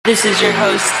This is your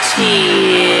host,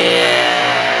 Tia.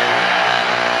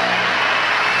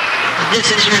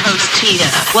 This is your host, Tia.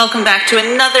 Welcome back to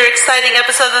another exciting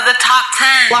episode of the Top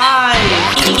 10.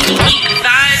 Live. Geek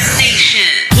Vibes Nation.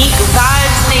 Geek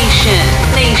Vibes Nation.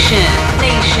 Nation.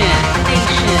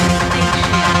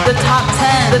 The Top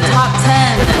 10. The Top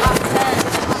 10. The Top 10.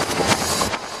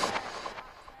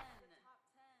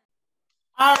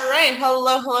 All right.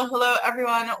 Hello,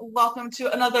 everyone. Welcome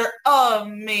to another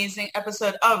amazing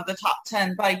episode of the Top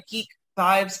 10 by Geek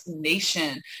Vibes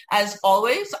Nation. As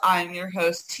always, I'm your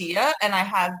host, Tia, and I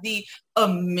have the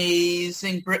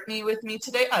amazing Brittany with me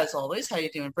today. As always, how you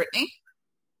doing, Brittany?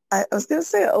 I was going to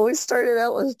say, I always started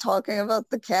out with talking about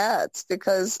the cats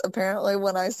because apparently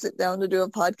when I sit down to do a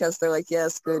podcast, they're like,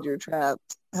 yes, good, you're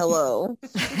trapped. Hello.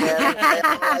 And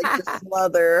I like to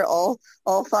smother all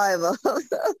five of them.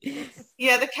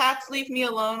 Yeah, the cats leave me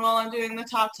alone while I'm doing the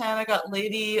top 10. I got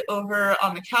Lady over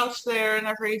on the couch there and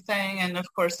everything. And of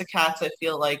course, the cats, I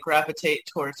feel like, gravitate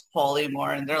towards Paulie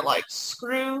more. And they're like,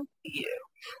 screw you.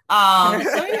 So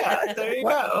yeah, there you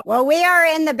go. Well, we are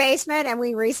in the basement and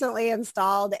we recently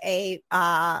installed a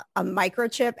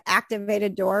microchip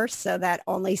activated door so that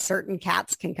only certain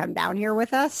cats can come down here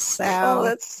with us. So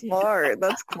that's smart.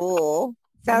 That's cool.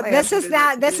 So this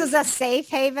is a safe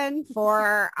haven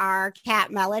for our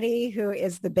cat Melody, who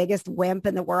is the biggest wimp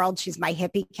in the world. She's my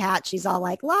hippie cat. She's all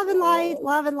like, love and light,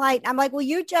 love and light. I'm like, will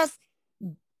you just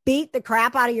beat the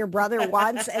crap out of your brother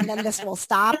once and then this will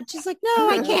stop? And she's like, no,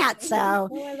 I can't. So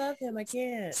I love him. I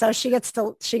can't. So she gets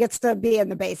to be in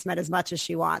the basement as much as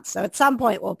she wants. So at some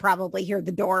point we'll probably hear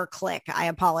the door click. I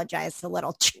apologize. A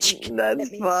little. That's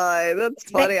fine.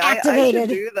 That's funny. I should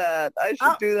do that. I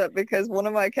should do that because one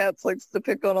of my cats likes to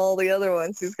pick on all the other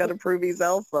ones. He's got to prove he's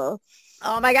alpha.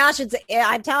 Oh my gosh.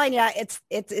 I'm telling you, it's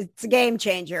a game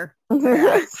changer.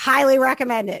 Highly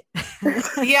recommend it.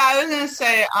 Yeah, I was going to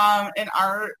say, in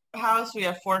our house, we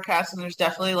have 4 cats, and there's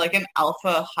definitely like an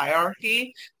alpha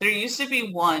hierarchy. There used to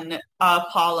be one,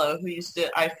 Apollo, who used to,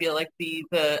 I feel like, be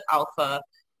the alpha,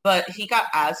 but he got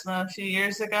asthma a few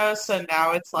years ago, so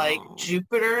now it's like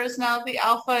Jupiter is now the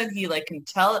alpha, and he like can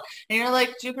tell it. And you're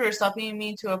like, Jupiter, stop being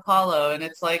mean to Apollo. And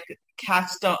it's like,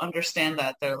 cats don't understand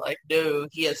that. They're like, no,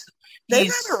 They've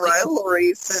had a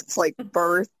rivalry since like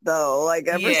birth, though. Like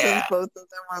ever since both of them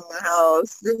were in the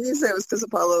house. Didn't you say it was because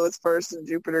Apollo was first and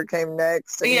Jupiter came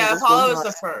next? Yeah, Apollo was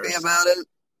the first. About it,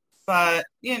 but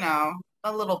you know,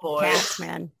 a little boy. Cats,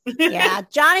 man. Yeah,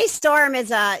 Johnny Storm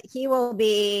is he will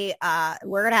be.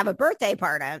 We're gonna have a birthday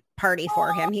party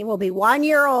for him. He will be 1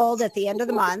 year old at the end of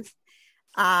the month.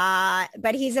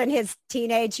 But he's in his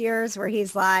teenage years where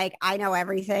he's like, I know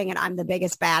everything and I'm the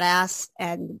biggest badass.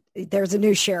 And there's a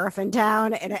new sheriff in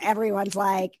town and everyone's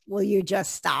like, will you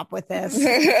just stop with this?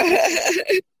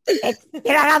 And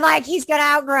I'm like, he's going to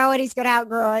outgrow it. He's going to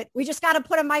outgrow it. We just got to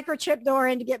put a microchip door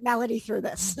in to get Melody through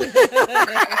this.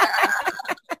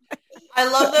 I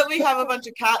love that we have a bunch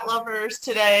of cat lovers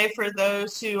today. For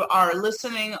those who are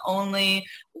listening only,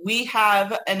 we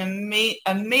have an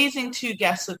amazing 2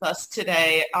 guests with us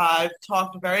today. I've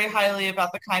talked very highly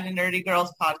about the Kind of Nerdy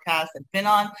Girls podcast. I've been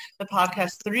on the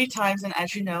podcast 3 times, and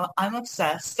as you know, I'm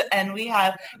obsessed. And we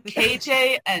have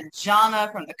KJ and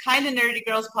Jonna from the Kind of Nerdy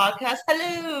Girls podcast.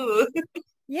 Hello!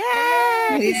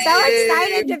 Yay! He's so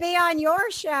excited to be on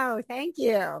your show. Thank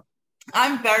you.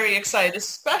 I'm very excited,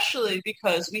 especially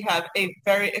because we have a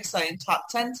very exciting top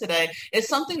 10 today. It's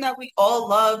something that we all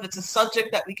love. It's a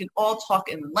subject that we can all talk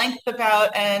in length about.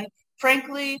 And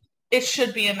frankly, it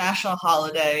should be a national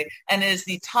holiday. And it is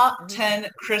the top 10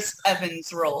 Chris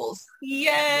Evans roles.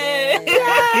 Yay!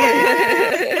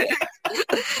 Yay!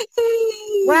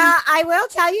 Well, I will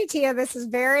tell you, Tia, it's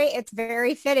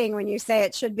very fitting when you say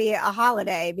it should be a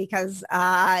holiday because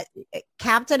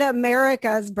Captain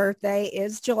America's birthday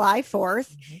is July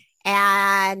 4th. Mm-hmm.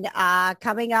 And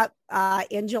coming up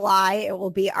in July, it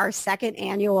will be our 2nd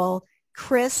annual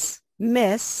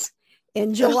Christmas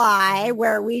in July,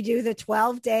 where we do the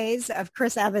 12 days of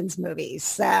Chris Evans movies.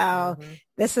 So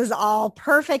this is all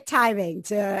perfect timing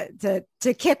to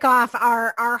kick off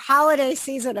our holiday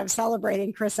season of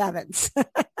celebrating Chris Evans.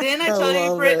 Didn't I tell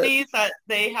you, Brittany, that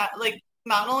they have, like,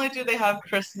 not only do they have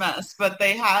Christmas, but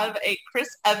they have a Chris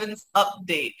Evans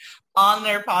update on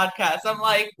their podcast. I'm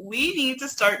like, we need to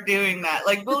start doing that.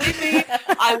 Like, believe me,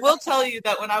 I will tell you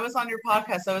that when I was on your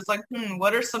podcast, I was like,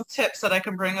 what are some tips that I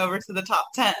can bring over to the top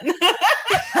 10?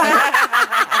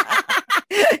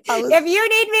 If you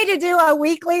need me to do a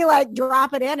weekly, like,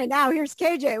 drop it in, and now here's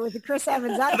KJ with the Chris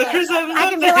Evans update. I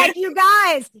can be like, you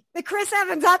guys, the Chris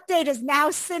Evans update is now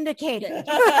syndicated.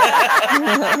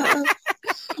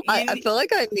 I feel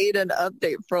like I need an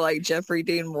update for like Jeffrey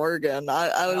Dean Morgan.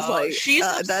 I was like, she's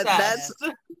that's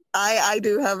I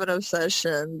do have an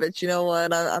obsession, but you know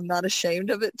what? I'm not ashamed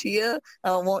of it, Tia.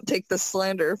 I won't take the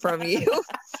slander from you.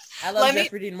 I love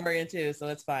Jeffrey Dean Morgan too, so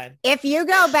it's fine. If you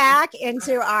go back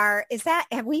into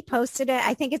have we posted it?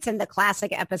 I think it's in the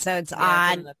classic episodes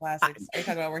on the classics. Are you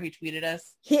talking about where he tweeted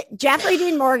us? Jeffrey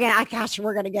Dean Morgan. Gosh,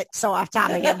 we're going to get so off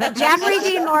topic again, but Jeffrey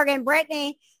Dean Morgan,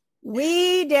 Brittany,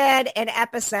 we did an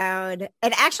episode,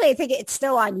 and actually I think it's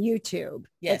still on YouTube.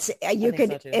 Yes,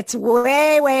 it's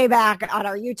way back on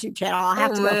our YouTube channel. I'll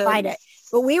have to go find it.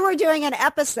 But we were doing an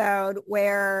episode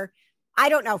where, I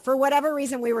don't know, for whatever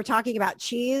reason, we were talking about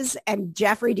cheese and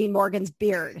Jeffrey Dean Morgan's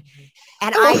beard.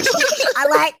 And I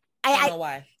don't know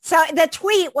why. So the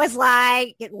tweet was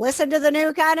like, listen to the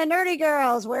new kind of nerdy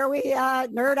girls where we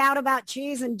nerd out about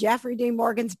cheese and Jeffrey Dean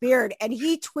Morgan's beard. And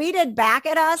he tweeted back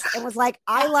at us and was like,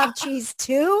 I love cheese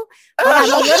too, but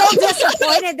I'm a little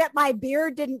disappointed that my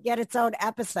beard didn't get its own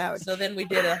episode. So then we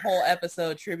did a whole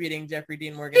episode tributing Jeffrey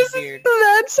Dean Morgan's beard.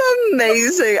 That's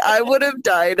amazing. I would have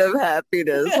died of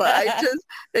happiness.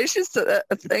 There's just a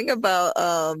thing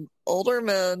about older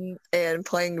men and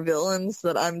playing villains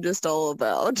that I'm just all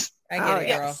about. I get it,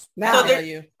 girl.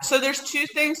 Yes. So there's two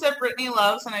things that Brittany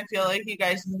loves, and I feel like you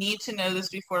guys need to know this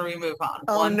before we move on.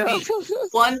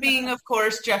 One being, of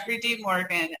course, Jeffrey Dean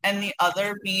Morgan, and the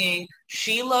other being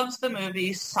she loves the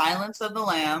movie Silence of the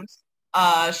Lambs.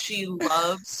 She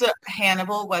loves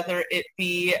Hannibal, whether it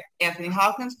be Anthony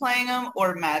Hopkins playing him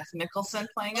or Mads Mikkelsen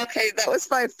playing him. Okay, that was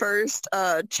my first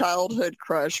childhood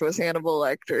crush was Hannibal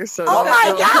Lecter. So oh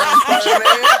my God!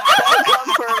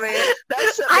 Come for me.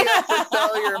 That set me up for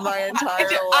failure my entire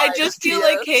life. I just feel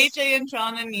like KJ and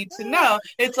Jonna need to know.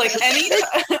 It's like any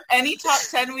top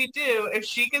 10 we do, if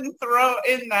she can throw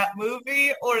in that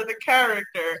movie or the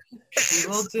character, she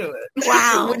will do it.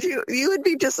 Wow. You would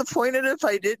be disappointed if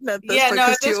I didn't at this point.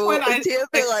 At this point I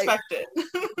expect it.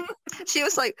 She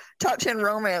was like top 10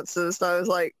 romances. So I was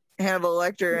like Hannibal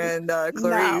Lecter and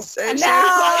Clarice. No. And she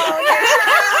was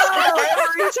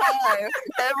like,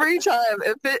 every time.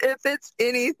 If it's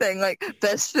anything like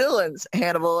best villains,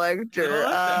 Hannibal Lecter.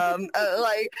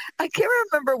 Like I can't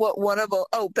remember what one of them.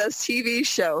 Oh, best TV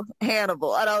show,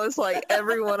 Hannibal. And I was like,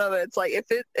 every one of it. It's like if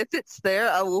it's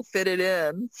there, I will fit it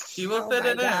in. She will fit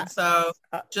it in. So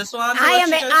just want to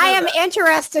I am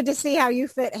interested to see how you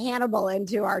fit Hannibal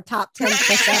into our top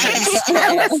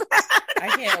 10%. I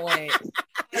can't wait.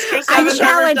 I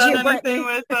challenge you, Brittany.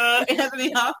 With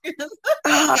Anthony Hopkins.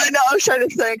 I know. I was trying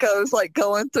to think. I was like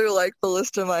going through like the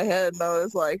list in my head, and I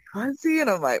was like, "What's he?" And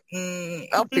I'm like,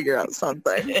 "I'll figure out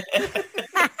something."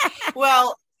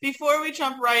 Well, before we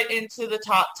jump right into the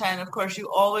top 10, of course, you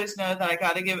always know that I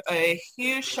got to give a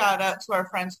huge shout out to our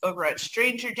friends over at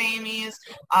Stranger Damies.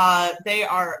 They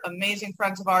are amazing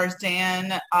friends of ours,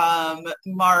 Dan,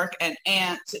 Mark, and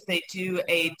Ant. They do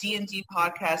a D&D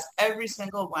podcast every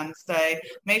single Wednesday.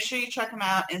 Make sure you check them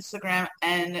out, Instagram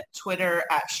and Twitter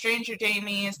at Stranger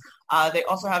Damies. They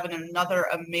also have another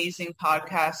amazing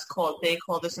podcast called They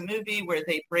Call This a Movie, where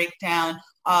they break down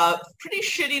pretty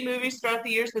shitty movies throughout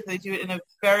the years, but they do it in a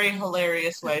very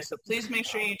hilarious way. So please make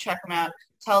sure you check them out.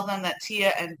 Tell them that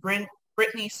Tia and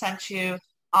Brittany sent you.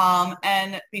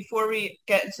 And before we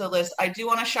get into the list, I do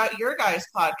want to shout your guys'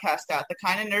 podcast out. The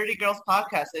Kind of Nerdy Girls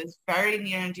podcast is very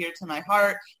near and dear to my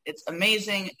heart. It's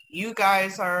amazing. You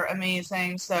guys are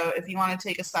amazing. So if you want to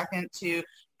take a second to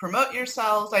promote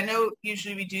yourselves. I know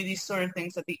usually we do these sort of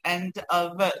things at the end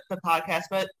of the podcast,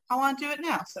 but I want to do it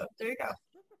now. So there you go.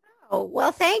 Oh,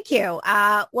 well, thank you.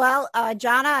 Jonna,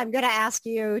 I'm going to ask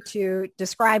you to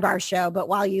describe our show, but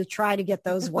while you try to get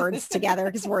those words together,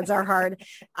 because words are hard,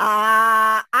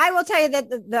 I will tell you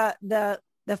that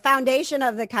the foundation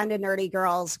of the Kind of Nerdy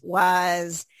Girls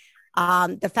was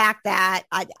the fact that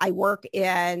I work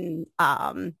in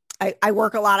I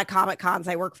work a lot of Comic Cons.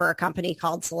 I work for a company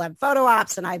called Celeb Photo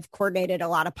Ops, and I've coordinated a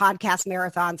lot of podcast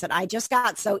marathons. And I just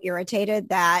got so irritated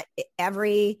that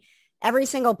every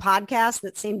single podcast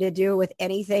that seemed to do with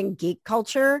anything geek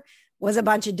culture was a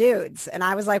bunch of dudes. And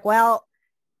I was like, well,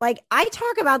 like I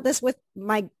talk about this with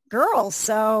my girls,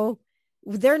 so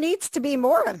there needs to be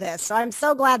more of this. So I'm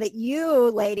so glad that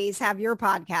you ladies have your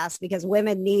podcast, because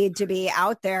women need to be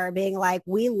out there being like,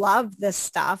 we love this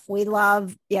stuff. We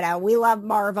love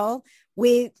Marvel.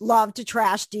 We love to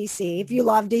trash DC. If you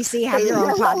love DC, have your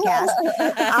own podcast.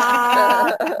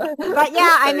 But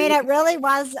yeah, I mean, it really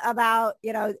was about,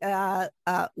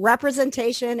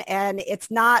 representation. And it's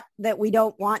not that we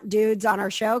don't want dudes on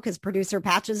our show, because producer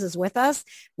Patches is with us.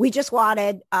 We just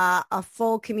wanted a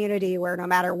full community where no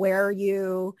matter where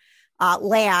you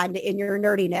land in your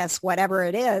nerdiness, whatever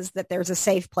it is, that there's a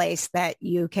safe place that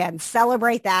you can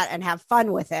celebrate that and have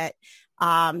fun with it.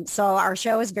 So our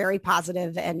show is very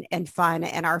positive and fun.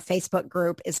 And our Facebook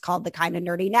group is called the Kind of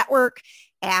Nerdy Network.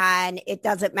 And it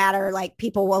doesn't matter, like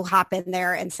people will hop in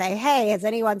there and say, hey, has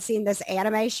anyone seen this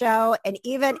anime show? And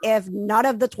even if none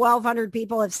of the 1,200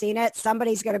 people have seen it,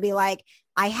 somebody's going to be like,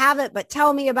 I haven't, but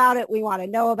tell me about it. We want to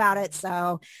know about it.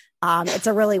 So it's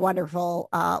a really wonderful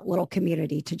little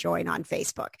community to join on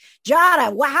Facebook.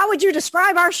 Jada, how would you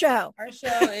describe our show? Our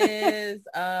show is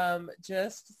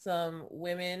just some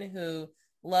women who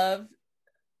love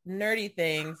nerdy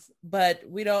things, but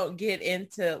we don't get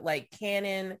into like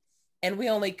canon, and we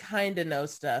only kind of know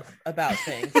stuff about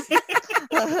things.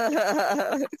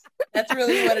 That's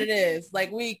really what it is.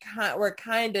 Like we're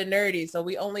kind of nerdy, so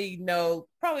we only know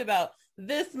probably about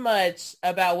this much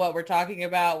about what we're talking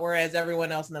about, whereas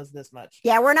everyone else knows this much.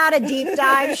 Yeah, we're not a deep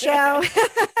dive show.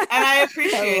 And I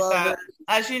appreciate that.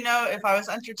 As you know, if I was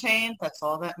entertained, that's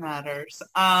all that matters.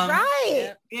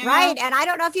 Right. Right. And I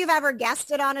don't know if you've ever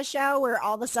guested on a show where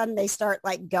all of a sudden they start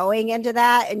like going into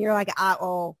that and you're like,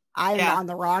 I'm on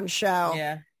the wrong show.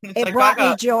 Yeah. It brought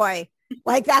me joy.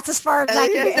 Like that's as far as I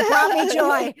can get. It brought me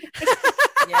joy.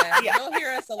 Yeah, you'll hear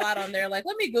us a lot on there. Like,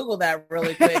 let me Google that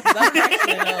really quick. I don't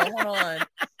actually know. Hold on.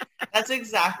 That's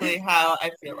exactly how I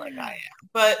feel like I am.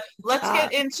 But let's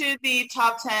get into the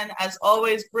top 10. As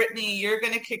always, Brittany, you're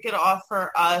going to kick it off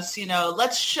for us.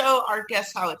 Let's show our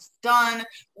guests how it's done.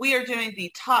 We are doing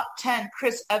the top 10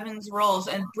 Chris Evans roles.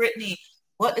 And Brittany,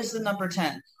 what is the number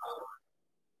 10?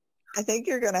 I think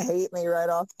you're going to hate me right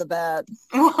off the bat.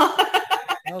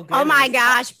 Oh my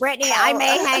gosh, Brittany, I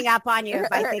may hang up on you if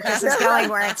I think this is going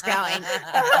where it's going.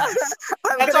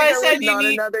 That's why I said you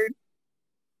need...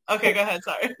 Okay, go ahead.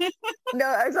 Sorry. No,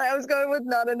 I was going with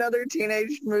not another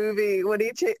teenage movie when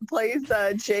he plays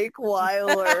Jake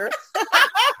Weiler.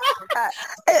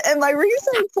 And my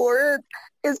reason for it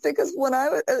is because when I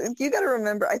was, you got to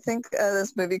remember, I think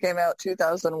this movie came out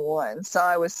 2001, so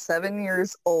I was 7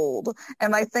 years old.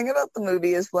 And my thing about the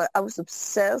movie is what I was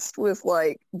obsessed with,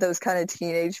 like those kind of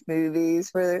teenage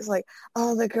movies where there's like,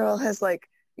 oh, the girl has like,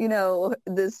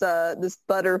 this I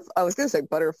was going to say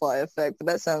butterfly effect, but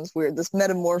that sounds weird. This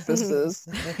metamorphosis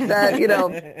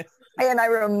that, and I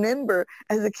remember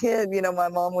as a kid, my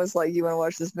mom was like, you want to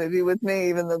watch this movie with me,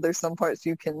 even though there's some parts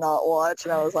you cannot watch.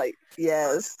 And I was like,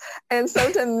 yes. And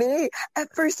so to me,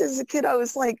 at first as a kid, I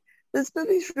was like, this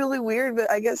movie's really weird, but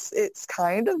I guess it's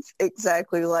kind of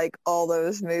exactly like all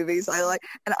those movies I like.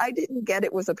 And I didn't get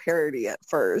it was a parody at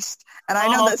first. And I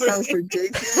know that sounds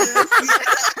ridiculous.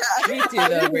 Me too,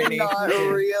 though, Brittany. I did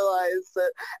not realize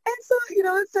it. And so,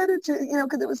 it said it,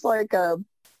 because it was like,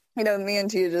 me and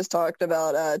Tia just talked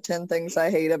about 10 Things I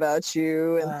Hate About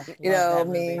You and,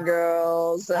 Mean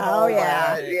Girls. And all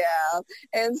that. Yeah.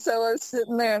 And so I was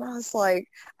sitting there and I was like,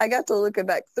 I got to look it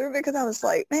back through because I was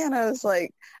like,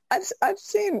 I've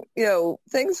seen,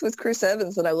 things with Chris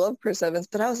Evans and I love Chris Evans,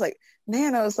 but I was like,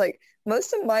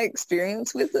 most of my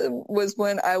experience with him was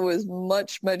when I was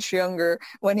much, much younger,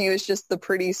 when he was just the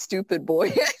pretty stupid boy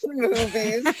in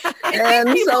movies.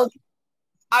 And so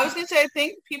I was going to say, I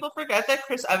think people forget that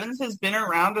Chris Evans has been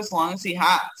around as long as he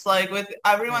has. Like, with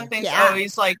everyone thinks,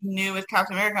 he's like new with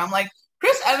Captain America. I'm like,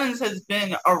 Chris Evans has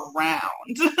been around.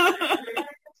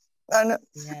 And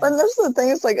that's the thing.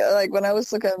 It's like when I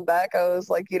was looking back, I was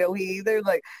like, he either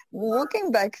like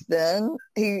looking back then.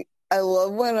 I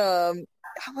love when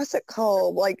what's it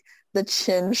called? Like the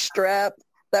chin strap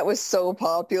that was so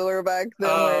popular back then,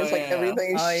 where it's like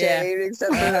everything's shaved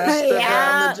except for the strip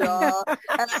around the jaw.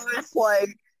 And I was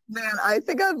like, man, I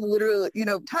think I've literally,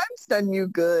 time's done you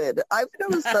good. I've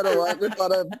noticed that a lot with a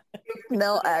lot of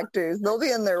male actors. They'll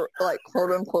be in their, like,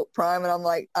 quote-unquote prime, and I'm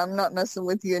like, I'm not messing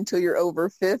with you until you're over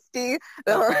 50. Or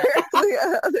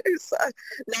the other side.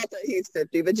 Not that he's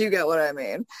 50, but you get what I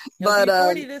mean. He'll be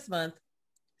 40 this month.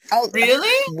 Oh,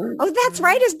 really? Oh, that's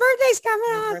right. His birthday's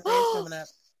coming up.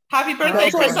 Happy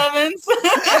birthday, Chris Evans. But,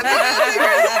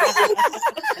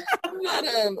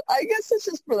 I guess it's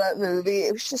just for that movie.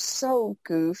 It was just so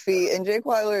goofy. And Jake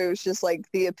Weiler was just like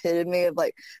the epitome of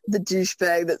like the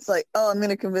douchebag that's like, oh, I'm going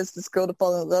to convince this girl to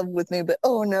fall in love with me. But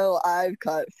oh no, I've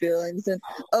caught feelings. And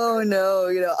oh no,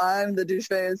 I'm the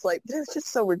douchebag. It's like, it's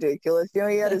just so ridiculous. He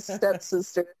had his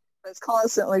stepsister that's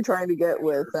constantly trying to get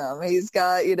with him. He's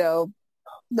got,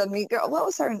 the Mean Girl, what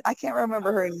was her, I can't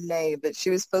remember her name, but she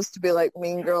was supposed to be like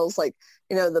Mean Girls, like,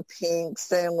 the Pinks,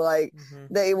 and like,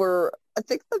 they were, I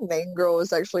think the main girl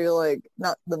was actually like,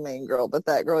 not the main girl, but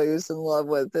that girl he was in love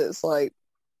with is like,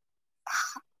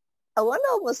 I want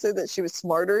to almost say that she was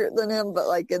smarter than him, but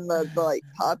like in the like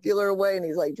popular way, and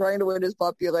he's like trying to win his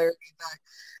popularity back.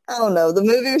 I don't know. The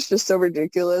movie was just so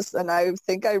ridiculous, and I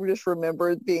think I just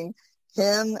remembered being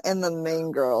him and the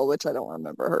main girl, which I don't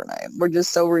remember her name, were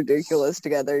just so ridiculous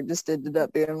together. It just ended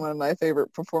up being one of my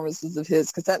favorite performances of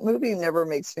his because that movie never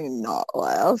makes me not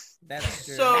laugh. That's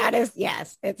true. So That is,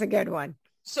 yes, it's a good one.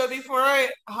 So before I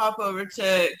hop over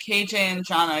to KJ and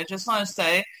Jonna, I just want to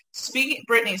say,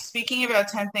 Brittany, speaking about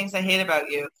 10 Things I Hate About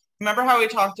You, remember how we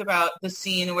talked about the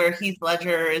scene where Heath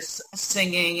Ledger is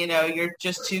singing, you're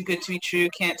just too good to be true,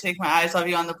 can't take my eyes off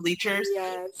you on the bleachers?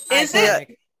 Yes.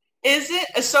 Is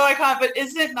it so iconic, but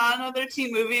is it not another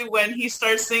teen movie when he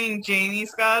starts singing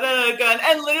Jamie's got a gun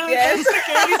and literally the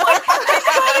security's like, he's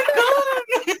got a gun?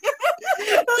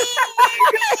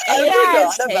 I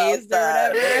forgot about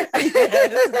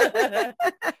that.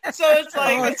 So it's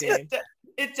like,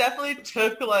 it definitely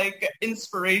took like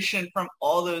inspiration from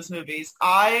all those movies.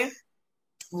 I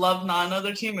love Not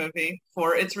Another Teen Movie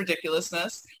for its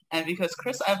ridiculousness and because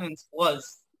Chris Evans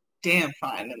was damn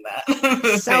fine in that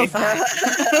movie. So fun.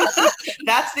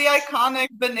 That's the iconic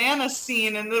banana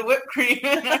scene in the whipped cream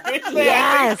and everything.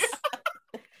 Yes.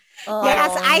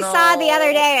 Yes, I saw the other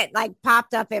no. day, it like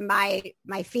popped up in my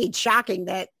feed. Shocking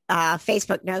that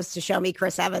Facebook knows to show me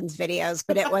Chris Evans videos,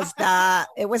 but it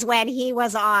was when he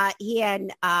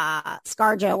and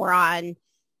ScarJo were on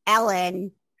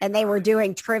Ellen and they were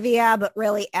doing trivia, but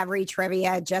really every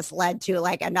trivia just led to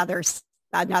like another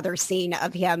scene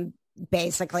of him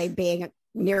basically being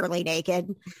nearly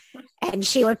naked. And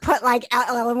she would put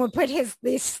Ellen would put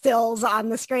these stills on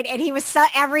the screen and he was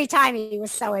every time he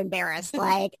was so embarrassed.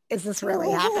 Like, is this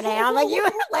really happening? I'm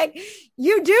like,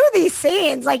 you do these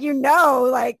scenes, like,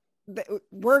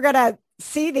 we're going to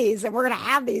see these and we're going to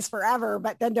have these forever.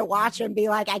 But then to watch him be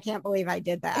like, I can't believe I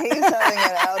did that. He's having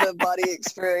an out-of-body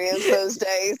experience those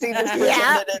days. He just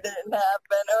pretended it didn't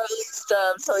happen, or at least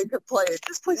so he could play it.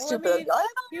 Just play stupid.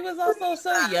 He was also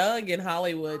so young in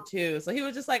Hollywood too, so he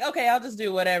was just like, okay, I'll just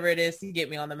do whatever it is to get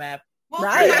me on the map. Well,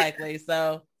 right. Exactly.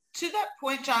 So to that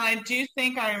point, John, I do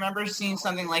think I remember seeing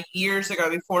something like years ago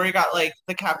before he got like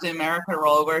the Captain America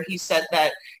role where he said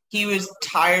that he was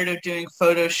tired of doing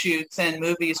photo shoots and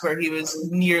movies where he was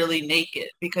nearly naked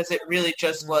because it really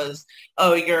just was,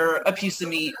 oh, you're a piece of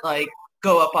meat, like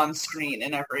go up on screen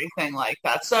and everything like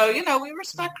that. So, we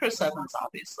respect Chris Evans,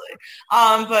 obviously.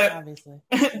 But obviously.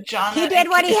 John, he did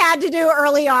what he had to do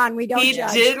early on. We don't He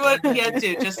judge. did what he had to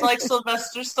do, just like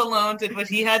Sylvester Stallone did what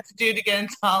he had to do to get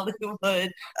into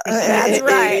Hollywood. That's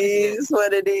right. It is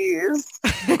what it is.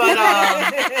 But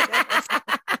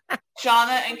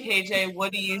Jonna and KJ,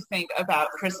 what do you think about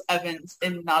Chris Evans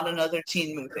in Not Another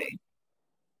Teen Movie?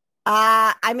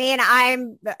 I mean,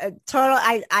 I'm total.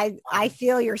 I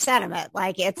feel your sentiment.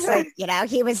 Like it's like,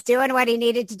 he was doing what he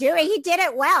needed to do and he did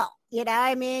it well.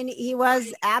 I mean, he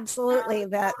was absolutely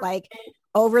that like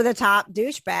over the top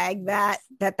douchebag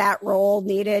that role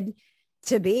needed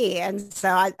to be. And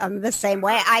so I'm the same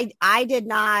way. I did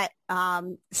not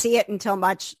see it until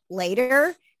much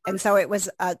later. And so it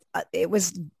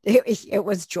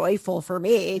was joyful for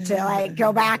me to like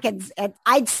go back and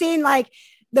I'd seen like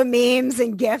the memes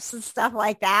and GIFs and stuff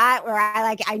like that where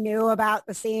I knew about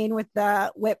the scene with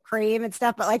the whipped cream and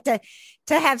stuff, but like to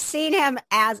have seen him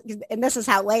and this is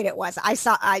how late it was.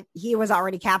 He was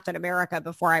already Captain America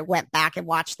before I went back and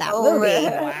watched that movie.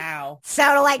 Man. Wow.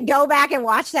 So to like go back and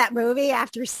watch that movie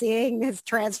after seeing his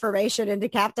transformation into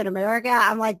Captain America,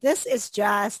 I'm like, this is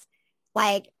just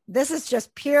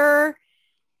pure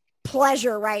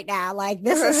pleasure right now. Like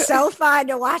this is so fun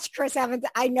to watch Chris Evans.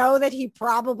 I know that he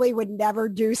probably would never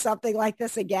do something like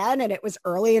this again. And it was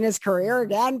early in his career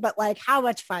again, but like how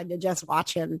much fun to just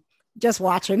watch him be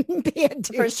a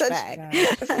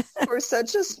douchebag. For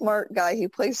such a smart guy, he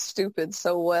plays stupid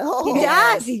so well. He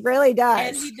does. He really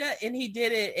does. And he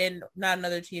did it in Not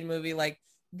Another Teen Movie. Like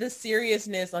the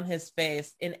seriousness on his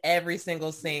face in every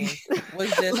single scene was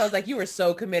just, I was like, you were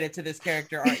so committed to this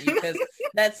character, aren't you? Because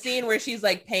that scene where she's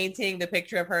like painting the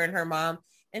picture of her and her mom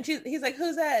and he's like,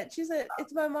 who's that? She said,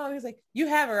 it's my mom. He's like, you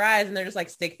have her eyes. And they're just like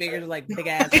stick figures with like big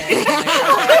ass heads.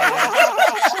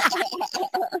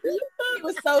 He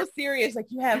was so serious. Like,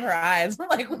 you have her eyes. I'm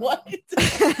like, what?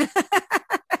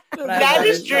 That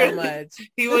is true. So much.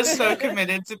 He was so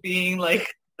committed to being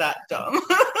like that dumb.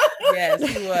 Yes,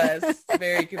 he was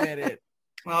very committed.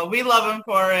 Well, we love him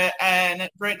for it. And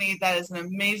Brittany, that is an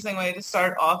amazing way to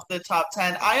start off the top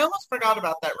 10. I almost forgot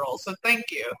about that role, so thank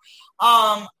you.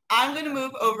 I'm going to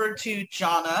move over to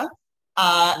Jonna.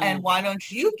 And why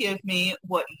don't you give me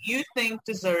what you think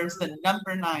deserves the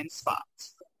number 9 spot?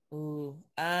 Ooh.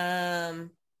 I'll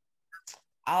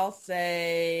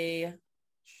say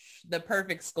The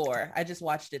Perfect Score. I just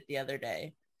watched it the other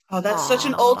day. Oh, that's such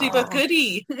an oldie but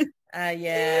goodie.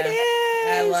 Yeah. It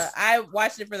I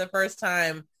watched it for the first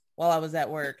time while I was at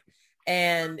work,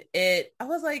 and I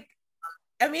was like,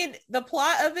 I mean, the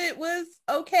plot of it was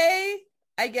okay,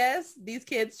 I guess. These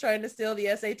kids trying to steal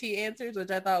the SAT answers,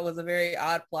 which I thought was a very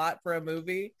odd plot for a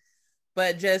movie.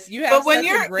 But just, you have such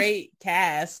a great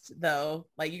cast, though.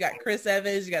 Like, you got Chris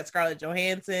Evans, you got Scarlett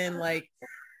Johansson, like,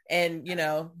 and, you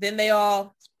know, then they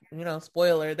all, you know,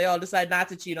 spoiler, they all decide not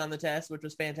to cheat on the test, which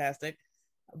was fantastic.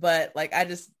 But, like, I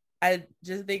just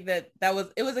think that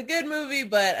it was a good movie,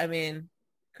 but, I mean,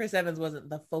 Chris Evans wasn't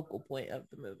the focal point of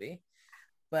the movie.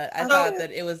 But I thought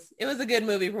that it was a good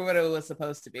movie for what it was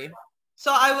supposed to be.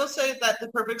 So I will say that The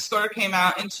Perfect Score came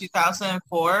out in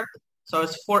 2004, so I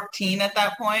was 14 at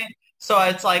that point. So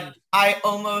it's like, I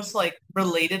almost like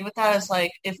related with that. It's like,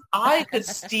 if I could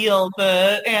steal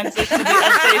the answers to the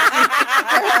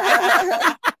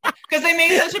SAT, because they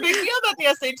made such a big deal about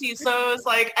the SAT. So it's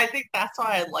like, I think that's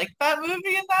why I like that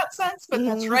movie in that sense. But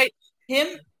that's right.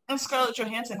 Him and Scarlett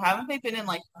Johansson, haven't they been in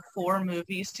like 4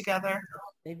 movies together?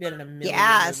 They've been in a million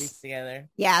movies together.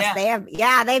 Yes, they have.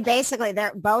 Yeah, they basically,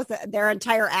 they're both, their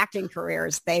entire acting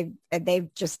careers, they've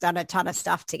just done a ton of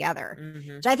stuff together,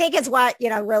 which I think is what, you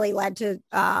know, really led to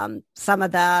some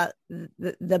of the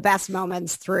best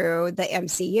moments through the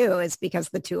MCU, is because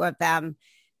the two of them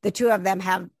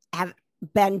have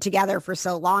been together for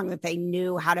so long that they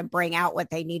knew how to bring out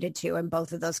what they needed to in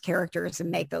both of those characters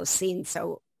and make those scenes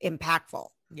so impactful.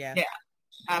 Yeah,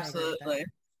 absolutely.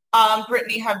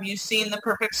 Brittany, have you seen The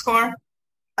Perfect Score?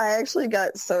 I actually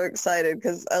got so excited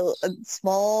because a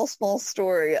small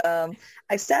story.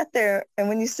 I sat there, and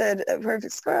when you said A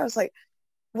Perfect Score, I was like,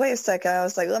 wait a second. I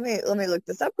was like, let me look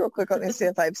this up real quick. Let me see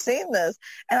if I've seen this.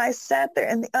 And I sat there,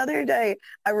 and the other day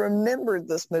I remembered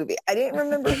this movie. I didn't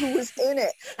remember who was in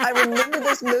it. I remember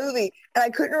this movie, and I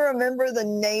couldn't remember the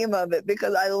name of it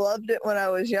because I loved it when I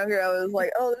was younger. I was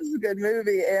like, oh, this is a good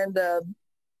movie. And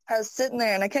I was sitting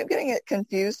there, and I kept getting it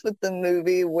confused with the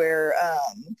movie where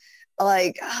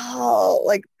like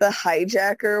the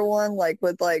hijacker one, like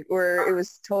with like where it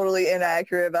was totally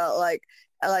inaccurate about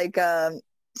the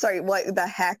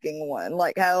hacking one,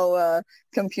 like how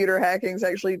computer hacking is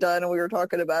actually done, and we were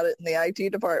talking about it in the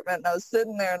IT department, and I was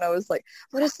sitting there and I was like,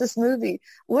 what is this movie?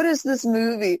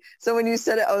 So when you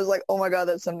said it, I was like, oh my god,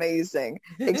 that's amazing.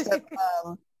 Except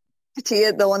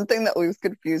Tia, the one thing that always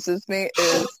confuses me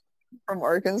is, from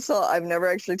Arkansas, I've never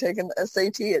actually taken the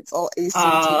SAT. It's all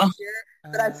ACT here,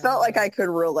 but I felt like I could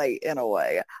relate in a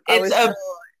way.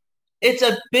 It's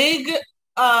a big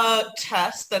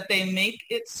test that they make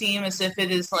it seem as if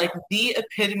it is like the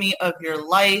epitome of your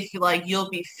life. Like, you'll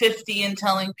be 50 and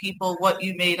telling people what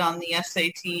you made on the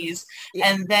SATs,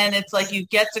 and then it's like you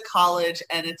get to college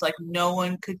and it's like no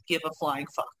one could give a flying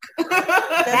fuck.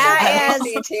 That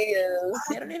is. SAT is.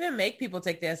 They don't even make people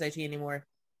take the SAT anymore.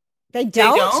 They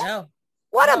don't? No.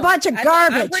 What a bunch of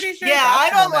garbage. I'm pretty sure I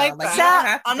don't like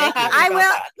that. I'm not happy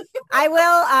about that. I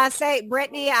will say,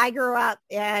 Brittany, I grew up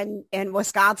in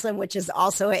Wisconsin, which is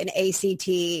also an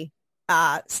ACT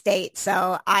state.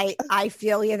 So I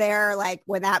feel you there. Like,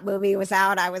 when that movie was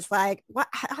out, I was like, what?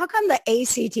 How come the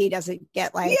ACT doesn't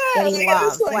get any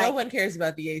love? No one cares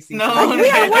about the ACT. No,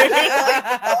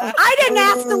 I didn't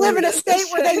ask to live in a state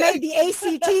where they made the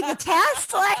ACT the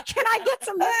test. Like, can I get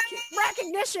some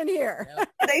recognition here? No.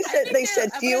 They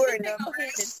said fewer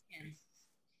numbers.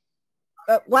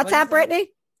 What's that, Brittany?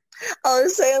 I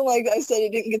was saying, like, I said,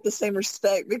 it didn't get the same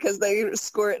respect because they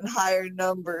score it in higher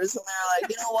numbers, and they're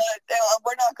like, you know what,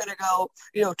 we're not going to go,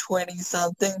 20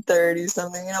 something, 30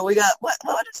 something. We got what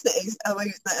does the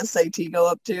SAT go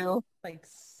up to? Like,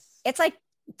 it's like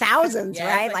thousands,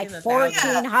 right? Like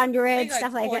 1,400,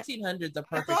 stuff like that. 1,400 is the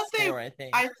perfect score, I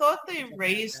think. I thought they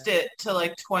raised it to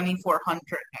like 2,400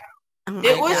 now. Oh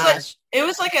It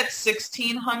was like at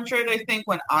 1,600, I think,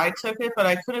 when I took it, but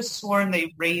I could have sworn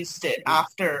they raised it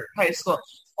after high school.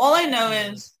 All I know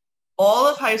is all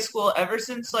of high school, ever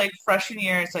since like freshman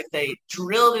year, it's like they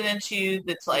drilled it into you.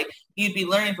 It's like you'd be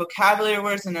learning vocabulary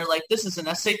words, and they're like, this is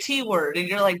an SAT word, and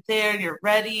you're like there, you're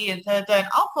ready, and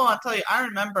I'll go on and tell you, I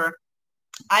remember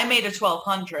I made a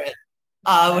 1,200,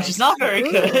 which is not very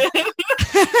good.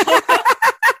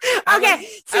 Okay,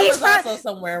 I was also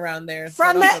somewhere around there.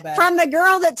 From the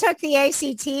girl that took the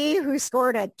ACT who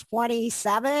scored a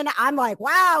 27, I'm like,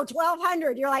 wow,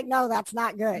 1,200. You're like, no, that's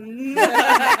not good.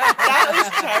 That was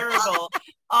terrible.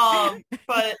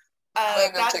 But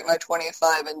I'm gonna take my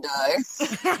 25 and die.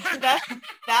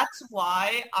 That's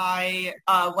why I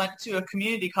went to a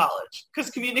community college, because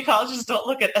community colleges don't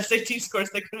look at SAT scores.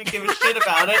 They couldn't give a shit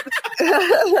about it.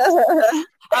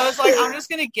 I was like, I'm just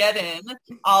going to get in.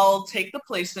 I'll take the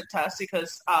placement test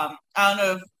because I don't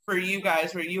know if for you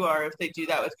guys where you are, if they do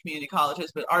that with community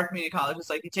colleges, but our community college is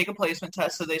like you take a placement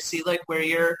test so they see like where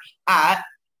you're at.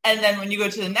 And then when you go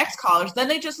to the next college, then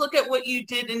they just look at what you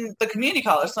did in the community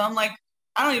college. So I'm like,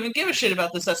 I don't even give a shit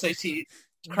about this SAT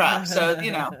crap. So,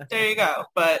 there you go.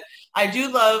 But I do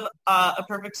love A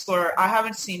Perfect Score. I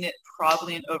haven't seen it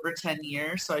probably in over 10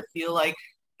 years. So I feel like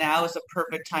now is a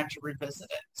perfect time to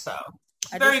revisit it. So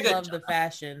I very just good. love the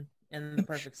fashion in The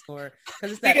Perfect Score.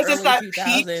 Because it's that early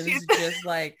 2000s. Just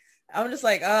like, I'm just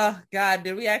like, oh, God,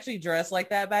 did we actually dress like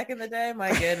that back in the day?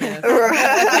 My goodness.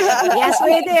 Yes,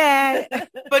 we did.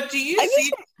 But do you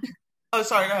see... Oh,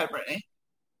 sorry. Go ahead, Brittany.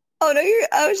 Oh, no,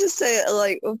 I was just saying,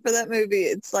 like, for that movie,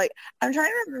 it's like, I'm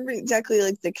trying to remember exactly,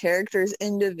 like, the characters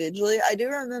individually. I do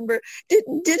remember, did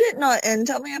it not end?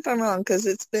 Tell me if I'm wrong, because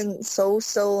it's been so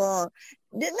long.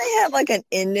 Didn't they have, like, an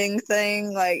ending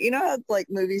thing? Like, you know how, like,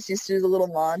 movies used to do the little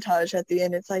montage at the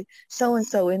end? It's like,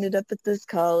 so-and-so ended up at this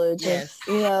college. Yes.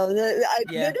 And,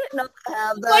 did it not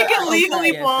have that? Like a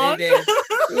Legally Blonde? Yes,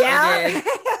 it did. Yeah.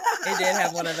 It did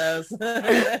have one of those.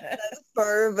 That's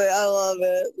perfect. I love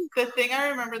it. The thing I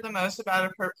remember the most about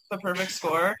The Perfect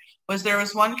Score was there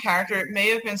was one character, it may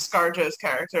have been ScarJo's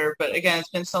character, but again, it's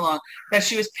been so long, that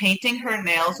she was painting her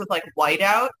nails with like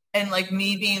whiteout, and like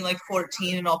me being like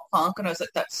 14 and all punk, and I was like,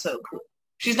 that's so cool.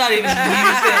 She's not even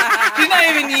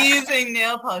using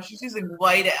nail polish. She's using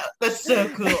whiteout. That's so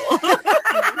cool.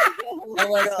 I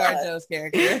was ScarJo's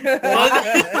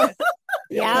character.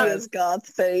 Yeah, his goth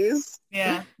face.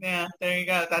 Yeah, there you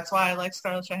go. That's why I like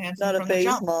Scarlett Johansson. Not from a phase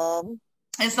the jump. mom.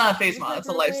 It's not a phase mom. It's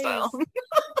a lifestyle.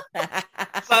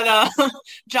 But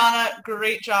Jonna,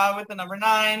 great job with the number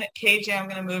 9. KJ, I'm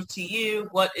going to move to you.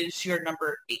 What is your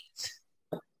number 8?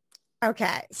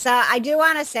 Okay. So I do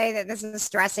want to say that this is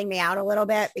stressing me out a little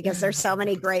bit because there's so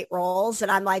many great roles. And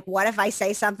I'm like, what if I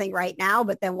say something right now,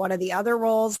 but then one of the other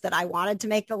roles that I wanted to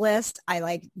make the list, I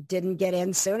like didn't get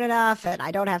in soon enough and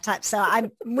I don't have time. So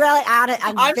I'm really out of it.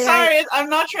 I'm sorry. I'm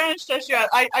not trying to stress you out.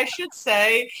 I should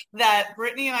say that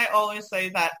Brittany and I always say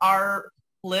that our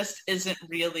list isn't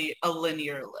really a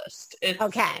linear list. It's,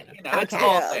 okay. It's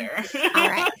all there. All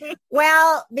right.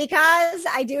 Well, because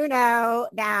I do know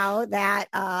now that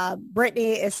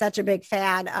Brittany is such a big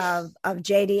fan of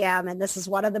JDM, and this is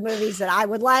one of the movies that I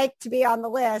would like to be on the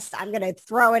list, I'm going to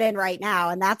throw it in right now,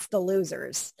 and that's The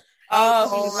Losers.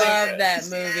 Oh, love that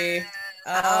movie.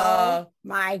 Oh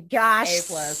my gosh. A+.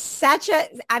 Such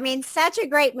a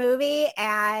great movie,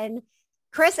 and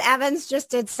Chris Evans just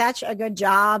did such a good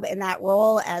job in that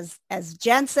role as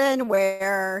Jensen,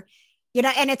 where,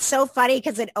 and it's so funny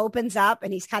because it opens up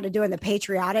and he's kind of doing the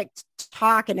patriotic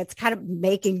talk and it's kind of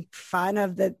making fun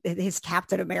of his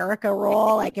Captain America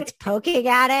role. Like it's poking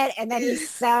at it. And then he's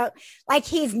so like,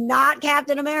 he's not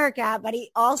Captain America, but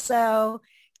he also,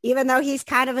 even though he's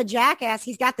kind of a jackass,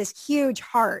 he's got this huge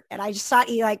heart. And I just thought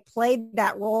he like played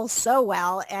that role so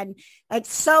well, and like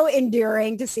so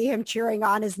endearing to see him cheering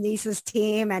on his niece's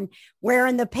team and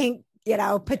wearing the pink,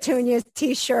 Petunia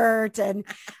t-shirt. And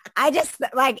I just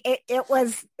like,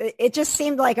 it just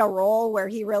seemed like a role where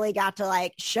he really got to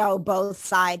like show both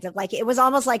sides of like, it was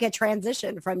almost like a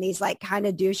transition from these like kind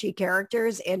of douchey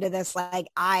characters into this, like,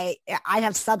 I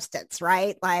have substance,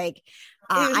 right? Like,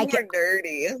 I get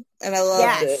dirty, and I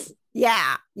loved it.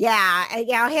 Yeah.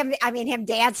 And, him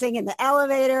dancing in the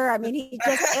elevator.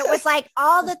 It was like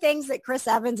all the things that Chris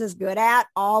Evans is good at,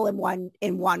 all in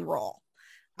one role.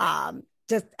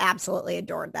 Just absolutely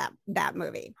adored that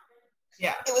movie.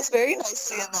 Yeah, it was very nice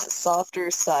seeing that softer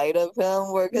side of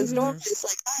him, where because normally it's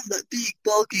like, I'm the big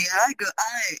bulky, I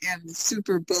am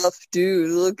super buff dude.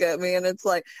 Look at me, and it's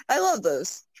like, I love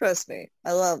those. Trust me,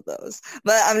 I love those.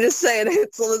 But I'm just saying, it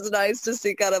was nice to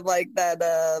see kind of like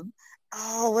that.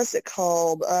 What's it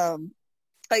called?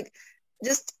 Like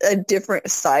just a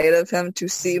different side of him, to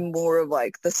see more of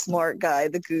like the smart guy,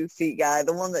 the goofy guy,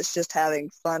 the one that's just having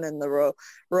fun in the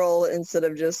role instead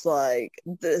of just like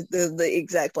the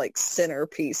exact like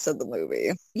centerpiece of the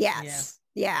movie. Yes.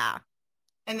 Yeah.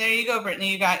 And there you go,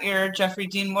 Brittany. You got your Jeffrey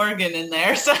Dean Morgan in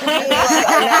there. So. How am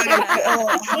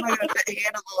I going to fit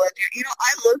Hannibal in here?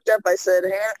 I looked up. I said,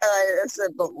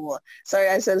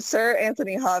 I said Sir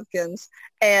Anthony Hopkins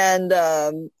and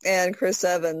Chris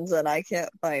Evans, and I can't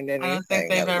find anything. I don't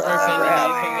think they've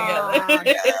ever been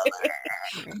anything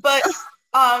together. But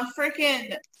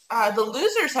freaking The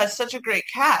Losers has such a great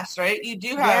cast, right? You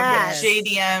do have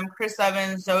JDM, Chris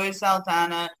Evans, Zoe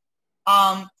Saldana,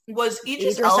 was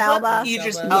Idris Elba.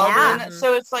 Idris Elba. Elba. Yeah.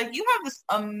 So it's like you have this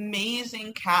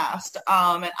amazing cast,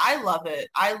 and I love it.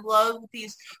 I love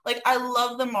these, like, I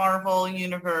love the Marvel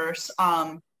universe.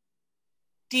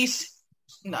 DC,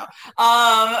 no,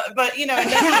 but you know,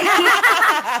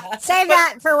 Save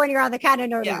that for when you're on the Kind of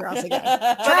Nerdy Yeah. Girls again.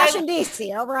 Trash and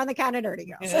DC over on the Kind of Nerdy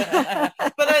Girls.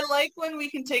 but I like when we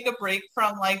can take a break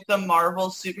from like the Marvel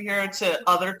superhero to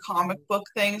other comic book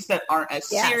things that aren't as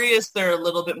Yes. serious. They're a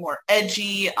little bit more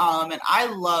edgy. And I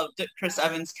loved Chris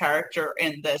Evans' character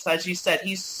in this. As you said,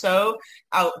 he's so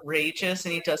outrageous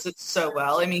and he does it so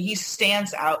well. I mean, he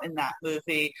stands out in that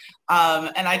movie.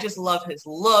 And I just love his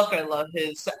look. I love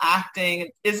his acting.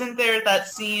 Isn't there that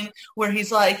scene where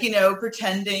he's like, you know,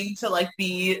 pretending to like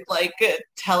be like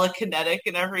telekinetic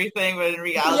and everything, but in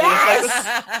reality,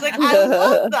 it's like I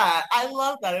love that. I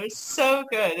love that. It was so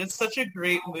good. It's such a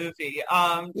great movie. Yes.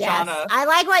 Shauna. I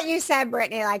like what you said,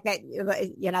 Brittany, like that,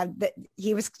 you know, that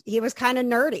he was kind of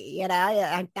nerdy, you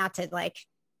know, not to like,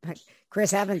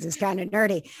 Chris Evans is kind of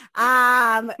nerdy.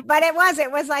 But it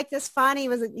was like this fun.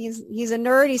 He's a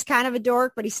nerd. He's kind of a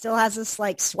dork, but he still has this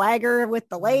like swagger with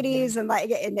the ladies. And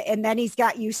like, and then he's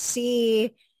got, you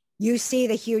see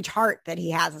the huge heart that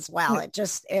he has as well. It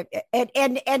just,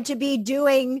 and to be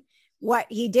doing what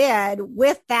he did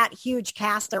with that huge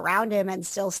cast around him and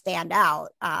still stand out,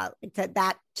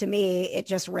 that to me, it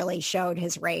just really showed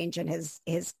his range and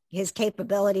his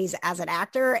capabilities as an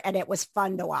actor. And it was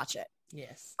fun to watch it.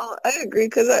 Yes. Oh, I agree,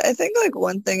 because I think like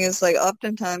one thing is like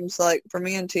oftentimes like for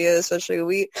me and Tia especially,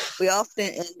 we often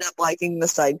end up liking the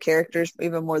side characters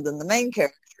even more than the main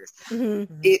characters.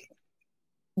 Mm-hmm.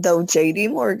 Though J.D.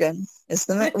 Morgan is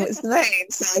the main,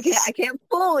 so I can't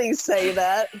fully say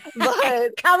that.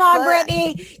 But come on,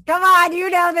 Brittany, come on, you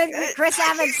know that Chris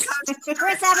Evans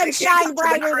shine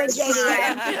brighter than J.D.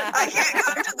 I can't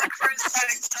come to the Chris side.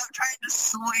 Stop trying to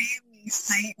sway me,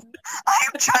 Satan. I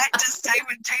am trying to stay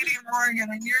with J.D. Morgan,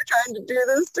 and you're trying to do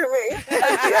this to me.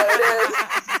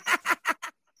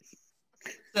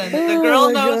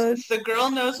 The girl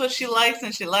knows what she likes,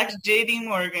 and she likes J.D.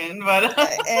 Morgan. But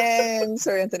and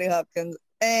Sir Anthony Hopkins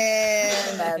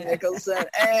and Matt Nicholson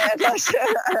and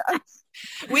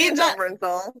we've John done.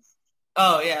 Bernthal.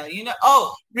 Oh yeah, you know.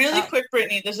 Oh, really quick,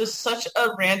 Brittany. This is such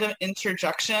a random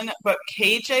interjection, but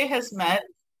KJ has met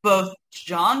both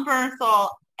John Bernthal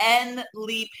and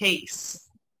Lee Pace.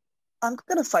 I'm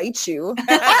gonna fight you. I'm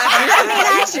gonna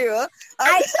fight you.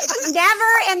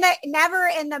 Never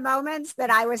in the moments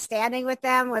that I was standing with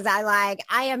them was I like,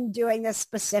 I am doing this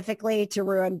specifically to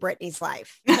ruin Brittany's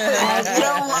life. You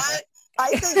know what?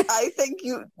 I think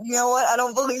you know what? I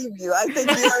don't believe you. I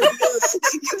think you already do. I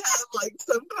think you have like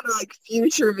some kind of like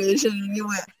future vision, and you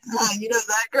went, you know,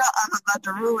 that girl, I'm about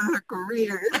to ruin her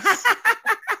career.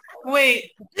 Wait,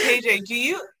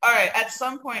 KJ, all right, at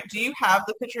some point, do you have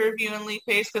the picture of you and Lee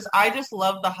Pace? Because I just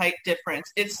love the height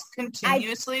difference. It's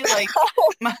continuously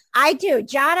I do.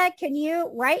 Jana, can you,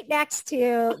 right next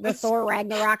to the Thor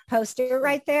Ragnarok poster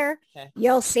right there,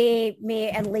 you'll see me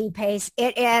and Lee Pace.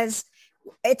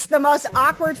 It's the most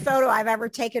awkward photo I've ever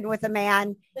taken with a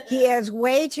man. He is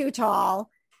way too tall.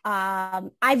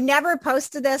 I've never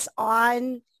posted this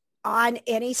on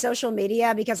any social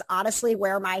media because honestly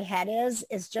where my head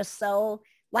is just so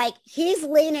like he's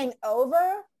leaning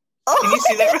over. Can you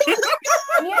see that?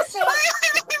 Can you see?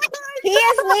 He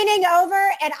is leaning over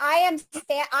and I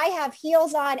have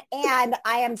heels on and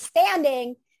I am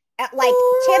standing at like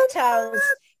tiptoes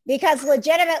because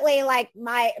legitimately like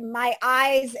my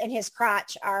eyes and his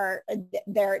crotch are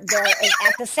they're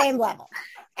at the same level.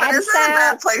 And is that a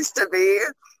bad place to be?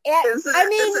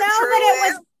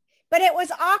 But it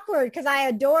was awkward because I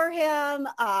adore him.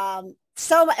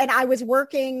 And I was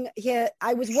working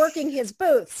his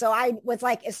booth. So I was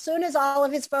like, as soon as all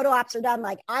of his photo ops are done,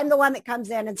 like I'm the one that comes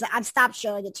in and I've stopped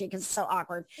showing it to you because it's so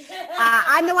awkward.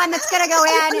 I'm the one that's going to go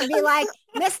in and be like,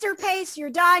 Mr. Pace, you're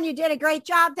done. You did a great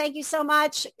job. Thank you so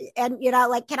much. And you know,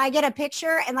 like, can I get a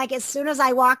picture? And like, as soon as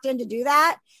I walked in to do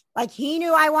that, like he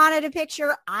knew I wanted a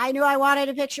picture. I knew I wanted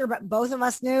a picture, but both of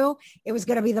us knew it was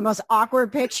going to be the most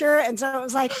awkward picture. And so it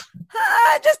was like,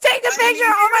 just take the picture.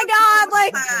 Oh my God.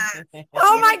 Like,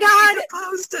 oh my God.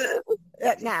 Post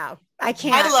it. No, I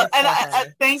can't. I love,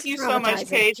 and thank you so much,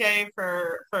 KJ,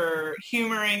 for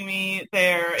humoring me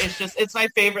there. It's my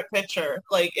favorite picture.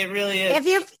 Like it really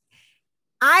is.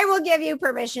 I will give you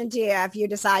permission to, if you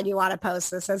decide you want to post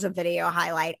this as a video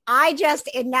highlight.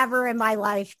 It never in my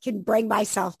life can bring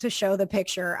myself to show the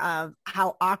picture of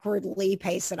how awkward Lee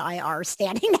Pace and I are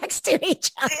standing next to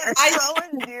each other. It's so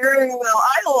endearing, though.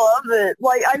 I love it.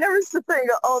 Like, I never used to think,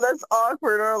 oh, that's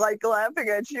awkward, or like laughing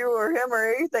at you or him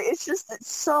or anything. It's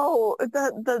so,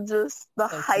 the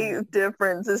height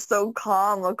difference is so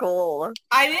comical.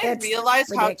 I didn't It's realize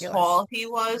ridiculous. how tall he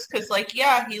was because, like,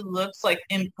 yeah, he looks like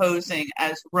imposing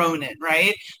as Ronan,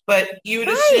 right? But you would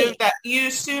assume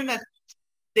that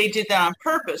they did that on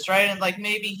purpose, right? And like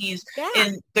maybe he's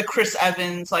in the Chris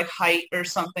Evans like height or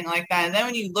something like that. And then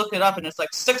when you look it up and it's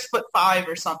like 6'5"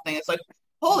 or something, it's like,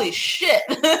 holy shit,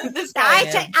 this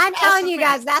guy. I'm telling you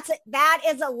guys, that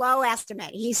is a low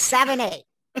estimate. He's 7'8".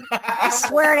 I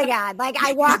swear to God. Like,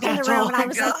 I walked in the room and I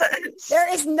was like,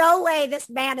 there is no way this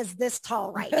man is this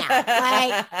tall right now.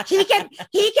 Like, he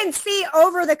can see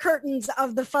over the curtains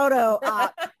of the photo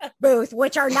booth,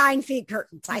 which are 9 feet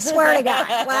curtains. I swear to God.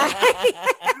 Like,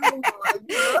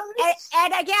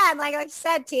 and again, like I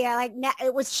said, Tia, like,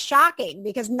 it was shocking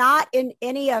because not in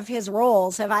any of his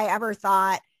roles have I ever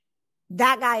thought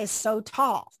that guy is so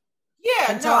tall.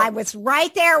 Yeah, until I was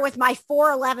right there with my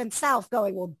 4'11" self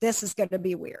going, well, this is going to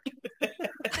be weird.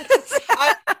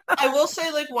 I will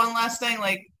say, like, one last thing.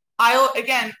 Like, I,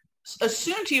 again,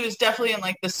 assumed he was definitely in,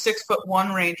 like, the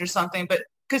 6'1" range or something, but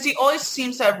because he always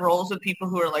seems to have roles with people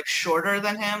who are, like, shorter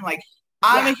than him. Like,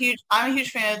 I'm a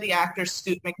huge fan of the actor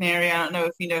Scoot McNairy. I don't know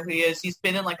if you know who he is. He's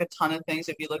been in, like, a ton of things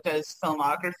if you looked at his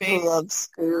filmography. I love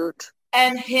Scoot.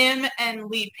 And him and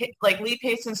Lee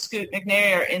Pace and Scoot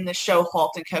McNairy are in the show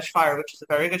 *Halt and Catch Fire*, which is a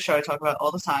very good show I talk about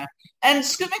all the time. And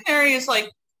Scoot McNairy is like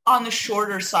on the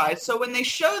shorter side. So when they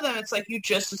show them, it's like you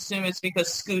just assume it's because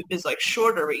Scoot is like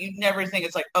shorter, but you never think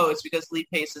it's like, oh, it's because Lee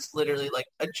Pace is literally like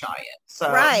a giant.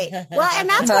 So right. Well, and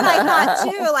that's what I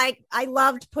thought too. Like, I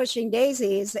loved Pushing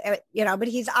Daisies, but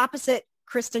he's opposite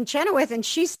Kristen Chenoweth and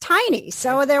she's tiny.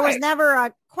 So there was never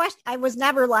a question. I was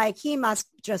never like, he must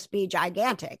just be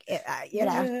gigantic,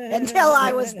 until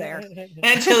I was there.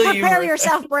 Until you prepare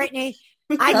yourself, Brittany.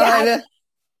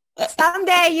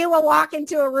 Someday you will walk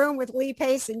into a room with Lee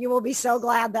Pace and you will be so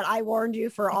glad that I warned you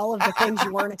for all of the things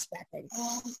you weren't expecting.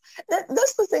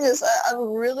 That's the thing is, I'm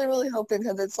really, really hoping,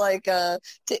 because it's like,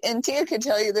 and Tia could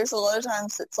tell you, there's a lot of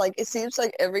times it's like, it seems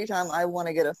like every time I want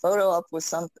to get a photo up with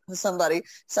somebody,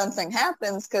 something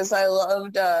happens, because I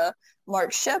loved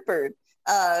Mark Shepard,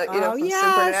 from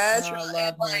Supernatural. Oh, I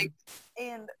love him.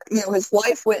 And his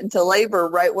wife went into labor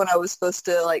right when I was supposed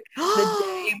to, like, the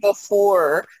day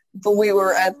before. But we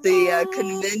were at the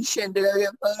convention to go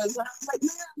get photos, and I was like,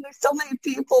 man, there's so many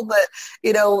people. But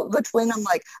between them,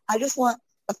 like, I just want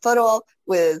a photo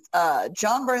with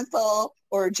John Bernthal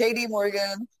or J.D.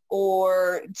 Morgan,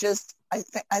 or just I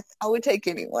would take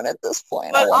anyone at this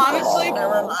point. But honestly,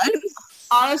 never mind.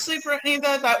 Honestly, Brittany,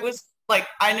 that was like,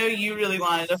 I know you really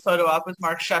wanted a photo op with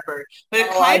Mark Shepard, but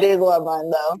I did love mine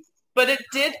though. But it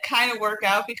did kind of work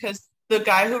out because the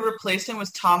guy who replaced him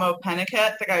was Tomo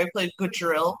Pennicott, the guy who played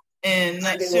Gudril in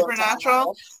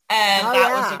Supernatural, and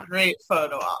that was a great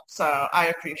photo op. So I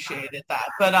appreciated that.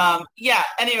 But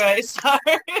anyway, sorry.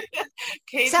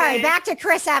 Sorry, back to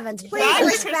Chris Evans.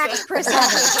 Please back to Chris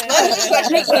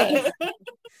Evans.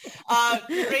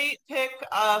 Great pick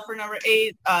for number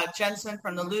 8, Jensen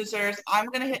from The Losers. I'm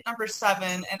going to hit number 7,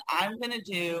 and I'm going to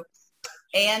do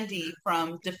Andy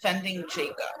from Defending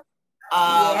Jacob.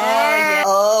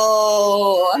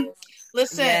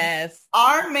 Listen,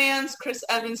 our man's Chris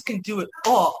Evans can do it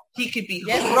all. He could be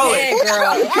heroic.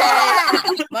 Girl.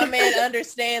 My man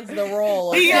understands the role.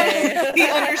 Okay? He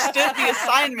understood the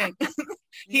assignment.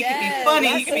 He can be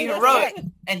funny, he can be heroic,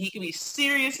 and he can be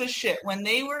serious as shit. When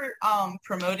they were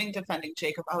promoting Defending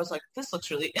Jacob, I was like, this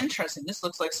looks really interesting. This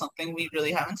looks like something we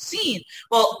really haven't seen.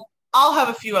 Well, I'll have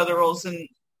a few other roles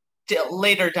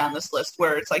later down this list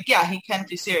where it's like, yeah, he can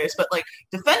be serious, but like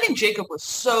Defending Jacob was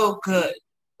so good.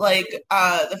 Like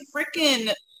the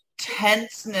freaking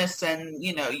tenseness, and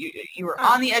you were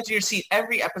on the edge of your seat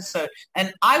every episode,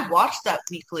 and I watched that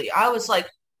weekly. I was like,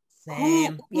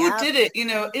 who did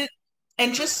it?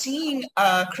 And just seeing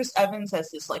Chris Evans as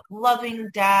this like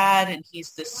loving dad, and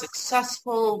he's this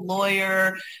successful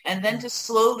lawyer, and then to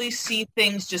slowly see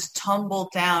things just tumble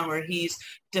down where he's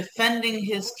defending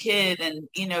his kid, and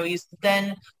he's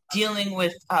then dealing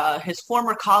with his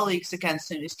former colleagues against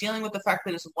him. He's dealing with the fact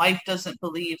that his wife doesn't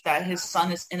believe that his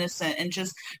son is innocent, and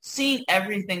just seeing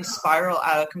everything spiral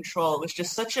out of control was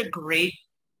just such a great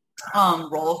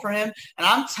role for him. And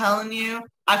I'm telling you,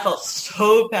 I felt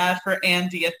so bad for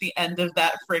Andy at the end of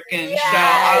that freaking show.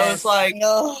 I was like,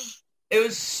 It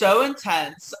was so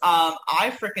intense.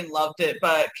 I freaking loved it.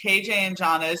 But KJ and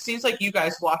Jana, it seems like you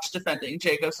guys watched Defending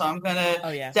Jacob, so I'm gonna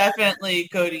definitely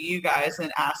go to you guys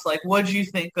and ask, like, what do you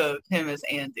think of him as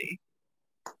Andy?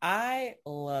 I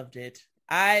loved it.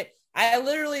 I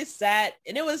literally sat,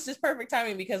 and it was just perfect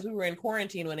timing because we were in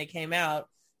quarantine when it came out.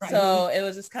 Right. So it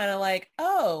was just kind of like,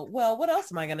 oh, well, what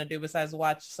else am I gonna do besides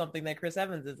watch something that Chris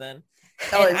Evans is in?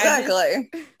 Oh, and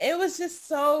exactly. It was just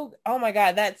so, oh my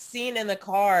God, that scene in the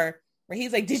car where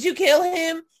he's like, did you kill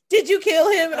him? Did you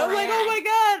kill him? And I'm like, oh my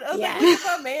God. I was like, look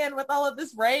at my man with all of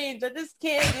this range. I just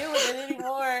can't deal with it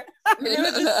anymore. And it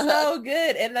was just so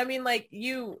good. And I mean, like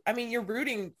you're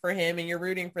rooting for him and you're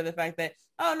rooting for the fact that,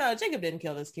 oh no, Jacob didn't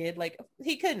kill this kid. Like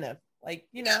he couldn't have. Like,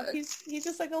 you know, he's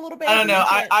just like a little baby. I don't know.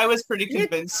 I was pretty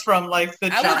convinced from like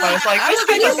the jump. I was like, this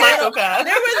kid's a psychopath.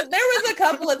 There was a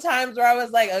couple of times where I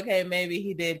was like, okay, maybe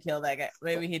he did kill that guy.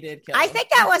 Maybe he did kill him. I think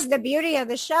that was the beauty of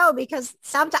the show because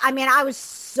sometimes, I mean, I was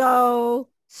so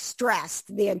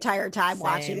stressed the entire time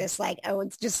watching this. Like, oh,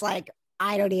 it's just like,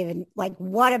 I don't even like,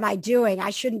 what am I doing? I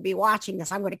shouldn't be watching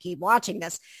this. I'm going to keep watching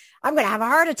this. I'm going to have a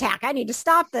heart attack. I need to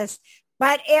stop this.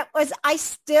 But I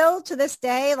still to this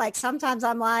day, like sometimes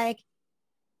I'm like,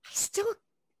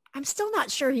 I'm still not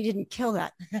sure he didn't kill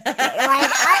that.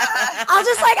 I'll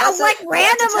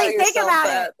randomly think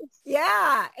about it.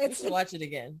 Yeah. You should watch it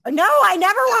again. No, I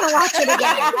never want to watch it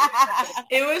again.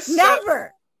 It was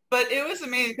never. But it was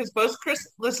amazing because both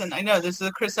listen, I know this is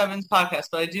a Chris Evans podcast,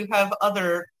 but I do have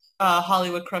other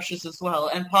Hollywood crushes as well.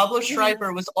 And Pablo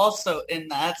Schreiber was also in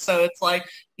that. So it's like,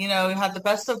 you know, we had the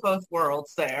best of both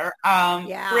worlds there.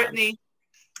 Brittany,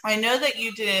 I know that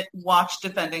you didn't watch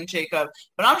Defending Jacob,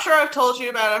 but I'm sure I've told you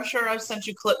about it. I'm sure I've sent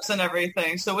you clips and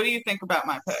everything. So what do you think about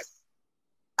my pick?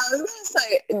 I was going to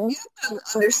say, you can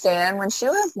understand when she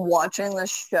was watching the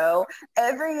show,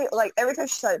 every time she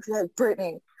said,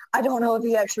 Brittany, I don't know if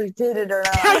he actually did it or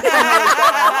not. And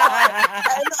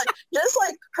just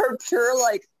like her pure,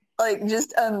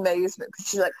 just amazement.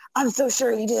 She's like, I'm so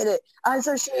sure he did it. I'm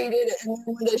so sure he did it. And then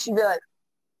one day she'd be like,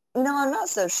 no, I'm not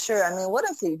so sure. I mean, what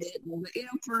if he didn't? But, you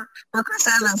know, for Chris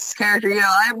Evans' character, you know,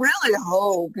 I really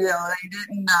hope, you know, they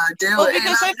didn't do it.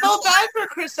 Because I felt bad for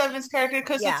Chris Evans' character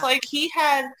because it's like he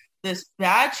had this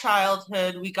bad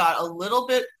childhood. We got a little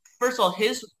bit, first of all,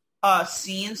 his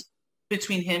scenes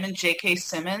between him and J.K.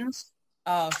 Simmons.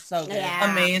 Oh, so good.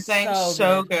 Yeah. Amazing.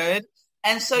 So good.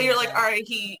 And so you're like, all right,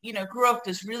 he, you know, grew up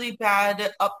this really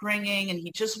bad upbringing and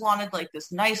he just wanted like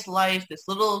this nice life, this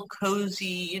little cozy,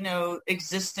 you know,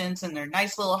 existence in their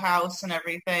nice little house and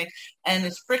everything. And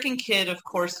this freaking kid, of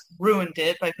course, ruined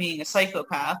it by being a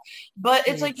psychopath. But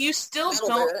it's like you still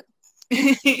don't.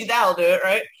 That'll do it,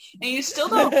 right? And you still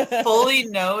don't fully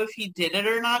know if he did it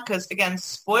or not. Because, again,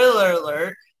 spoiler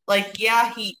alert, like,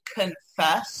 yeah, he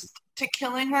confessed to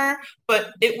killing her,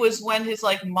 but it was when his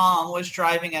like mom was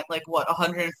driving at like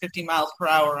 150 miles per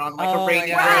hour on like a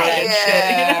rainy road and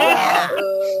shit.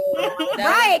 You know?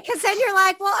 Right, because then you're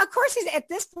like, well, of course he's at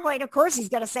this point. Of course he's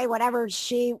gonna say whatever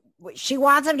she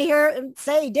wants him to hear and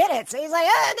say he did it. So he's like,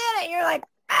 I did it. And you're like,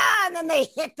 and then they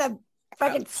hit the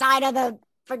fucking side of the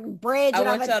freaking bridge. I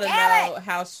want y'all to know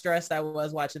how stressed I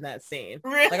was watching that scene.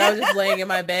 Really? Like I was just laying in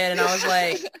my bed and I was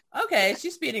like, okay,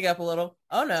 she's speeding up a little.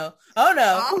 Oh no. Oh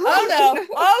no. Oh no.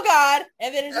 Oh God.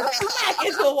 And then it just smack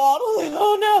into the wall.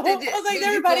 Oh no. I was like,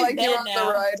 everybody's dead now.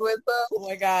 The ride with them? Oh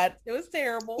my God. It was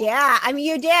terrible. Yeah. I mean,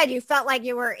 you did. You felt like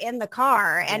you were in the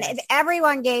car and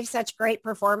everyone gave such great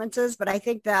performances. But I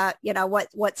think that, you know,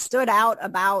 what stood out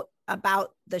about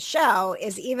the show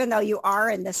is even though you are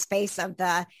in the space of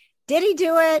did he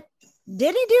do it?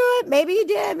 Did he do it? Maybe he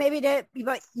did. Maybe he did.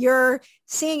 But you're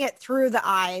seeing it through the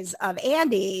eyes of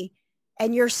Andy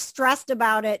and you're stressed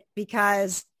about it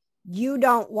because you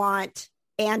don't want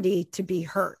Andy to be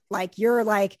hurt. Like you're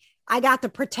like, I got the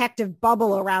protective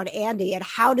bubble around Andy and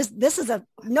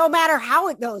no matter how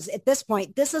it goes at this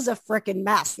point, this is a freaking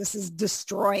mess. This is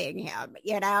destroying him,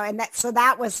 you know? And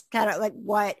that was kind of like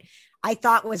what I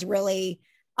thought was really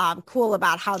cool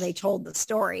about how they told the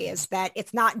story is that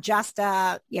it's not just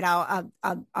a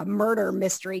murder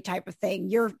mystery type of thing.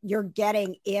 You're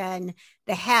getting in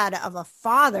the head of a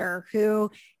father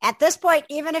who at this point,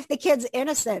 even if the kid's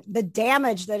innocent, the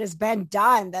damage that has been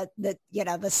done,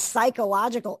 the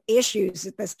psychological issues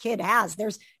that this kid has,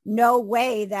 there's no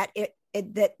way that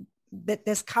that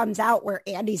this comes out where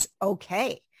Andy's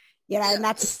okay. You know, and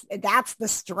that's the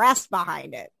stress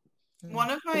behind it.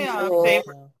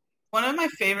 One of my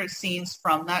favorite scenes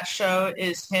from that show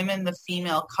is him and the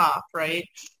female cop, right?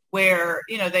 Where,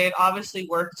 you know, they had obviously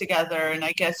worked together and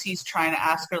I guess he's trying to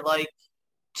ask her like,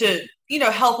 to,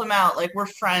 help him out. Like, we're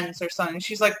friends or something.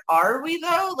 She's like, are we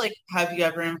though? Like, have you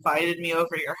ever invited me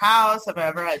over to your house? Have I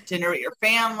ever had dinner with your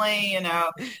family? And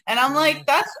I'm like,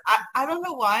 I don't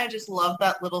know why. I just love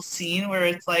that little scene where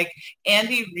it's like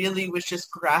Andy really was just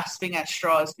grasping at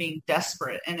straws, being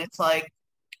desperate. And it's like,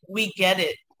 we get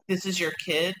it. This is your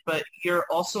kid, but you're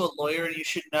also a lawyer and you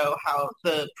should know how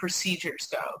the procedures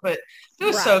go. But it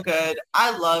was so good.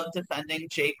 I love defending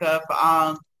Jacob.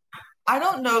 I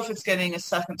don't know if it's getting a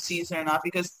second season or not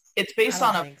because it's based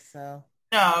on I think so.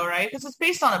 No, right? Because it's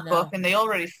based on a book and they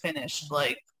already finished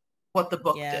like what the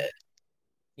book did.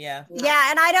 Yeah.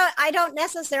 Yeah, and I don't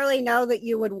necessarily know that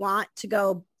you would want to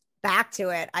go back to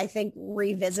it. I think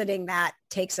revisiting that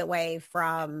takes away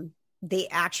from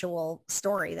the actual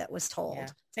story that was told. Yeah.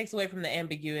 Takes away from the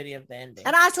ambiguity of the ending.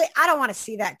 And honestly, I don't want to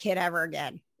see that kid ever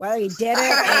again. Whether he did it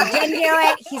or he didn't do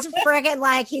it, he's a friggin'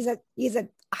 like he's a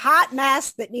hot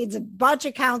mess that needs a bunch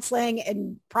of counseling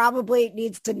and probably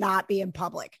needs to not be in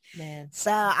public. Man.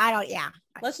 So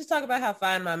Let's just talk about how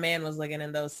fine my man was looking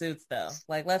in those suits, though.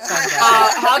 Like, let's talk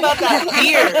about how about that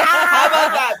beard? How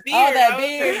about that beard? Oh, that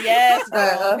beard, yes,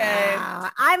 girl. Okay.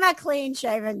 I'm a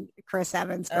clean-shaven Chris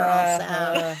Evans girl,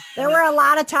 so there were a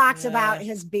lot of talks about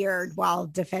his beard while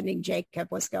defending Jacob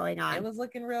was going on. It was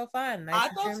looking real fine. Nice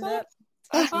and trimmed up.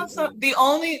 I thought so. The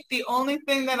only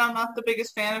thing that I'm not the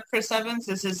biggest fan of Chris Evans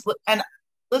is his and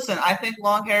listen, I think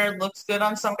long hair looks good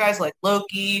on some guys like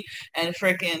Loki and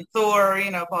freaking Thor,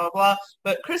 blah, blah, blah.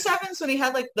 But Chris Evans, when he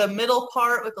had like the middle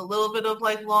part with a little bit of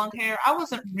like long hair, I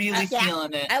wasn't really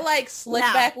feeling it. I like slick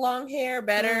back long hair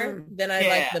better than I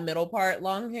like the middle part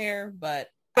long hair, but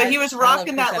he was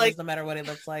rocking that Evans, like no matter what he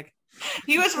looks like.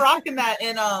 He was rocking that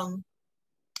in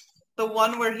the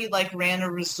one where he like ran a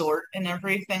resort and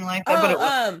everything like that. But it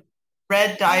was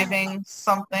Red Diving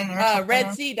something or something.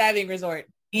 Red Sea Diving Resort.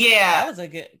 Yeah.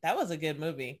 That was a good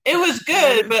movie. It was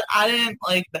good, but I didn't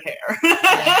like the hair.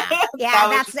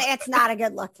 It's not a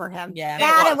good look for him. Yeah.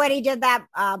 That and when he did that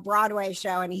Broadway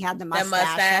show and he had the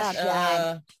mustache.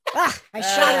 I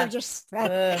should have just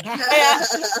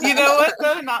You know what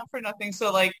though? Not for nothing.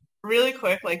 So like really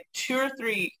quick, like 2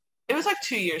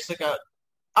 years ago.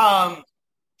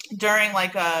 During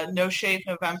like No Shave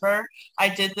November, I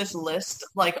did this list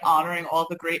like honoring all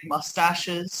the great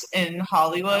mustaches in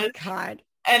Hollywood. Oh, God.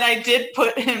 And I did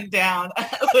put him down.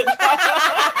 I was like,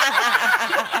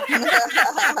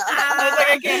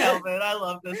 I can't help it. I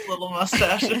love this little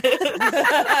mustache.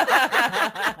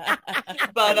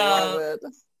 But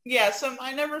yeah, so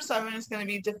my number 7 is going to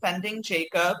be defending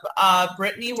Jacob.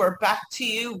 Brittany, we're back to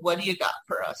you. What do you got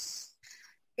for us?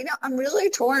 I'm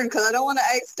really torn because I don't want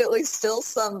to accidentally steal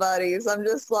somebody's. I'm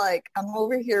just like, I'm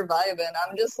over here vibing.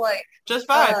 I'm just like, just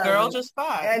vibe, girl, just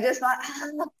vibe. I just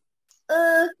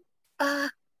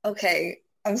okay.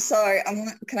 I'm sorry.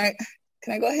 Can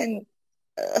I go ahead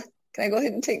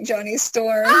and take Johnny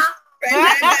Storm?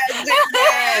 Yes,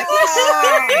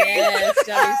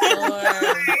 Johnny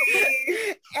Storm.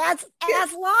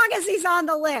 As long as he's on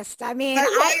the list. I mean,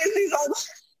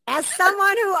 as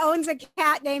someone who owns a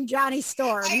cat named Johnny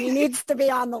Storm, he needs to be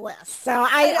on the list. So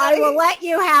I will let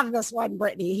you have this one,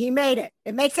 Brittany. He made it.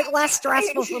 It makes it less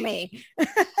stressful for me. I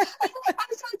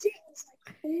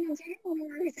don't know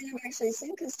everything I've actually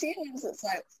seen because it's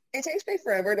like it takes me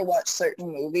forever to watch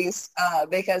certain movies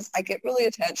because I get really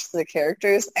attached to the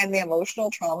characters and the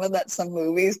emotional trauma that some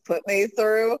movies put me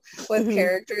through with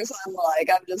characters. I'm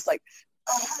just like,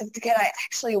 can I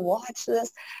actually watch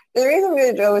this? The reason I'm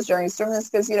going to go with Johnny Storm is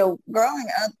because, growing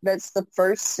up, that's the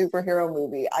first superhero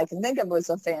movie I can think of was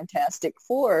a Fantastic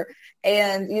Four.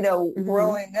 And,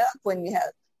 growing up when you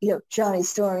have, Johnny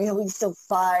Storm, he's so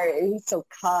fiery, he's so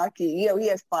cocky, he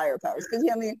has fire powers. Because,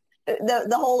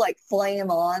 the whole like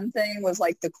flame on thing was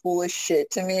like the coolest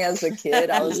shit to me as a kid.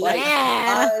 I was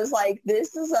like,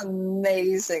 this is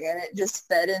amazing. And it just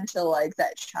fed into like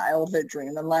that childhood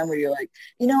dream of mine where you're like,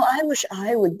 I wish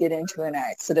I would get into an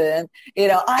accident. I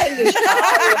wish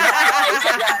I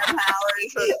would have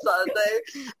powers or something.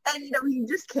 And, he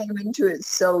just came into it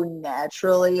so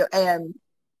naturally. And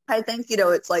I think,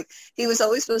 it's like he was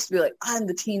always supposed to be like, I'm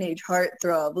the teenage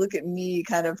heartthrob. Look at me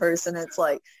kind of person. It's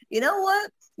like, you know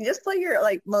what? You just play your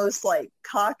like most like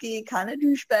cocky kind of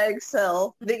douchebag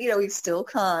self. But, he's still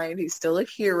kind. He's still a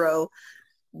hero,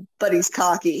 but he's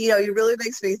cocky. He really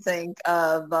makes me think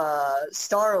of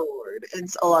Star Wars. Star-Lord in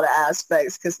a lot of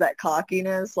aspects because that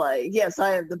cockiness, like, yes,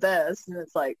 I am the best. And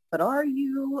it's like, but are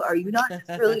you? Are you not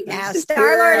really Yeah, insecure?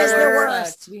 Star-Lord is the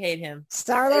worst. We hate him.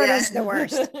 Star-Lord is the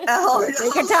worst. Oh,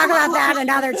 We can talk about that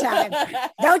another time.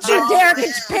 Don't you dare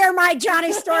compare my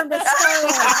Johnny Storm to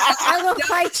Star-Lord. I will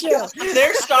fight you.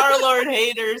 They're Star-Lord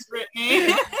haters,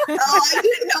 Brittany. Oh, I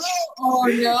didn't know. Oh,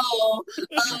 no.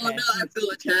 Oh, no, I feel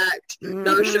attacked.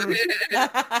 No,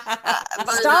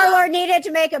 Star-Lord needed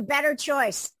to make a better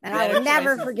choice, and I will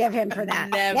never forgive him for that.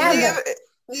 Never.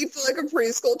 You feel like a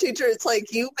preschool teacher. It's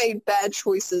like you made bad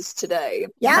choices today.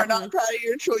 Yeah. You're not proud of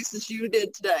your choices you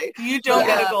did today. You don't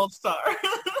get a gold star.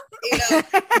 You know,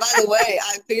 by the way,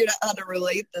 I figured out how to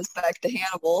relate this back to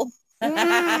Hannibal.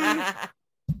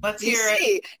 Let's hear it.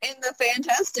 See, in the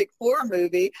Fantastic Four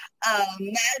movie,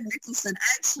 Matt Nicholson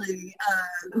actually,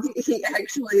 he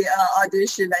actually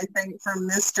auditioned, I think, for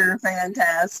Mr.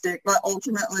 Fantastic, but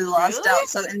ultimately lost out.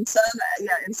 So in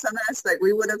some aspect,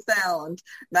 we would have found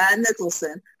Matt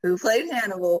Nicholson, who played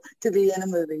Hannibal, to be in a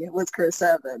movie with Chris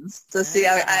Evans. So see,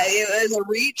 it was a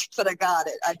reach, but I got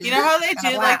it. You know how they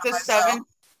do like the seven.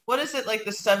 What is it, like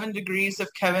the 7 degrees of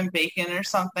Kevin Bacon or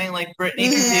something? Like Brittany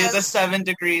can do the 7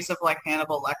 degrees of like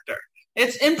Hannibal Lecter.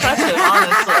 It's impressive,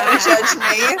 honestly. Don't judge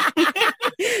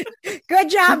me. Good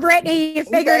job, Brittany. You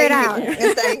figured it out.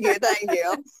 Thank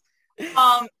you.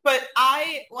 But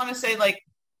I want to say, like,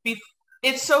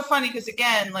 it's so funny because,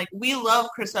 again, like, we love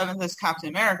Chris Evans as Captain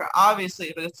America,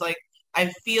 obviously, but it's like, I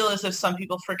feel as if some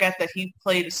people forget that he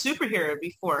played a superhero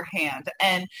beforehand.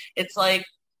 And it's like,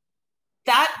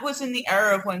 that was in the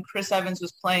era of when Chris Evans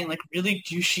was playing like really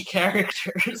douchey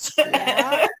characters.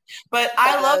 Yeah. But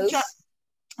I love John,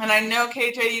 and I know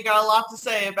KJ, you got a lot to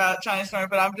say about Johnny Storm,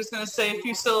 but I'm just going to say a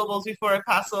few syllables before I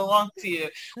pass it along to you.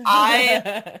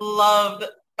 I loved.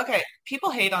 Okay, people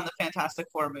hate on the Fantastic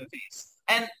Four movies,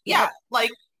 and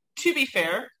like to be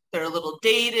fair, they're a little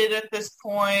dated at this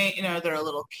point. You know, they're a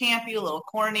little campy, a little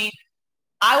corny.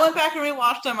 I went back and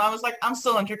rewatched them. I was like, I'm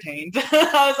still entertained.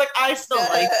 I was like, I still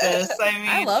like this. I mean,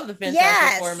 I love the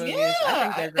Fantastic Four movies. Yeah. I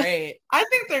think they're great. I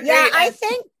think they're great. Yeah, I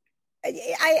think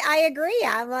I agree.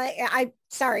 I'm like,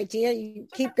 sorry, Tia, you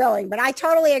keep going, but I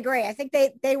totally agree. I think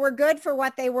they were good for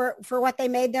what they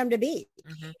made them to be.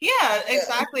 Mm-hmm. Yeah,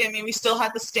 exactly. I mean, we still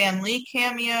had the Stan Lee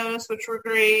cameos, which were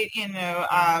great. You know,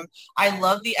 I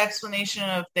love the explanation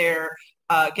of their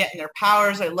getting their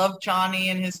powers. I love Johnny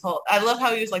and his whole. I love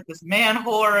how he was like this man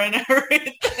whore and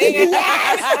everything.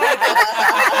 Yes.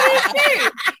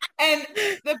 And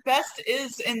the best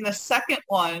is in the second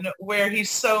one where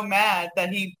he's so mad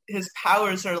that his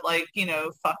powers are like, you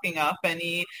know, fucking up, and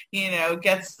he, you know,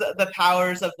 gets the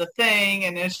powers of the thing,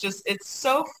 and it's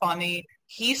so funny.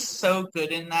 He's so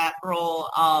good in that role.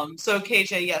 So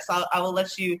KJ, yes, I will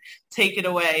let you take it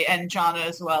away, and Jonna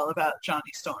as well, about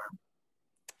Johnny Storm.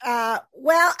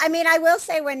 Well, I mean, I will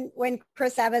say when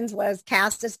Chris Evans was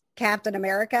cast as Captain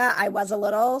America, I was a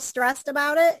little stressed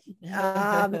about it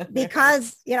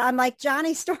because, you know, I'm like,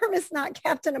 Johnny Storm is not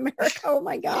Captain America. Oh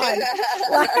my God.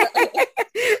 Like,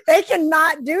 they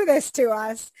cannot do this to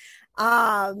us.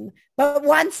 But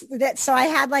so I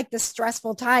had like this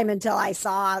stressful time until I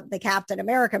saw the Captain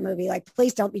America movie, like,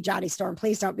 please don't be Johnny Storm.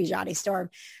 Please don't be Johnny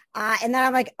Storm. And then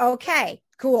I'm like, okay,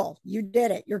 cool. You did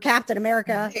it. You're Captain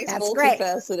America. He's That's great.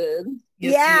 Multifaceted.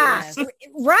 Yes, yeah.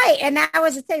 Right. And that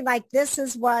was the thing. Like, this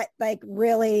is what, like,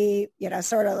 really, you know,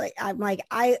 sort of like, I'm like,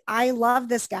 I love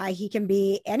this guy. He can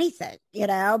be anything, you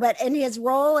know, but in his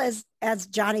role as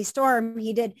Johnny Storm,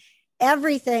 he did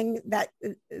everything that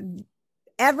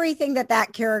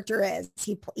character is.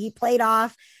 He played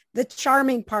off the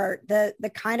charming part,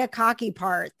 the kind of cocky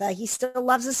part, that he still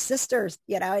loves his sisters,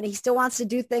 you know, and he still wants to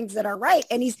do things that are right.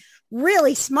 And he's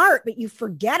really smart, but you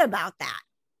forget about that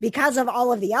because of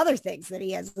all of the other things that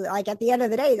he is. Like, at the end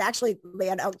of the day, he's actually,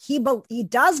 you know, he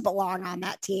does belong on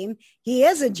that team. He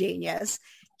is a genius.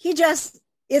 He just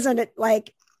isn't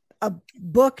like a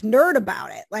book nerd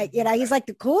about it. Like, you know, he's like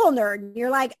the cool nerd. And you're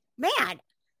like, man,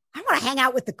 I want to hang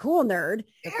out with the cool nerd.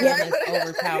 It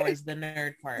overpowers the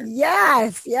nerd part.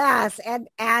 Yes.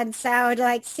 And so to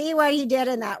like see what he did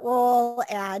in that role.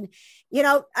 And, you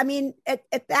know, I mean,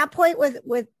 at that point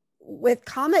with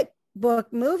comic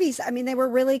book movies, I mean, they were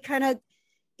really kind of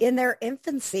in their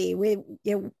infancy.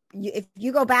 If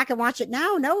you go back and watch it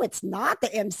now, no, it's not the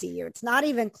MCU. It's not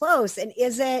even close. And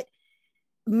is it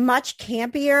much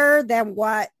campier than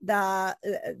what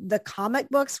the comic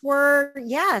books were?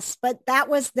 Yes, but that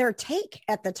was their take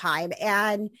at the time,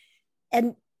 and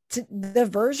the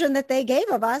version that they gave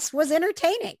of us was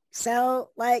entertaining. So,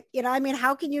 like, you know, I mean,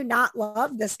 how can you not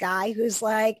love this guy who's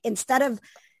like, instead of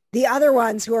the other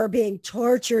ones who are being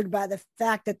tortured by the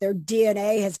fact that their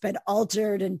DNA has been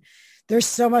altered and there's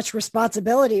so much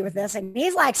responsibility with this. And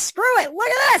he's like, screw it. Look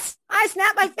at this. I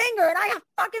snapped my finger and I got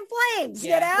fucking flames,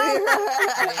 you know?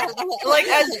 Like,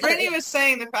 as Brittany was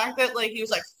saying, the fact that, like, he was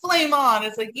like, flame on.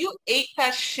 It's like, you ate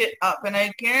that shit up. And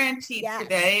I guarantee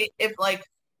today, if, like,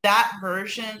 that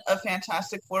version of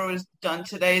Fantastic Four was done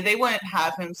today, they wouldn't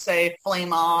have him say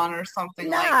flame on or something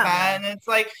like that. And it's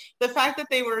like the fact that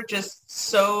they were just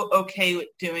so okay with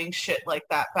doing shit like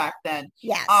that back then.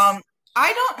 Yes.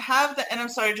 I don't have the, and I'm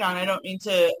sorry, John, I don't mean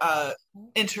to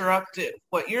interrupt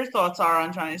what your thoughts are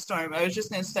on Johnny Storm. I was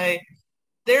just going to say,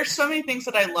 there's so many things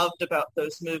that I loved about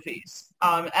those movies.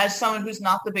 As someone who's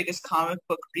not the biggest comic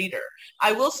book reader,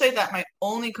 I will say that my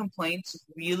only complaints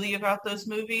really about those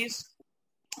movies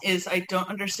is I don't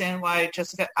understand why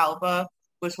Jessica Alba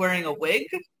was wearing a wig.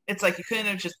 It's like you couldn't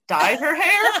have just dyed her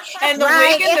hair. And the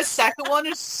wig in the second one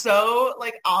is so,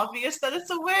 like, obvious that it's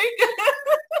a wig.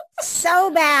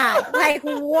 So bad. Like,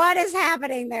 what is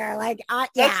happening there? Like, I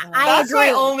agree. That's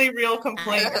my only real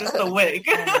complaint is the wig.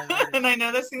 And I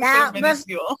know this seems so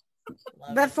minuscule.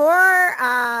 Before,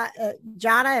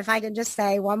 Jonna, if I can just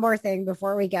say one more thing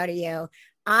before we go to you.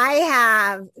 I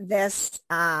have this,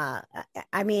 I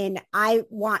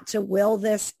want to will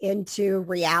this into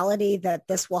reality that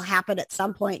this will happen at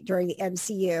some point during the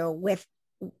MCU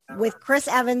with Chris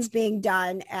Evans being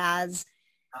done as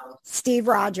Steve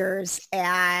Rogers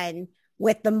and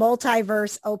with the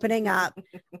multiverse opening up.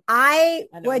 I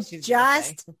would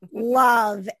just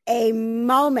love a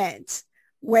moment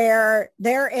where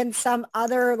they're in some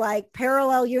other like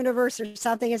parallel universe or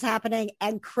something is happening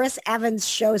and Chris Evans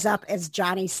shows up as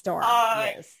Johnny Storm.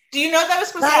 Do you know that was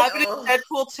supposed to happen in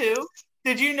Deadpool 2?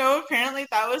 Did you know apparently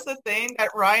that was the thing that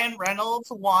Ryan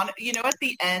Reynolds wanted, you know, at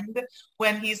the end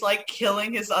when he's like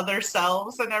killing his other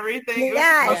selves and everything? It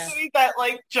was supposed to be that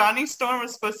like Johnny Storm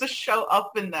was supposed to show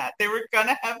up in that. They were going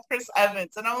to have Chris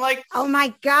Evans. And I'm like, oh my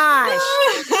gosh.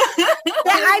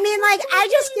 I mean, like, I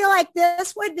just feel like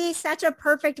this would be such a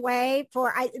perfect way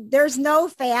for, there's no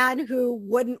fan who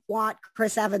wouldn't want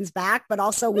Chris Evans back, but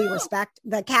also we respect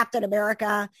the Captain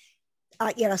America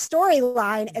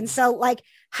storyline. And so like,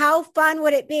 how fun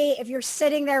would it be if you're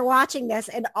sitting there watching this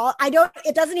and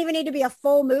it doesn't even need to be a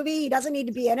full movie. He doesn't need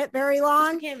to be in it very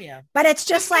long, but it's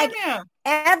just like,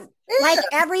 like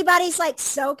everybody's like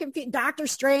so confused. Doctor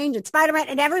Strange and Spider-Man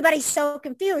and everybody's so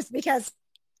confused because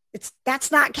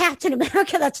that's not Captain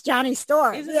America. That's Johnny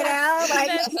Storm. Isn't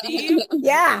that Steve?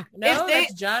 Yeah. No,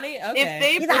 that's Johnny.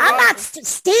 Okay. I'm not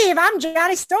Steve. I'm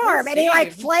Johnny Storm. And he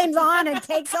like flames on and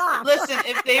takes off. Listen,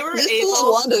 if they were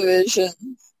able... WandaVision.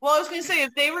 Well, I was going to say,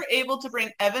 if they were able to bring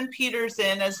Evan Peters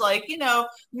in as like, you know,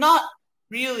 not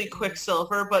really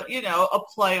Quicksilver, but, you know, a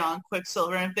play on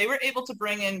Quicksilver. And if they were able to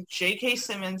bring in J.K.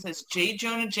 Simmons as J.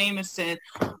 Jonah Jameson,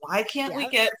 why can't we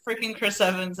get freaking Chris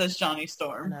Evans as Johnny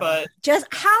Storm? No. But just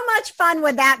how much fun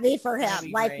would that be for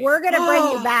him? Like, we're going to bring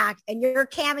you back, and your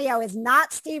cameo is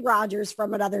not Steve Rogers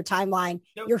from another timeline.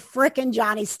 Nope. You're freaking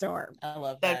Johnny Storm. I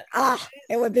love that.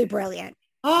 It would be brilliant.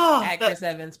 Chris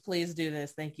Evans, please do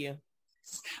this. Thank you.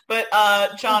 But,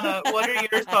 Jonna, what are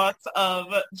your thoughts of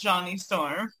Johnny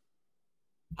Storm?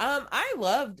 I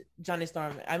loved Johnny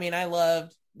Storm. I mean, I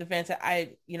loved the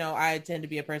I tend to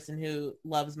be a person who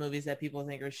loves movies that people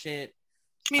think are shit.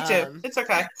 Me too. It's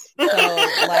okay. So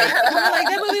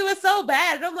that movie was so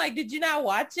bad. And I'm like, did you not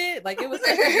watch it? Like, it was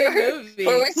such a good movie.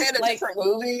 Were we seeing a different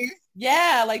movie?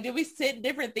 Yeah. Like, did we sit in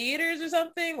different theaters or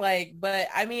something? Like, but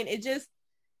I mean, it just,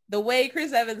 the way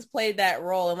Chris Evans played that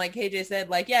role, and like KJ said,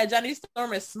 like, yeah, Johnny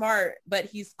Storm is smart, but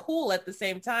he's cool at the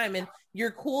same time. And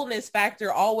your coolness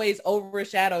factor always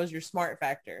overshadows your smart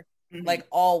factor, like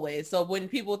always. So when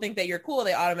people think that you're cool,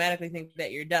 they automatically think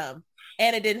that you're dumb.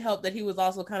 And it didn't help that he was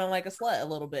also kind of like a slut a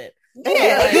little bit.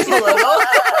 Yeah,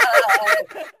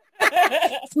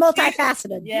 it's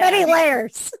multifaceted, many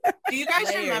layers. Do you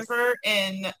guys remember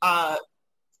in, I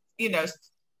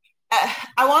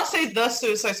want to say the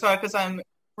Suicide Squad because I'm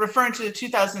referring to the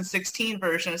 2016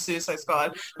 version of Suicide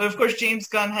Squad, but of course James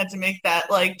Gunn had to make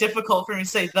that like difficult for me to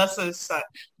say the Suicide,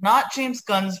 not James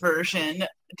Gunn's version,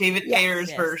 David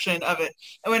Ayer's version of it.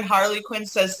 And when Harley Quinn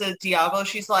says to Diablo,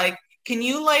 she's like, can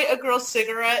you light a girl's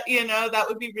cigarette? You know, that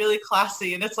would be really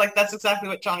classy. And it's like, that's exactly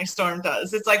what Johnny Storm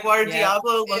does. It's like, while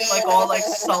Diablo looks like all like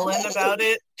sullen about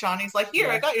it, Johnny's like, here,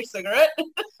 I got your cigarette.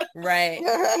 Right.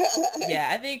 Yeah,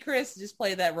 I think Chris just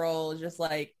played that role just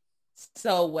like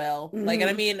so well. Like, and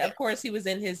I mean, of course he was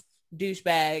in his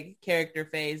douchebag character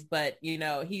phase, but you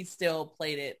know, he still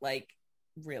played it like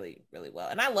really, really well.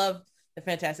 And I love the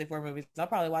Fantastic Four movies. I'll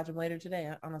probably watch them later today,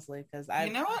 honestly, because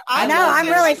You know what? I know, I'm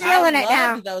really feeling it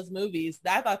now. Those movies.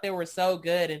 I thought they were so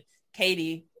good. And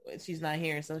Katie, she's not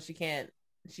here, so she can't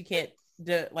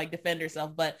defend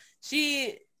herself. But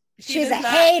she's a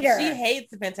hater. She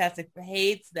hates the Fantastic,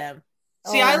 hates them.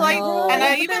 See, I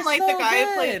even like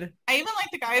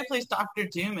the guy who plays Doctor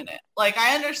Doom in it. Like,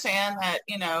 I understand that,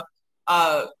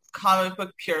 comic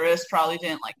book purists probably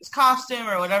didn't like his costume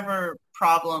or whatever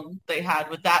problem they had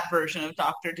with that version of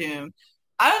Doctor Doom.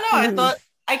 I don't know.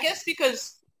 I guess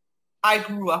because I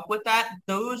grew up with that,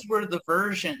 those were the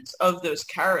versions of those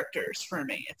characters for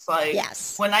me. It's like,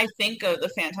 yes. When I think of the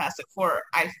Fantastic Four,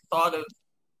 I thought of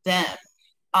them.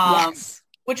 Yes.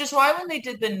 Which is why when they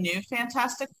did the new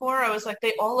Fantastic Four, I was like,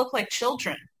 they all look like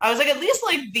children. I was like, at least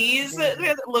like these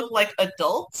look like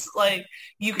adults. Like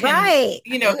you can,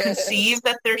 conceive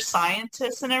that they're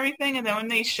scientists and everything. And then when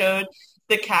they showed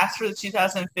the cast for the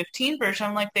 2015 version,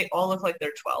 I'm like, they all look like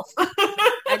they're 12.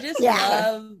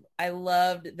 I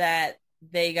loved that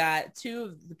they got two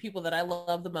of the people that I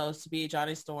love the most to be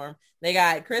Johnny Storm. They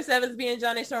got Chris Evans being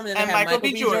Johnny Storm, and then they had Michael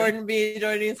B. Jordan being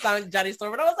Johnny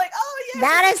Storm. And I was like, oh yeah.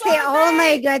 That is the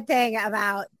only good thing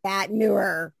about that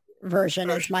newer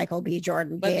version is Michael B.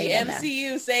 Jordan. But the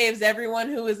MCU saves everyone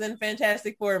who was in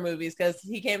Fantastic Four movies because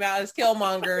he came out as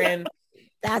Killmonger and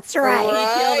that's right.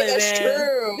 That's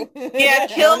true. Yeah,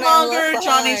 Killmonger,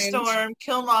 Johnny Storm.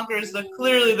 Killmonger is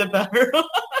clearly the better one.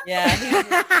 Yeah,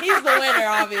 he's the winner,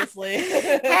 obviously.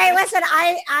 Hey, listen,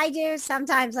 I do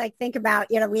sometimes think about,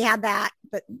 we had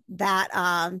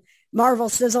that Marvel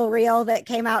sizzle reel that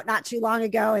came out not too long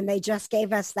ago, and they just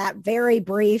gave us that very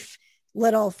brief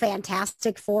little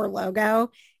Fantastic Four logo.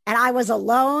 And I was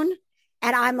alone,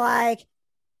 and I'm like,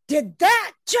 did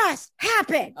that just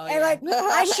happen? Oh, yeah. And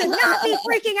I should not be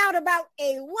freaking out about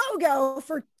a logo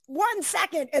for 1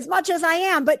 second as much as I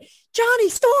am, but Johnny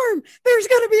Storm, there's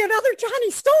going to be another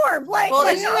Johnny Storm.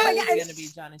 Going to be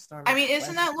Johnny Storm. I mean,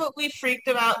 isn't that what we freaked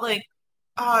about?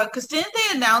 Because didn't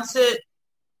they announce it?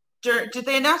 Did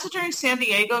they announce it during San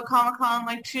Diego Comic-Con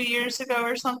 2 years ago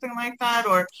or something like that?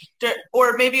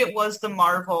 Or maybe it was the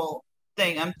Marvel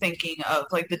thing I'm thinking of,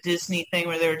 the Disney thing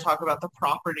where they were talking about the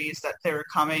properties that they were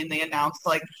coming. They announced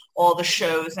all the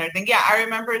shows and everything. Yeah, I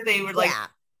remember they were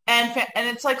and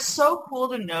it's so cool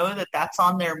to know that that's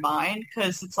on their mind,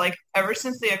 because it's ever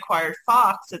since they acquired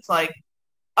Fox, it's oh,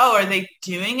 are they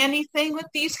doing anything with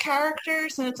these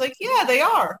characters? And it's yeah, they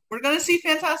are. We're going to see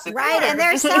Fantastic Four. Right, and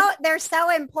they're so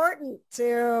important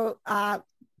to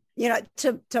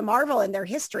to Marvel and their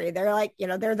history. They're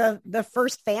they're the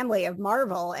first family of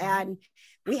Marvel, and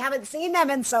we haven't seen them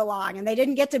in so long, and they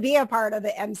didn't get to be a part of the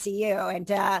MCU.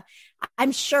 And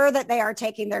I'm sure that they are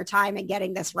taking their time and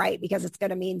getting this right, because it's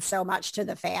going to mean so much to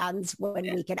the fans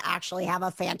when we can actually have a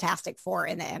Fantastic Four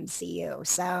in the MCU.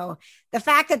 So the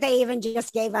fact that they even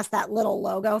just gave us that little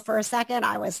logo for a second,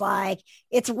 I was like,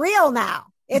 it's real now.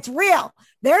 It's real.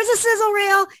 There's a sizzle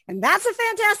reel, and that's a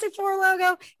Fantastic Four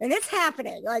logo, and it's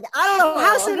happening. I don't know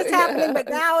how soon it's happening, but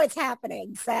now it's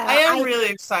happening. So I am really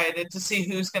excited to see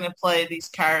who's going to play these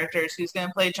characters, who's going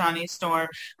to play Johnny Storm.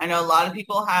 I know a lot of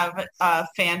people have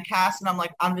fan casts, and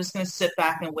I'm just going to sit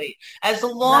back and wait. As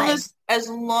long as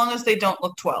they don't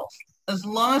look 12. As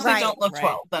long as they don't look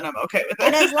 12, then I'm okay with it.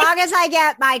 And as long as I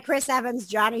get my Chris Evans,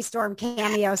 Johnny Storm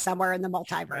cameo somewhere in the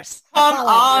multiverse. Come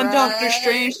on, Doctor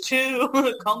Strange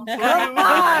 2. Come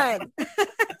on.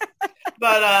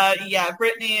 But yeah,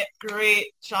 Brittany,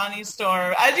 great. Johnny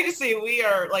Storm. As you can see, we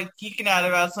are geeking out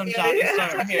about some Johnny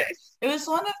Storm here. It was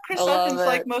one of Chris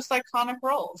Evans' most iconic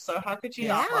roles. So how could you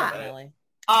not love it? Really.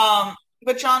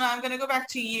 But Jonna, I'm going to go back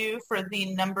to you for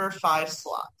the number 5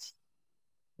 slot.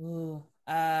 Ooh.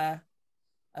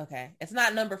 Okay. It's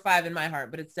not number 5 in my heart,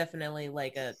 but it's definitely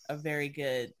a very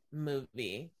good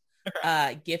movie.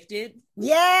 Gifted.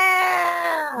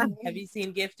 Yeah. Have you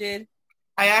seen Gifted?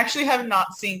 I actually have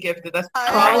not seen Gifted. That's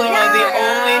probably one of the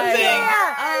only things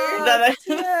that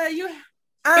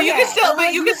But you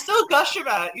can still gush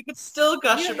about it. You could still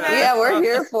gush about it. Yeah, we're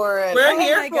here for it. We're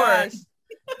here for it.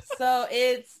 So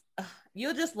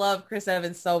you'll just love Chris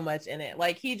Evans so much in it.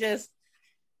 I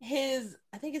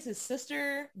think it's his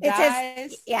sister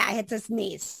dies. It's his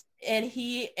niece. And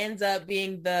he ends up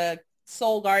being the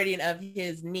sole guardian of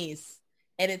his niece.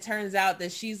 And it turns out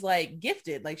that she's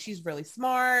gifted. She's really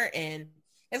smart, and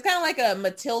it's kind of like a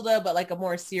Matilda, but a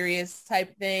more serious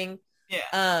type thing.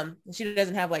 Yeah. She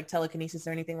doesn't have telekinesis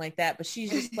or anything like that, but she's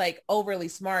just overly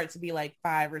smart to be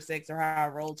 5 or 6 or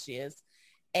however old she is.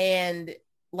 And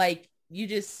you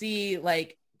just see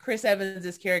Chris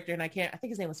Evans' character, and I think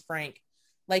his name was Frank.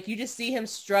 You just see him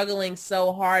struggling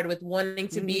so hard with wanting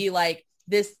to be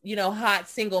this, hot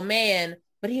single man,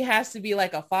 but he has to be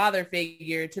like a father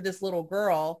figure to this little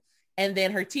girl. And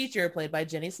then her teacher, played by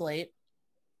Jenny Slate,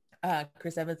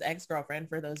 Chris Evans' ex-girlfriend,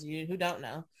 for those of you who don't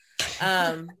know.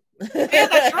 Yeah,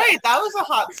 that's right. That was a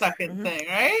hot second thing,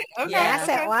 right? Okay. Yes,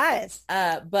 it was.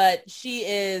 But she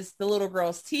is the little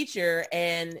girl's teacher,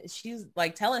 and she's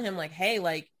like telling him like, hey,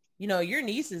 like, you know, your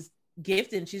niece is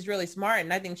gifted and she's really smart,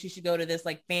 and I think she should go to this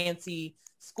like fancy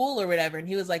school or whatever. And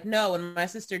he was like, no, when my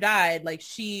sister died, like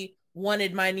she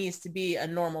wanted my niece to be a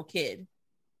normal kid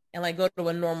and like go to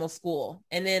a normal school.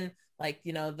 And then like,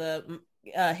 you know,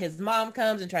 his mom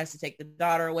comes and tries to take the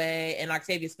daughter away, and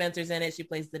Octavia Spencer's in it. She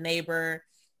plays the neighbor,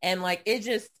 and like it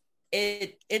just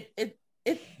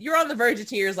you're on the verge of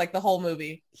tears like the whole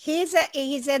movie. He's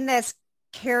in this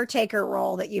caretaker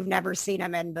role that you've never seen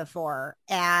him in before,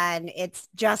 and it's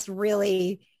just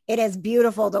really, it is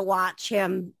beautiful to watch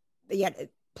him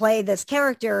play this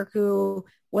character who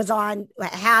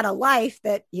had a life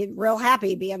that he's real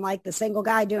happy being like the single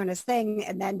guy doing his thing,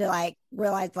 and then to like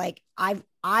realize like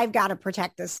I've got to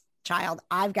protect this child.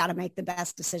 I've got to make the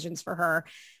best decisions for her.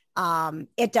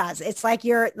 It does. It's like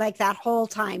you're like that whole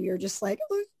time you're just like,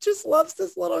 oh, he just loves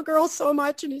this little girl so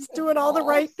much, and he's doing all the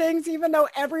right things, even though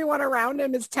everyone around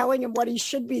him is telling him what he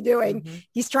should be doing. Mm-hmm.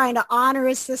 He's trying to honor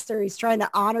his sister. He's trying to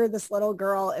honor this little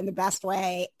girl in the best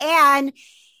way. And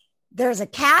there's a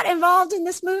cat involved in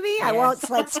this movie. Yes. I won't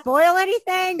like spoil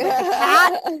anything,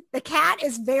 but the cat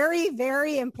is very,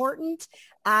 very important,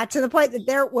 to the point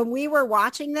that when we were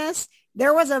watching this,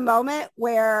 there was a moment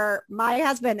where my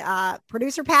husband,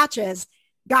 producer Patches,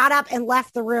 got up and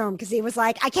left the room because he was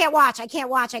like, I can't watch. And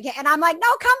I'm like, no,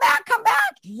 come back.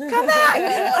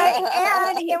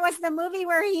 And it was the movie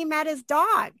where he met his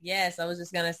dog. Yes, I was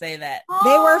just going to say that.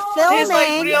 They were filming. His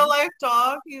like real life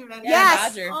dog.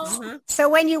 Yes. Mm-hmm. So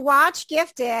when you watch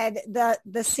Gifted,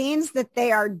 the scenes that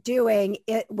they are doing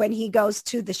when he goes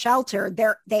to the shelter,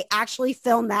 they actually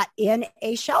film that in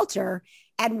a shelter.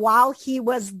 And while he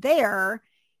was there,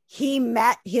 he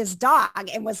met his dog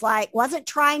and wasn't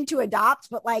trying to adopt,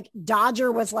 but like Dodger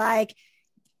was like,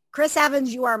 Chris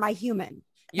Evans, you are my human.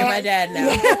 You're my dad now.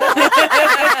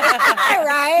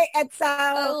 Right. And so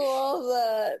I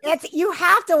love that. You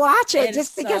have to watch it it's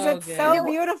just because so it's good. so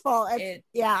beautiful.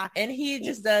 Yeah. And he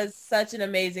just does such an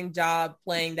amazing job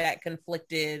playing that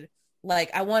conflicted,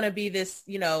 like, I want to be this,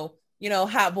 you know,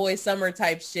 hot boy summer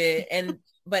type shit.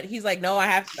 But he's like, no, I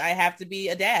have to be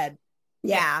a dad.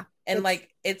 Yeah. And like,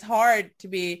 it's hard to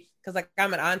be, because like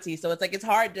I'm an auntie. So it's like, it's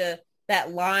hard to,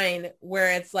 that line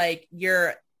where it's like,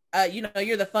 you're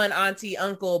the fun auntie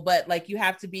uncle, but like you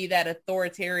have to be that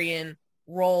authoritarian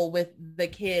role with the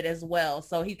kid as well.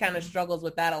 So he kind of struggles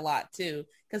with that a lot too,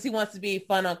 because he wants to be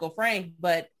fun Uncle Frank,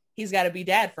 but he's got to be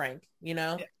Dad Frank, you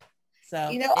know? Yeah. So,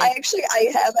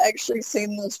 I have actually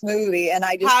seen this movie, and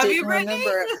I just didn't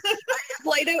remember.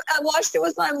 I watched it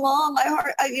with my mom.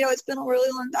 It's been a really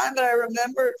long time, but I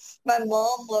remember my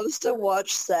mom loves to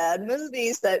watch sad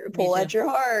movies that pull at your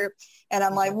heart. And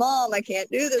I'm like, Mom, I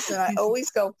can't do this. And I always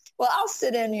go, well, I'll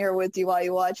sit in here with you while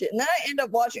you watch it. And then I end up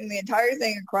watching the entire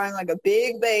thing and crying like a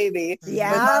big baby with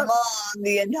my mom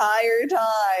the entire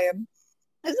time.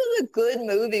 This is a good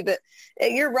movie, but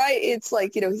you're right. It's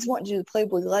like, he's wanting to do the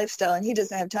Playboy lifestyle, and he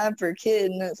doesn't have time for a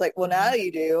kid. And it's like, well, now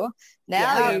you do.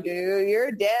 You do. You're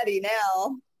a daddy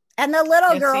now. And the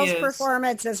little girl's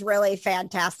performance is really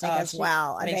fantastic as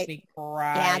well. Makes me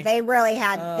cry. Yeah, they really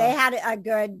had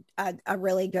a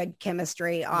really good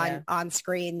chemistry on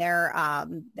screen.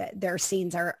 Their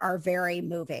scenes are very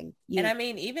moving. And I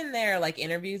mean, even their like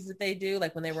interviews that they do,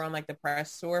 like when they were on like the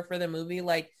press tour for the movie,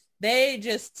 like they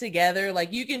just together,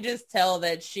 like you can just tell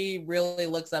that she really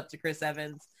looks up to Chris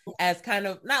Evans as kind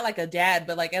of not like a dad,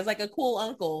 but like as like a cool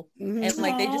uncle. Mm-hmm. And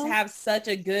like they just have such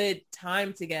a good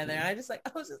time together. And I was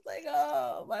just like,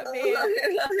 oh my man.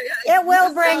 It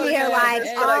will bring you like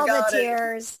all the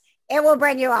tears. It will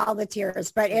bring you all the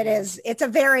tears, but it's a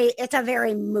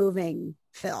very moving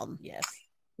film. Yes.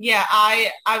 Yeah,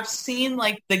 I've seen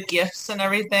like the GIFs and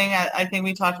everything. I think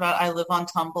we talked about, I live on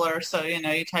Tumblr, so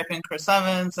you type in Chris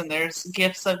Evans and there's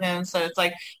GIFs of him. So it's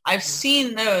like I've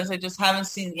seen those. I just haven't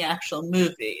seen the actual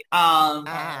movie.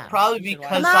 Probably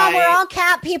because we're all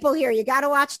cat people here. You got to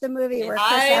watch the movie where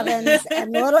Chris Evans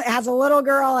has a little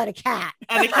girl and a cat.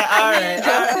 And a cat.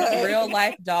 All right. Real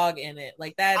life dog in it.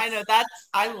 Like that. I know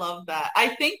I love that. I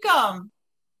think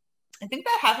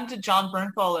that happened to John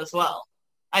Bernthal as well.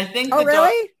 I think. Oh,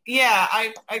 really? Yeah,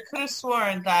 I could have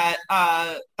sworn that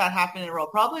that happened in a role,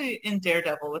 probably in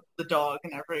Daredevil with the dog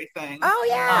and everything. Oh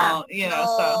yeah.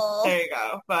 So there you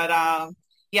go. But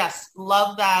Yes,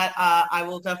 love that. I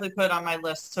will definitely put it on my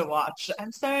list to watch.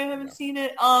 I'm sorry I haven't seen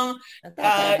it.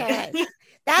 That's okay.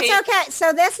 That's Kate- okay.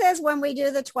 So this is when we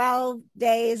do the 12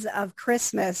 days of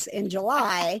Christmas in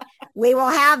July. We will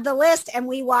have the list and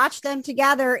we watch them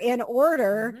together in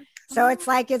order. So it's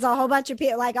like it's a whole bunch of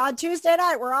people. Like on Tuesday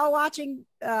night, we're all watching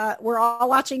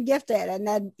Gifted, and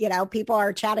then people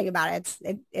are chatting about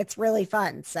it. It's really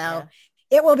fun. So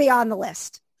it will be on the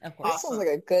list. Of course. That sounds like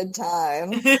a good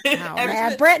time. Oh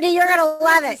man, Brittany, you're gonna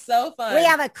love it. So fun. We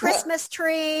have a Christmas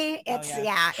tree. It's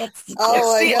it's.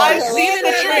 Oh my God. I've seen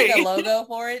the tree. Like a logo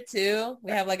for it too.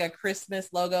 We have like a Christmas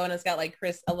logo, and it's got like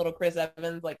a little Chris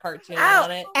Evans like cartoon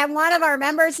on it. And one of our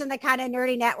members in the Kind of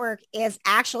Nerdy Network is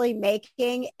actually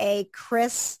making a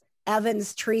Chris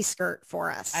Evans tree skirt for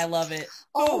us. I love it.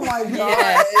 Oh my gosh.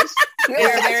 Yes.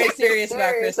 We're very serious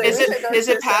about Christmas. Is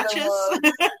it Patches?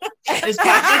 Is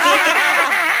Patches?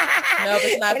 No,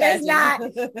 it's not It Patches. is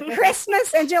not.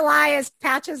 Christmas in July is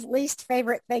Patch's least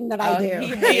favorite thing that I do.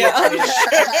 He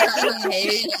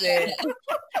hates it.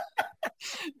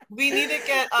 We need to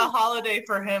get a holiday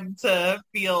for him to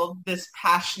feel this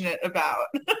passionate about.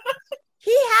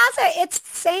 He has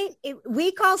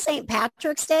we call St.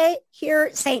 Patrick's Day here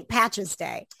St. Patch's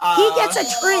Day. He gets a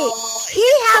tree. He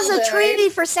has a tree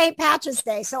for St. Patch's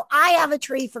Day. So I have a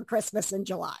tree for Christmas in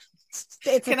July. It's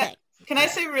a thing. Can I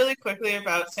say really quickly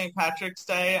about St. Patrick's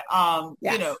Day?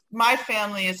 Yes. My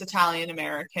family is Italian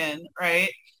American,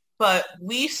 right? But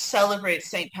we celebrate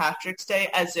St. Patrick's Day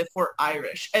as if we're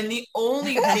Irish. And the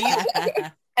only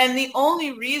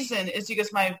reason is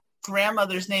because my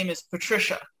grandmother's name is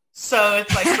Patricia. So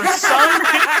it's like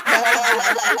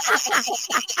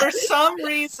for some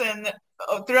reason,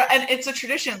 and it's a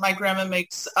tradition. My grandma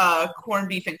makes corned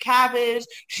beef and cabbage.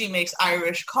 She makes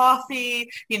Irish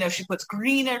coffee. She puts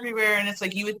green everywhere, and it's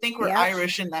like you would think we're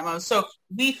Irish in that moment. So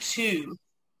we too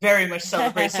very much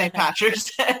celebrate St.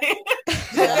 Patrick's Day.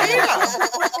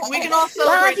 We can all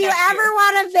celebrate. Well, if you ever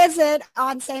want to visit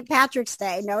on St. Patrick's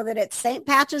Day, know that it's St.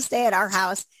 Patrick's Day at our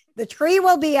house. The tree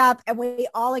will be up, and we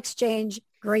all exchange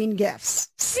green gifts.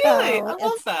 Really? I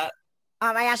love that.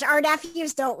 Oh my gosh, our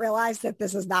nephews don't realize that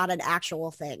this is not an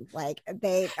actual thing. Like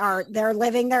they're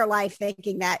living their life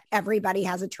thinking that everybody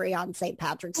has a tree on St.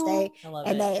 Patrick's Day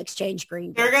and they exchange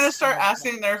green They're gifts. going to start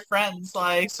asking their friends,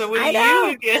 like, so what do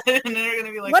you get? And they're going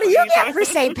to be like, what do you get for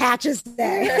St. Patrick's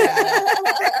Day?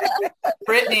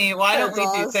 Brittany, why don't we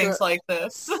do things like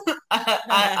this?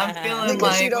 I'm feeling because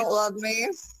like you don't love me.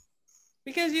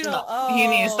 Because you don't. He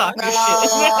needs to stop your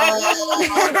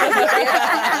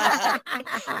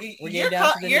shit. We're getting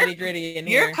down to the nitty gritty in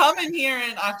here. You're coming here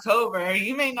in October.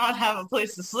 You may not have a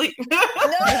place to sleep. No,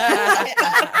 I'm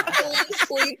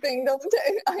sleeping.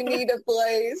 I need a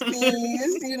place,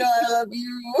 please. I love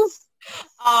you.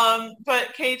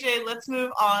 But KJ, let's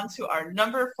move on to our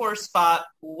number 4 spot.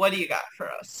 What do you got for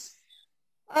us?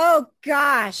 Oh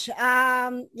gosh.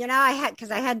 I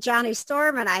had Johnny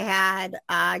Storm and I had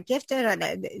Gifted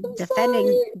and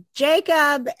Defending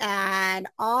Jacob and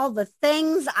all the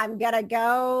things. I'm going to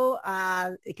go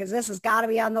because this has got to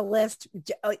be on the list,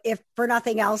 if for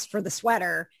nothing else, for the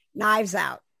sweater, Knives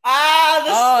Out. Freaking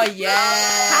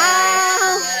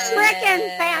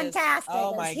fantastic.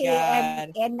 Oh my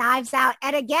God. And Knives Out.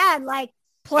 And again, like,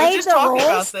 I was just talking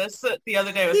about this the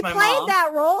other day with my mom. He played that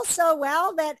role so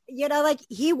well that,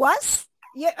 he was,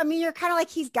 you're kind of like,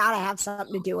 he's got to have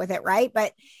something to do with it, right?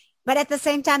 But at the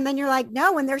same time, then you're like,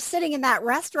 no, when they're sitting in that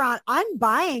restaurant, I'm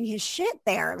buying his shit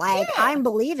there. Like, I'm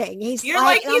believing. He's you're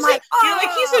like he's a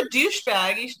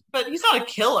douchebag, but he's not a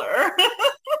killer.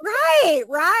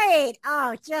 Right.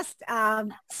 Oh, just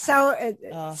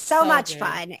so much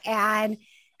fun. And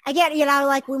again,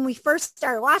 like when we first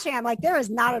started watching, I'm like, there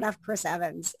is not enough Chris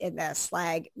Evans in this.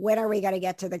 Like, when are we going to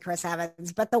get to the Chris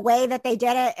Evans? But the way that they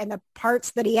did it and the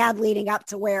parts that he had leading up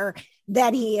to where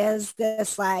then he is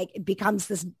this, like, becomes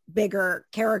this bigger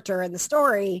character in the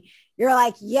story, you're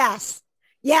like, yes.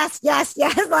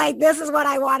 Like, this is what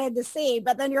I wanted to see.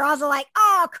 But then you're also like,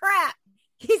 oh, crap.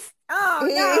 He's a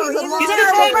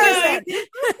terrible person.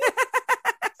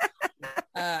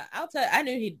 I'll tell you,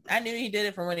 I knew he did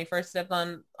it from when he first stepped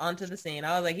onto the scene.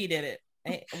 I was like, he did it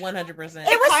 100%.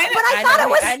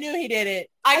 I knew he did it.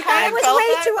 I thought it was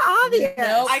way too obvious.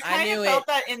 Nope, I kind of felt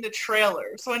that in the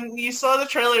trailers. When you saw the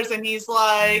trailers and he's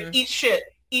like, eat shit,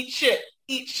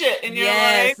 and you're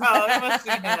like, oh, it must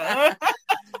be him.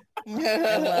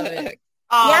 I love it.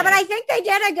 Yeah, but I think they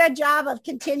did a good job of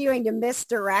continuing to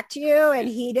misdirect you, and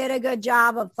he did a good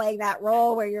job of playing that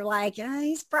role where you're like,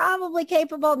 he's probably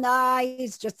capable. Nah,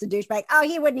 he's just a douchebag. Oh,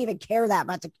 he wouldn't even care that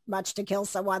much to kill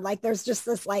someone. Like, there's just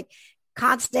this, like,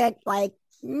 constant, like,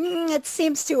 it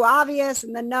seems too obvious,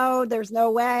 and then no, there's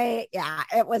no way. Yeah,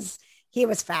 he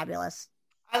was fabulous.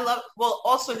 Well,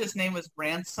 also his name was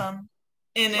Ransom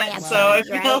in it, Ransom, so I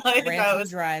feel right? like Ransom that was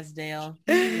Drysdale.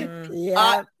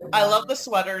 Yeah. I love the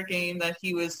sweater game that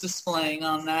he was displaying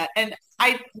on that. And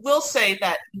I will say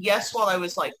that, yes, while I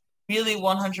was like really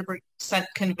 100%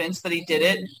 convinced that he did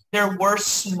it, there were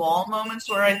small moments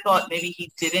where I thought maybe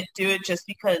he didn't do it, just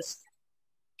because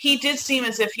he did seem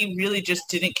as if he really just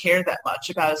didn't care that much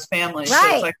about his family. Right.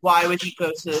 So it's like, why would he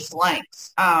go to this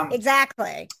lengths?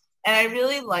 Exactly. And I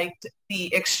really liked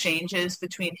the exchanges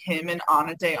between him and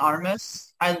Ana de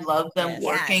Armas. I love them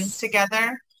working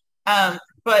together.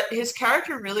 But his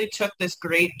character really took this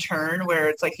great turn where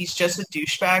it's like he's just a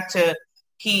douchebag to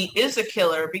he is a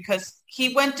killer, because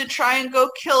he went to try and go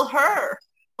kill her.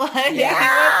 Like, he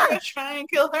went to try and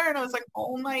kill her. And I was like,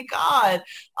 oh my God.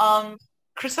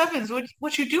 Chris Evans,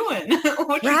 what you doing?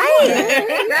 What you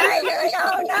doing? Right.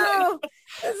 Oh no.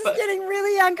 This is getting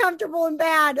really uncomfortable and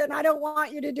bad, and I don't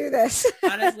want you to do this.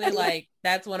 Honestly, like,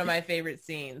 that's one of my favorite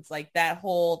scenes, like that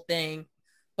whole thing.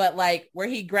 But like where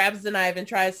he grabs the knife and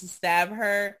tries to stab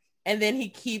her, and then he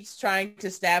keeps trying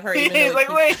to stab her even though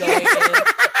it keeps going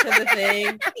into the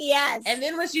thing. Yes. And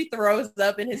then when she throws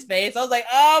up in his face, I was like,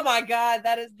 oh my God,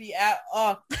 that is the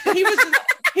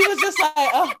he was just like,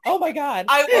 oh my God.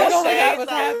 I will say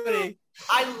what's happening.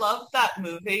 I love that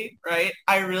movie, right?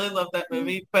 I really love that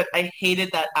movie, but I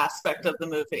hated that aspect of the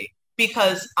movie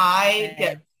because I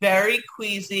get very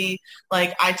queasy.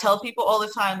 Like, I tell people all the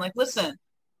time, like, listen,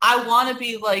 I want to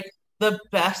be like the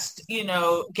best,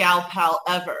 gal pal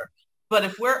ever. But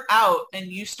if we're out and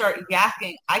you start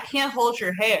yakking, I can't hold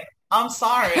your hair. I'm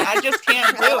sorry. I just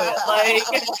can't do it. Like,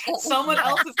 someone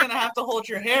else is going to have to hold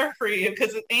your hair for you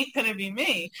because it ain't going to be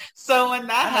me. So when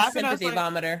that happened, I was like,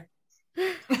 vomiter.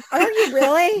 Are you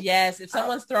really? Yes. If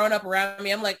someone's throwing up around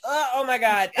me, I'm like, oh my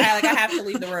God. I have to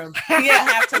leave the room. Yeah,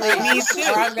 I have to leave. Me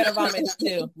too. Or I'm going to vomit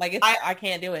too. Like, I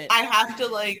can't do it. I have to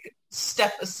like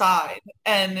step aside,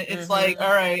 and it's like,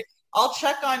 all right, I'll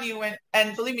check on you.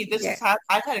 And believe me, this is how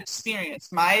I've had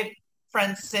experience. My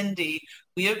friend Cindy,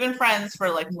 we have been friends for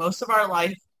like most of our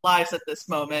lives at this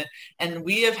moment, and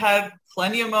we have had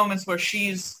plenty of moments where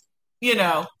she's,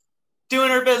 doing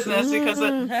her business because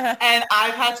and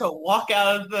I've had to walk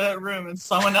out of the room and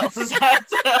someone else has had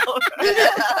to help.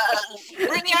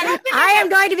 Brittany, I am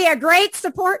going to be a great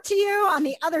support to you on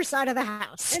the other side of the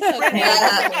house. Brittany, I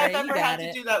don't think I've ever had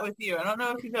to do that with you. I don't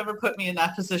know if you've ever put me in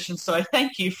that position, so I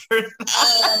thank you for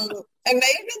that. It may have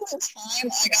been the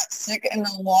time I got sick and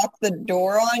then locked the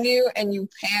door on you and you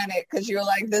panicked because you're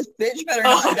like, this bitch better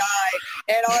not die.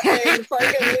 And I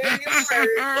fucking New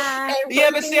York. Yeah,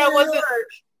 but see,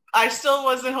 I still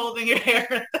wasn't holding your hair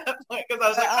at that point because I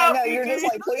was like, I know, you're just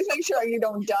like, please make sure you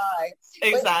don't die.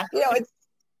 Exactly. But,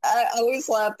 I always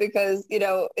laugh because,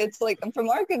 it's like, I'm from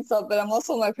Arkansas, but I'm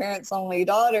also my parents' only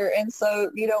daughter. And so,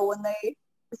 when they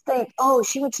think, oh,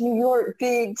 she went to New York,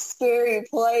 big, scary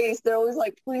place, they're always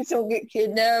like, please don't get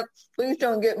kidnapped. Please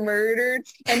don't get murdered.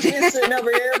 And she's sitting over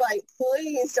here like,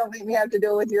 please don't make me have to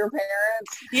deal with your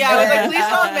parents. Yeah, I was like, please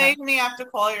don't make me have to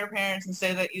call your parents and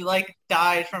say that you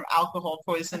died from alcohol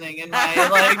poisoning in my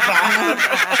bathroom.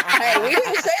 Hey, we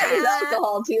didn't say it was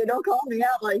alcohol to you. Don't call me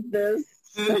out like this.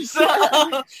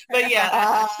 But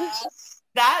yeah,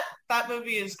 that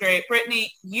movie is great.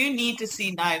 Brittany, you need to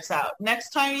see Knives Out. Next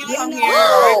time you come here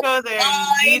or go there,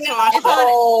 you need to watch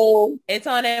it. It's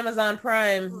on Amazon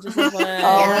Prime. Just as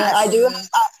I do have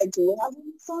Amazon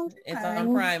Prime. It's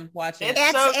on Prime. Watch it.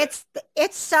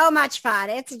 It's so much fun.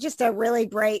 It's just a really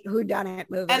great whodunit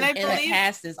movie. And the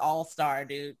cast is all-star,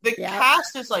 dude. The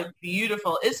cast is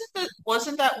beautiful.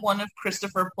 Wasn't that one of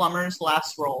Christopher Plummer's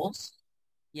last roles?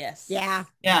 Yes. Yeah.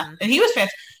 Yeah. And he was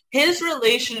fantastic. His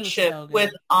relationship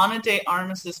with Ana de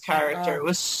Armas's character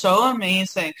was so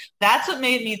amazing. That's what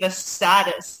made me the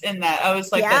saddest in that. I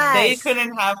was like, that they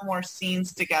couldn't have more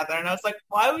scenes together. And I was like,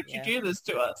 why would you do this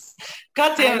to us?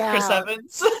 God damn it, Chris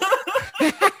Evans.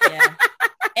 Yeah.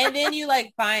 And then you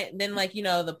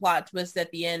the plot twist at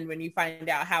the end when you find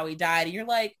out how he died. And you're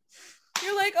like,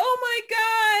 oh my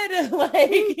God.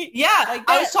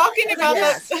 I was talking about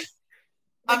that.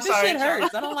 I'm sorry. This shit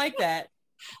hurts. I don't like that.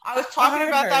 I was talking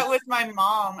about that with my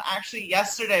mom actually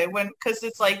yesterday because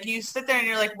it's like you sit there and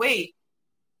you're like, wait,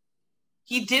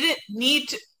 he didn't need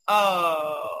to.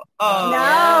 No.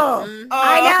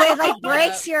 I know. It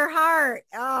breaks your heart.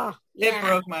 Oh, yeah. It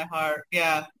broke my heart.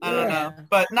 Yeah. I don't know.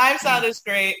 But Knives Out is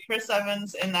great. Chris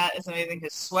Evans in that is amazing.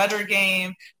 His sweater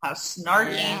game, how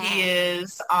snarky he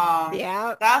is.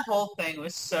 That whole thing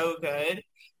was so good.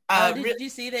 Did you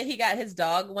see that he got his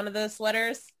dog one of those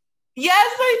sweaters? Yes,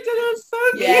 I did. It was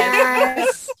so cute.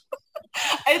 Yes.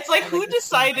 It's like, I who this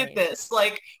decided great. this?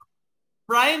 Like,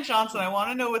 Ryan Johnson, I want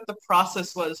to know what the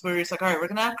process was where he's like, all right, we're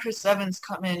going to have Chris Evans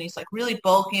come in. He's like really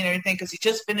bulky and everything because he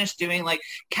just finished doing like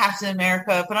Captain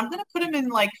America, but I'm going to put him in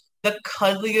like the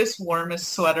cuddliest,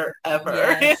 warmest sweater ever.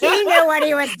 Yes. He knew what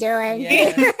he was doing.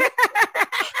 Yes.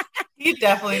 He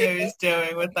definitely knew what he was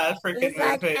doing with that freaking It's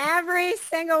like movie. every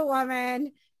single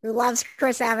woman who loves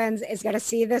Chris Evans is going to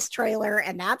see this trailer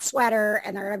and that sweater,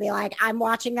 and they're going to be like, I'm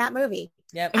watching that movie.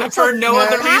 Yep. For no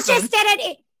other Patches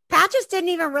reason. Patches didn't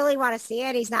even really want to see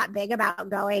it. He's not big about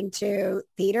going to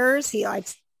theaters. He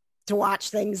likes to watch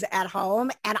things at home.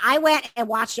 And I went and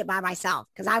watched it by myself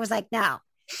because I was like, no,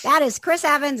 that is Chris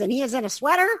Evans and he is in a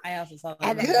sweater. I also saw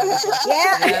And that.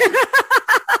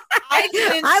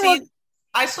 yeah.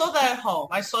 I saw that at home.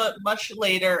 I saw it much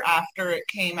later after it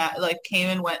came out, like came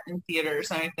and went in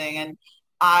theaters and everything. And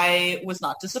I was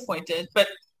not disappointed, but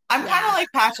I'm kind of like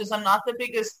Patches. I'm not the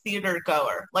biggest theater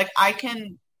goer. Like I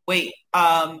can wait.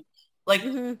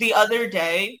 The other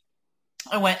day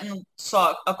I went and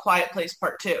saw A Quiet Place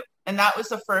Part 2. And that was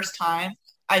the first time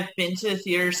I've been to the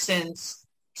theater since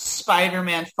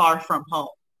Spider-Man Far From Home.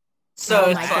 So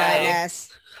oh my goodness.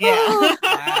 Yeah.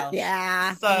 Wow.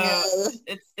 Yeah. So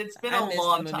it's been a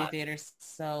long movie time. theaters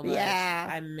so much. Yeah.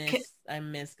 I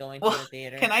miss going to the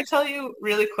theater. Can I tell you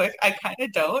really quick? I kind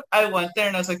of don't. I went there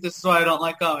and I was like, this is why I don't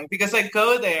like going. Because I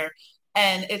go there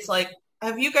and it's like,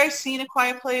 have you guys seen A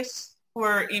Quiet Place?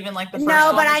 Or even like the first No,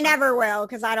 one but or I something? never will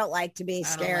because I don't like to be I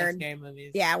don't scared. like scary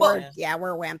movies. Yeah, Well,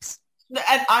 we're wimps.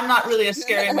 And I'm not really a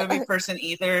scary movie person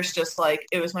either. It's just like,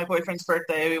 it was my boyfriend's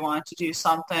birthday. We wanted to do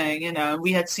something,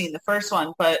 we had seen the first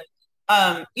one, but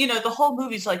the whole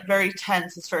movie's like very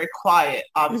tense. It's very quiet.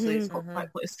 Obviously, it's called Quiet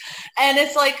Place. And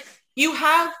it's like, you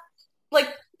have like,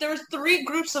 there's 3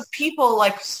 groups of people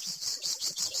like,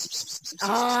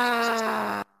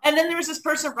 and then there was this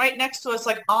person right next to us,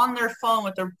 like on their phone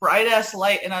with their bright ass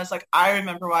light. And I was like, I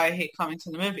remember why I hate coming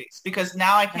to the movies because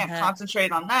now I can't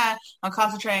concentrate on that. I'm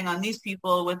concentrating on these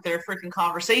people with their freaking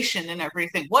conversation and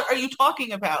everything. What are you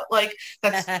talking about? Like,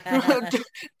 that's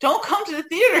don't come to the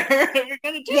theater if you're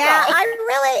going to do that.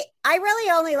 I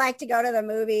really only like to go to the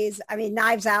movies. I mean,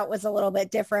 Knives Out was a little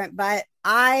bit different, but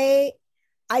I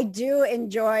do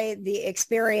enjoy the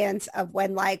experience of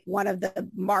when like one of the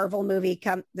Marvel movie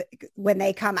when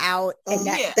they come out and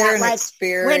that like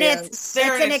experience. When it's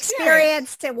an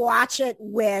experience to watch it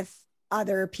with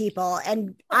other people.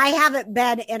 And I haven't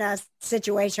been in a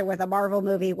situation with a Marvel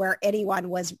movie where anyone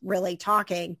was really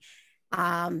talking,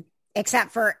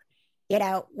 except for,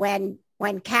 when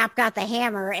Cap got the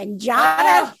hammer and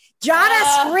Jonna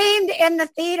screamed in the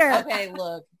theater. Okay,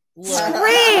 look.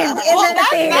 Screamed in the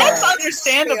theater. That's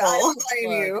understandable.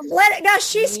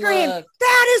 She screamed,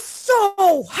 that is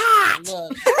so hot.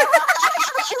 Look.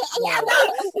 The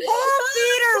whole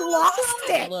theater lost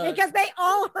it because they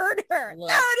all heard her.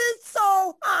 That is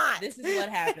so hot. This is what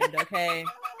happened, okay?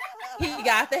 He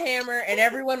got the hammer and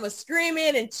everyone was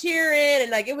screaming and cheering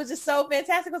and like it was just so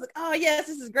fantastic. I was like, oh yes,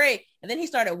 this is great. And then he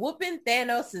started whooping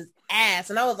Thanos' ass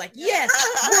and I was like, yes,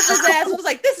 whoop his ass. I was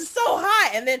like, this is so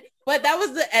hot. And then but that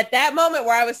was at that moment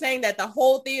where I was saying that the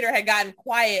whole theater had gotten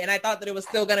quiet and I thought that it was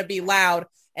still going to be loud.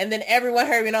 And then everyone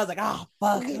heard me and I was like, oh,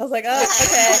 fuck. I was like, oh,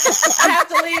 okay. I have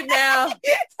to leave now.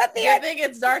 I think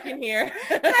it's dark in here.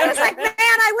 I was like, man,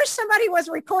 I wish somebody was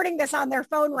recording this on their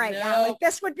phone right now. Like,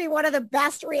 this would be one of the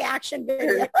best reaction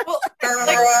videos.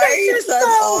 This is so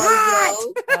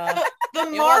hot.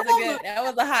 That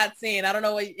was a hot scene. I don't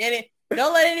know what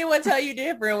don't let anyone tell you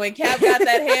different. When Cap got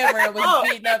that hammer and was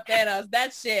beating up Thanos,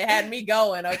 that shit had me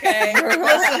going, okay?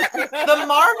 Listen, the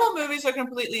Marvel movies are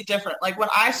completely different. Like when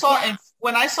I saw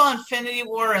Infinity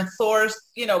War and Thor's,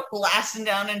 blasting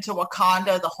down into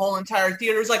Wakanda, the whole entire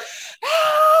theater was like,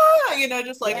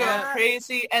 just like going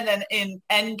crazy. And then in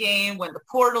Endgame, when the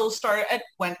portals started,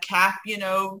 when Cap,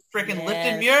 freaking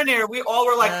lifted Mjolnir, we all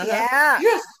were like,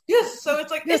 yes. So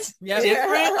it's like, it's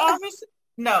different, obviously.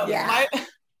 No,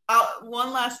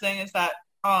 one last thing is that,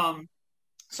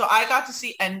 so I got to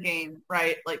see Endgame,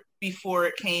 right? Like before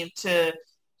it came to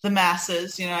the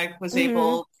masses, I was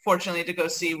able, fortunately, to go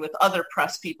see with other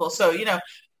press people. So,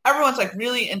 everyone's like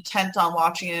really intent on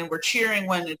watching it and we're cheering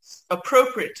when it's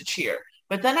appropriate to cheer.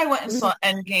 But then I went and saw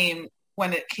Endgame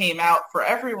when it came out for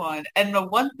everyone. And the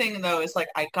one thing though is like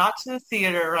I got to the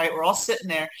theater, right? We're all sitting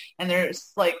there and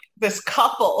there's like this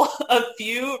couple a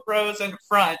few rows in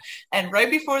front. And right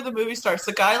before the movie starts,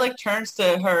 the guy like turns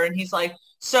to her and he's like,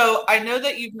 so I know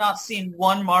that you've not seen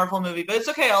one Marvel movie, but it's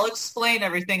okay. I'll explain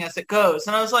everything as it goes.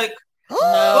 And I was like,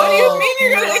 What do you mean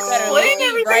you're going to No. explain No.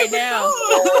 everything Right now.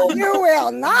 You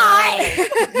will not.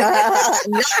 Not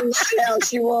now,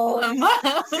 she won't.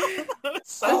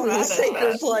 So Oh, mad the at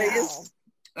sacred that. place.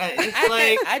 It's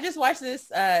like, I just watched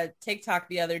this TikTok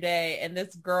the other day, and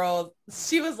this girl,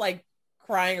 she was like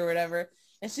crying or whatever,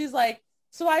 and she's like,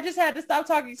 so I just had to stop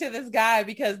talking to this guy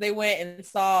because they went and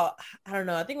saw, I don't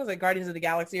know, I think it was like Guardians of the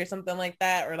Galaxy or something like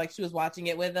that, or like she was watching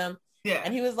it with him. yeah.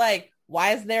 And he was like,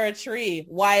 why is there a tree?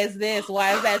 Why is this?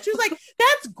 Why is that? She was like,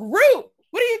 that's Groot.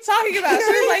 What are you talking about?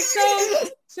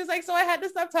 She was like, so I had to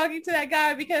stop talking to that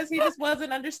guy because he just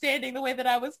wasn't understanding the way that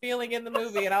I was feeling in the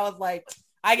movie. And I was like,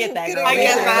 I get that, girl. I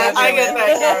get that. I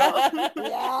get that, girl.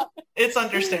 Yeah. It's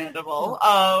understandable.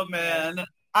 Oh, man.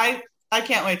 I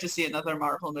can't wait to see another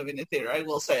Marvel movie in the theater. I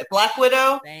will say it. Black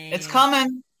Widow, Same. it's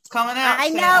coming. It's coming out. I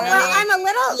soon. know. Well,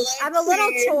 I'm a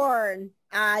little torn.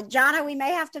 Jonna, we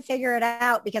may have to figure it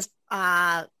out because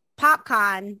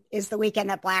PopCon is the weekend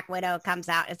that Black Widow comes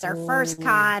out. It's our first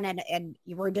con, and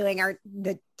we're doing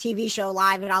the TV show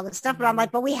live and all this stuff. But I'm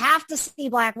like, but we have to see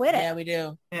Black Widow. Yeah, we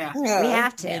do. Yeah. We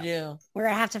have to. We do. We're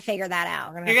gonna have to figure that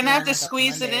out. You're going to have to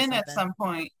squeeze it in at some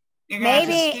point. You're gonna have to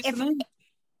Maybe squeeze it in.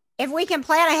 if we can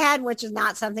plan ahead, which is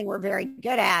not something we're very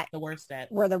good at. The worst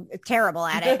at. We're terrible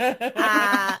at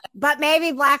it. But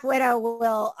maybe Black Widow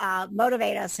will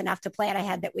motivate us enough to plan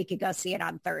ahead that we could go see it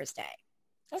on Thursday.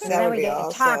 Okay. So That then would we be get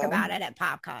to talk awesome. about it at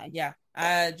PopCon.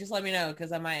 Yeah. Just let me know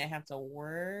because I might have to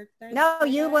work Thursday. No,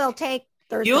 you will take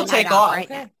Thursday You'll night take off off. right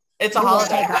Okay. now. It's a You will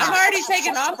holiday. take off. I'm already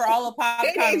taking off for all of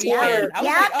PopCon needs weekend. work? I was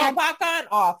Yeah, like, PopCon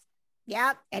off.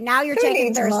 Yep. And now you're Who taking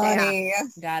needs Thursday off. money?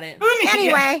 Got it. Who needs-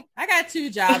 Anyway, I got 2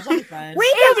 jobs. I'm fine. we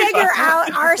It'll can be figure fun.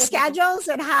 out our schedules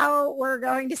and how we're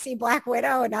going to see Black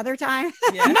Widow another time.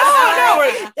 Yeah.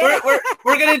 No,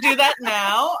 we're gonna do that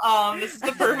now. This is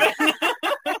the perfect.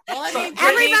 Well, I mean, Brittany,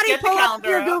 Everybody get the pull up calendar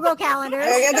your out. Google calendars.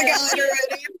 I got the calendar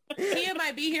ready. Tia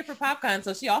might be here for PopCon,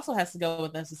 so she also has to go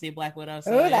with us to see Black Widow.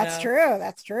 So, Oh, you that's know. true.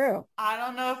 That's true. I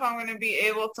don't know if I'm going to be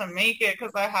able to make it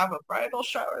because I have a bridal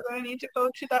shower that I need to go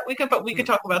to that weekend, but we can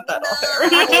talk about that off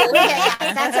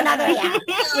air. That's another,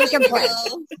 we can play.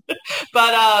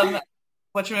 But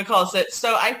whatchamacallit it.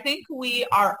 So I think we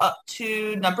are up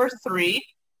to number 3.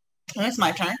 And it's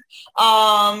my turn.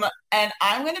 And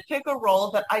I'm going to pick a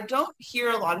role that I don't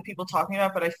hear a lot of people talking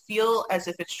about, but I feel as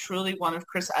if it's truly one of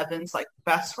Chris Evans' like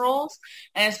best roles.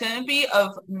 And it's going to be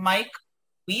of Mike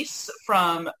Weiss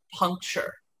from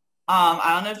Puncture.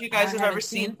 I don't know if you guys have ever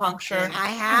seen Puncture. I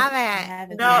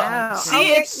haven't. No. See,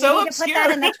 Oh, it's so you need to put that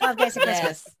obscure. in the 12 days of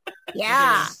Christmas. Yes.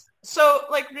 Yeah. So,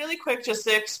 like, really quick, just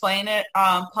to explain it,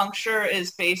 Puncture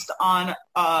is based on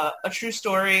a true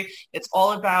story. It's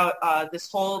all about this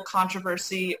whole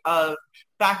controversy of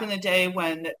back in the day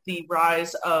when the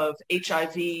rise of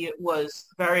HIV was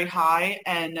very high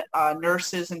and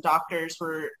nurses and doctors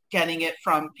were getting it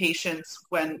from patients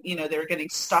when, you know, they were getting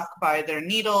stuck by their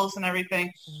needles and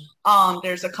everything.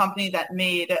 There's a company that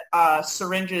made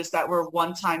syringes that were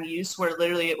one-time use where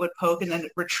literally it would poke and then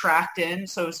retract in.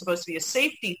 So it was supposed to be a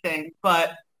safety thing,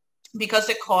 but because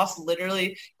it cost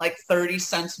literally like 30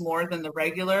 cents more than the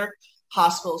regular,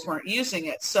 hospitals weren't using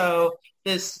it. So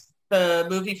the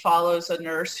movie follows a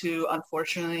nurse who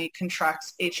unfortunately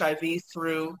contracts HIV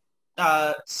through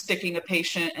sticking a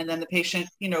patient and then the patient,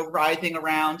 you know, writhing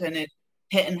around and it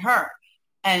hitting her.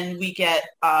 And we get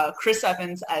Chris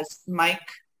Evans as Mike,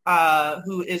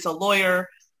 who is a lawyer,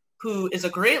 who is a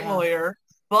great lawyer,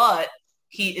 but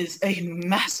he is a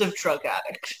massive drug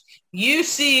addict. You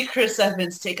see Chris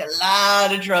Evans take a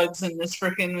lot of drugs in this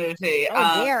freaking movie.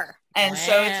 Oh, dear. And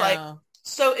so it's like, Wow.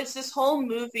 so it's this whole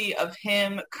movie of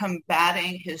him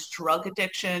combating his drug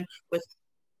addiction with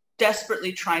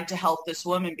desperately trying to help this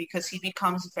woman because he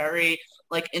becomes very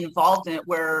like involved in it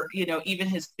where, you know, even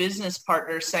his business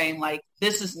partner is saying like,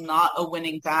 this is not a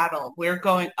winning battle. We're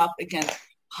going up against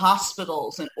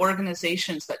hospitals and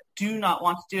organizations that do not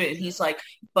want to do it. And he's like,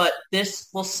 but this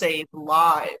will save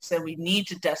lives and we need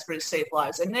to desperately save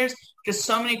lives. And there's just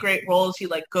so many great roles. He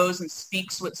like goes and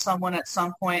speaks with someone at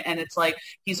some point and it's like,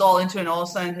 he's all into it and all of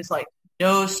a sudden his like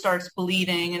nose starts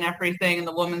bleeding and everything. And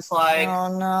the woman's like,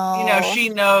 Oh no. you know, she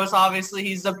knows obviously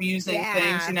he's abusing Yeah.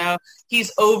 things, you know, he's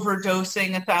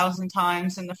overdosing 1,000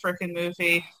 times in the frickin'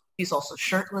 movie. He's also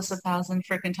shirtless 1,000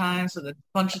 frickin' times with a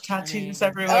bunch of tattoos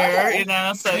everywhere, you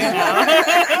know, so, you know.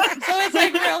 So it's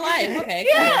like real life. Okay.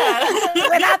 Yeah.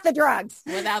 Without the drugs.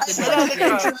 Without the Without the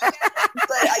drugs. drugs.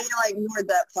 But I ignored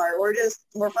that part. We're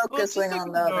We'll focusing just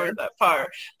on the ignore other. that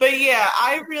part. But yeah,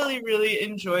 I really, really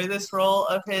enjoy this role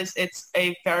of his. It's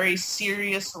a very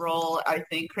serious role. I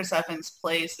think Chris Evans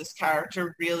plays this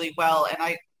character really well.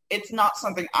 And it's not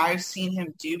something I've seen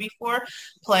him do before,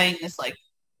 playing this like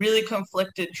really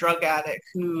conflicted drug addict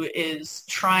who is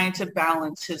trying to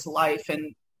balance his life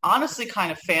and honestly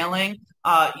kind of failing.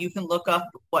 You can look up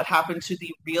what happened to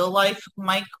the real life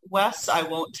Mike West. I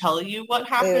won't tell you what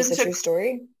happened. It is a true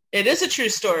story? It is a true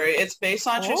story. It's based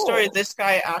on a true story. This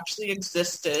guy actually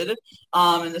existed,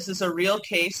 and this is a real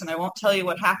case, and I won't tell you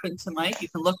what happened to Mike. You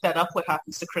can look that up, what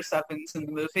happens to Chris Evans in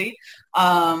the movie.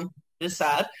 It's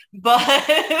sad, but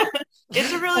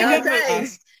it's a really good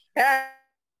movie.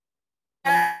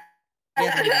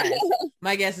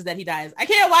 My guess is that he dies. I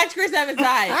can't watch Chris Evans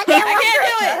die. I can't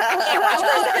do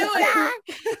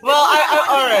it. Well,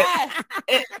 all right.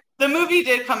 The movie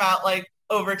did come out like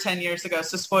over 10 years ago,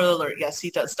 so spoiler alert, yes, he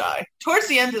does die. Towards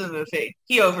the end of the movie,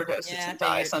 he overdoses and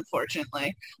dies,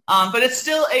 unfortunately. But it's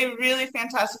still a really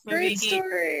fantastic movie. Great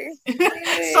story.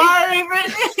 Sorry,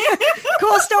 Brittany.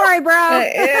 Cool story, bro.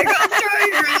 Good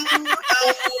story, bro.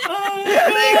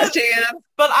 Thanks, Jan.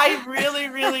 But I really,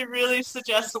 really, really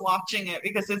suggest watching it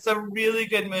because it's a really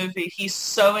good movie. He's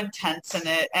so intense in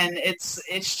it, and it's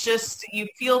just, you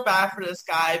feel bad for this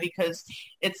guy because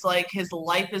it's like his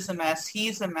life is a mess.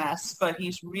 He's a mess, but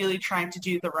he's really trying to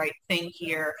do the right thing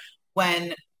here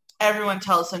when everyone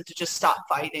tells him to just stop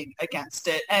fighting against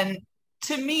it. And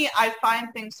to me, I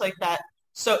find things like that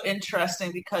so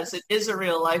interesting because it is a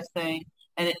real life thing.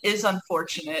 And it is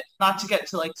unfortunate, not to get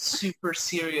to like super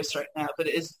serious right now, but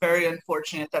it is very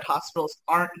unfortunate that hospitals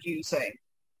aren't using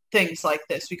things like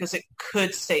this because it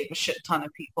could save a shit ton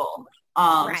of people.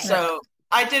 So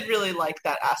I did really like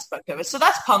that aspect of it. So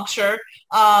that's Puncture.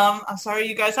 I'm sorry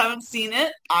you guys haven't seen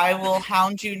it. I will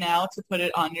hound you now to put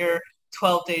it on your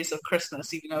 12 Days of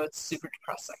Christmas, even though it's super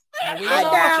depressing.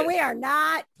 We are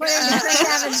not putting the Chris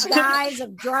Evans Dies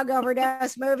of Drug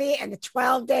Overdose movie and the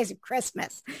 12 Days of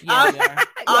Christmas. Yeah, we are.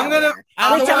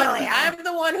 I'm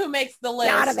the one who makes the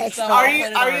list. Are you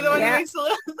the one who makes the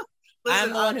list? Listen, I'm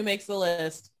the one who makes the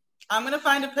list. I'm going to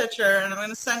find a picture and I'm going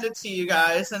to send it to you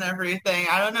guys and everything.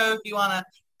 I don't know if you want to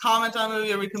comment on the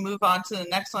movie or we can move on to the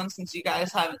next one since you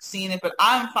guys haven't seen it, but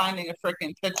I'm finding a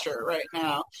freaking picture right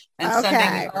now and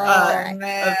sending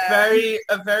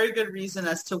a very good reason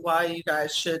as to why you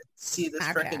guys should see this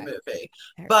freaking movie.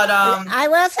 But I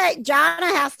will say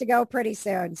Jonna has to go pretty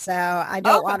soon, so I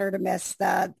don't want her to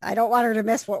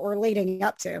miss what we're leading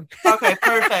up to. Okay,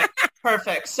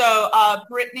 perfect. So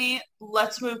Brittany,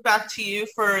 let's move back to you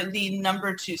for the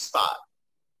number 2 spot.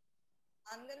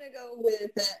 I'm going to go with,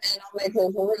 and I'll make this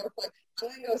real quick, I'm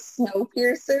going to go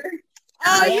Snowpiercer.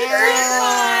 Oh,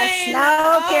 yeah.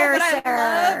 Snowpiercer.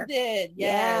 I loved it.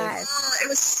 Yes. Oh, it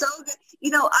was so good.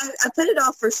 I put it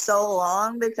off for so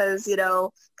long because,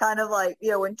 kind of like,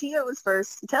 when Tia was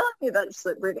first telling me about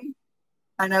Split Brittany,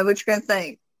 I know what you're going to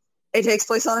think. It takes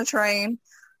place on a train.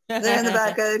 They're in the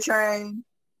back of the train.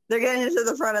 They're getting into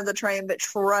the front of the train, but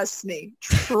trust me,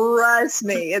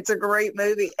 it's a great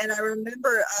movie. And I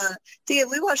remember, Tia,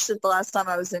 we watched it the last time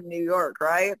I was in New York,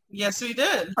 right? Yes, we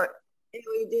did.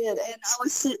 We did. And I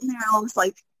was sitting there, I was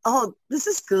like, oh, this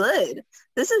is good.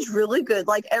 This is really good.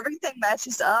 Like, everything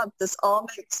matches up. This all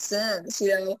makes sense,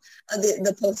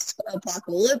 the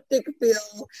post-apocalyptic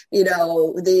feel,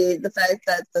 the fact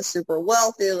that the super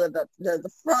wealthy live up to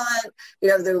the front,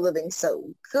 they're living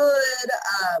so good.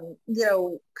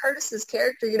 Curtis's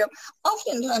character,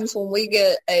 oftentimes when we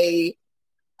get a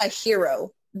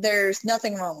hero, there's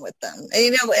nothing wrong with them. And,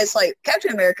 it's like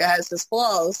Captain America has his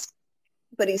flaws,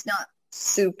 but he's not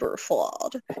super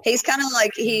flawed. He's kind of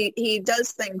like he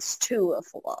does things to a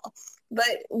flaw.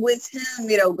 But with him,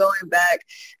 going back,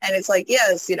 and it's like,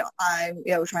 yes, I'm,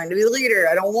 trying to be the leader.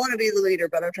 I don't want to be the leader,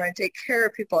 but I'm trying to take care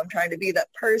of people. I'm trying to be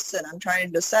that person. I'm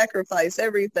trying to sacrifice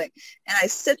everything. And I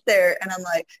sit there and I'm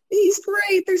like, he's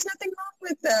great. There's nothing wrong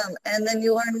with him. And then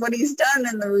you learn what he's done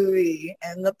in the movie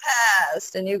and the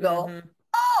past, and you go,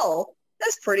 oh,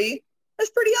 that's pretty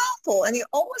awful. And you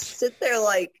almost sit there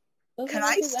like, can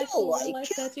I still like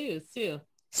tattoos too?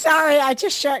 Sorry, I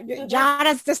just shut.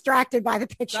 Jonna's distracted by the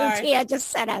picture Tia just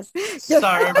sent us.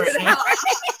 Sorry, Brittany.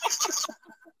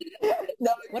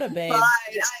 No, what a babe.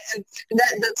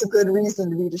 That's a good reason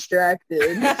to be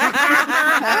distracted.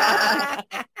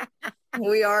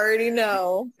 We already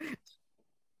know.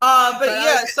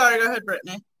 But sorry, go ahead,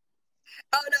 Brittany.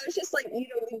 Oh, no, it's just like, we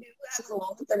do have a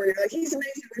lot with them where you're like, he's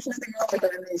amazing, there's nothing wrong with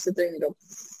him, and then you sit there and you go,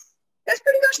 that's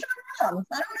pretty much wrong.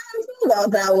 I don't know how to feel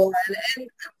about that one. And I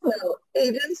don't know,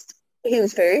 he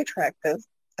was very attractive,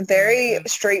 very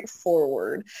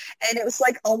straightforward. And it was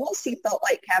like almost he felt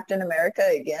like Captain America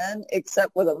again,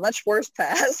 except with a much worse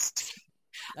past.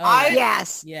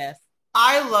 Yes.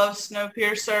 I love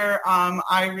Snowpiercer.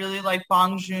 I really like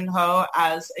Bong Joon-ho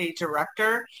as a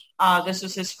director. This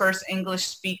was his first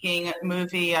English-speaking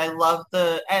movie. I love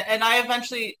and I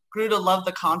eventually grew to love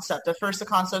the concept. At first, the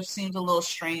concept seemed a little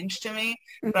strange to me,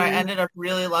 but I ended up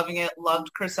really loving it.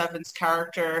 Loved Chris Evans'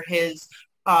 character, his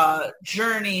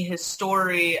journey, his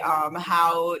story,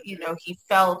 how, he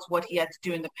felt, what he had to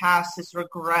do in the past, his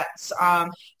regrets.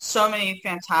 So many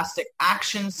fantastic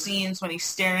action scenes when he's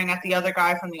staring at the other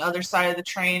guy from the other side of the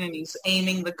train and he's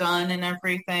aiming the gun and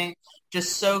everything.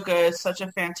 Just so good. Such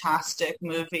a fantastic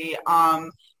movie.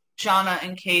 Jana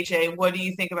and KJ, what do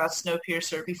you think about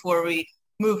Snowpiercer before we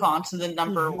move on to the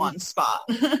number one spot?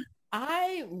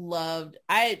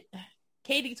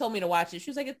 Katie told me to watch it.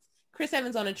 She was like, it's Chris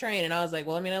Evans on a train, and I was like,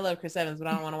 well, I mean, I love Chris Evans, but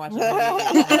I don't want to watch a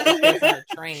movie on a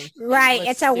train. Right.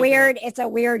 It's a weird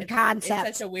concept.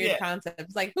 It's such a weird concept.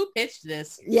 It's like, who pitched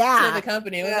this to the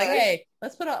company? It was like, hey,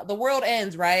 let's the world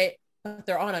ends, right? But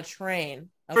they're on a train.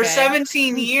 Okay? For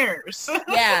 17 years.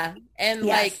 Yeah. And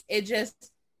like, it just,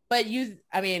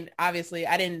 obviously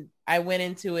I went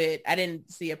into it, I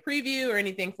didn't see a preview or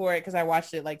anything for it because I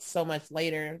watched it like so much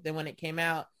later than when it came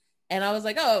out. And I was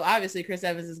like, oh, obviously Chris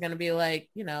Evans is going to be like,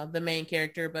 the main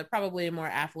character, but probably a more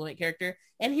affluent character.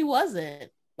 And he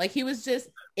wasn't. Like, he was just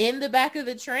in the back of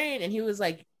the train and he was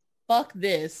like, fuck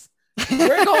this.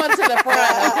 We're going to the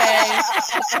front, okay?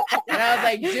 And I was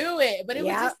like, do it. But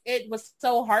it was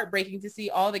so heartbreaking to see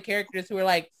all the characters who were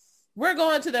like, we're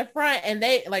going to the front, and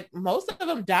they like most of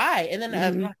them die. And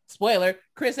then spoiler,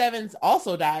 Chris Evans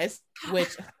also dies, which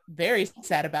very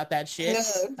sad about that shit.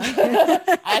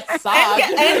 I saw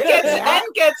and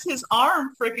gets his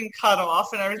arm freaking cut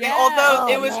off and everything. Although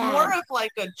it was more of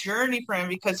like a journey for him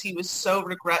because he was so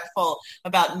regretful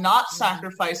about not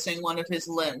sacrificing one of his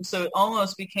limbs. So it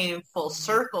almost became full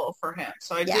circle for him.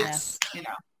 So I did,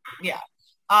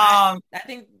 I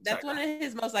think that's one of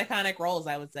his most iconic roles,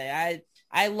 I would say.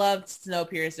 I loved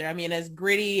Snowpiercer. I mean, as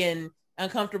gritty and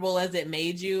uncomfortable as it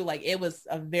made you, like, it was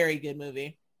a very good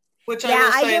movie.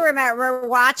 I do remember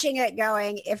watching it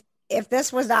going, if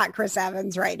this was not Chris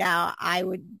Evans right now, I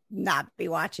would not be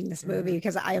watching this movie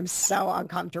because I am so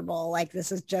uncomfortable. Like,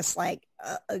 this is just like,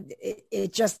 the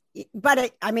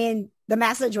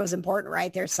message was important,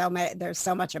 right? There's so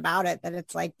much about it that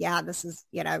it's like, this is,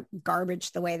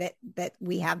 garbage, the way that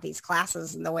we have these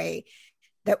classes and the way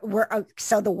that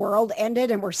so the world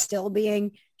ended and we're still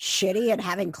being shitty and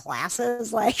having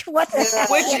classes. Like, what the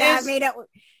heck?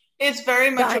 It's very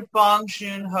much a Bong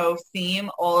Joon-ho theme.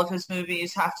 All of his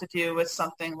movies have to do with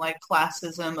something like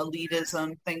classism,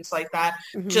 elitism, things like that.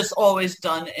 Just always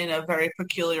done in a very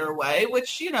peculiar way,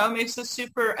 which, makes it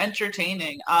super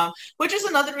entertaining. Which is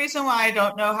another reason why I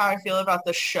don't know how I feel about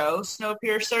the show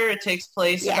Snowpiercer. It takes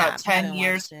place about 10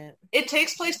 years. It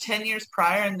takes place 10 years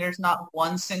prior, and there's not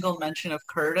one single mention of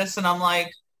Curtis. And I'm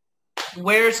like,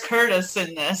 where's Curtis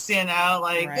in this? Bring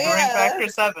back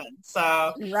Chris Evans.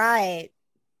 So right.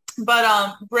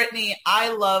 But Brittany,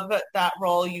 I love that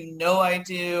role. I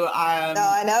do. No,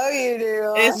 I know you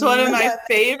do. It's one of my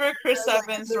favorite Chris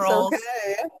Evans roles.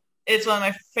 Okay. It's one of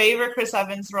my favorite Chris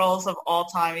Evans roles of all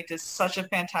time. He does such a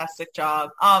fantastic job.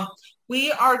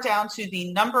 We are down to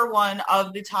the number one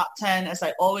of the top 10, as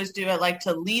I always do. I like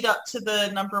to lead up to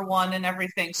the number one and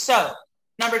everything. So,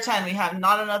 number 10, we have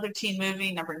Not Another Teen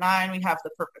Movie. Number 9, we have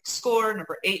The Perfect Score.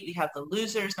 Number 8, we have The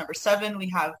Losers. Number 7, we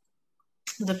have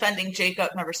Defending Jacob.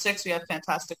 Number 6, we have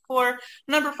Fantastic Four.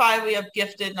 Number 5, we have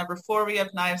Gifted. Number 4, we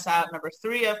have Knives Out. Number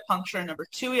 3, we have Puncture. Number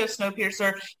 2, we have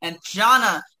Snowpiercer. And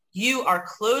Jana, you are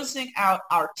closing out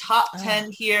our top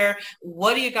 10 here.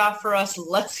 What do you got for us?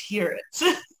 Let's hear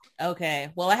it. Okay.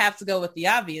 Well, I have to go with the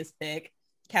obvious pick,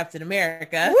 Captain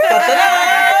America.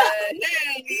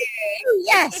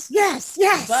 Yes.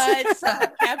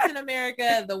 But Captain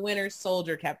America, the Winter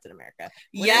Soldier Captain America.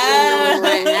 Yes.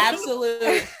 My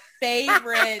absolute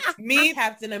favorite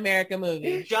Captain America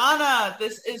movie. Jana,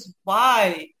 this is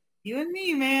why. You and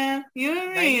me, man. You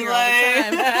and me.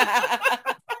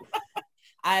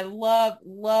 I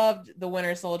loved the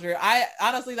Winter Soldier. I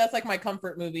honestly, that's like my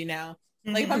comfort movie now.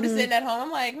 Like, if I'm just sitting at home,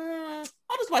 I'm like,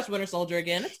 I'll just watch Winter Soldier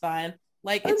again. It's fine.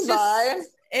 Like,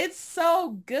 it's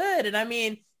so good. And I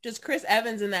mean, just Chris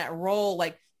Evans in that role,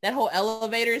 like that whole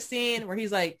elevator scene where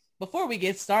he's like, before we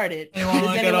get started, does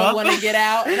anyone want to get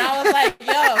out? And I was like,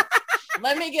 yo,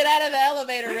 let me get out of the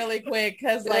elevator really quick.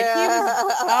 Cause like,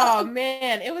 oh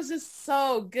man, it was just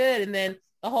so good. And then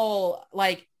the whole,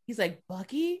 like, he's like,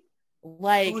 Bucky?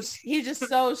 Like, he's just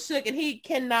so shook and he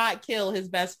cannot kill his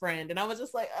best friend. And I was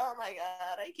just like, oh my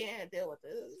God, I can't deal with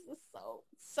this. This is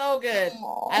so good.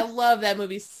 Aww. I love that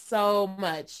movie so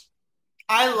much.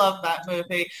 I love that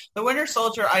movie. The Winter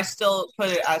Soldier, I still put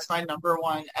it as my number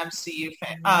one MCU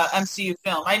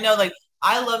film. I know, like,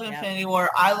 I love Infinity War.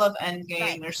 I love Endgame.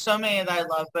 Right. There's so many that I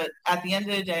love, but at the end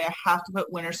of the day, I have to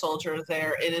put Winter Soldier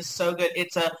there. It is so good.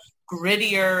 It's a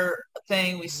grittier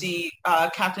thing. We see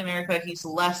Captain America. He's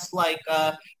less like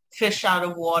a fish out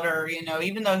of water, you know,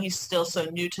 even though he's still so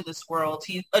new to this world.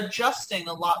 He's adjusting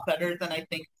a lot better than I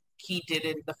think he did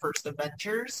in the first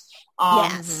Avengers.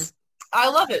 Yes. I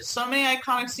love it. So many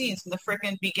iconic scenes in the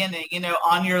freaking beginning, you know,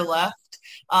 on your left.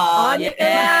 On your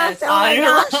left. Oh my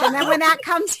gosh. And then when that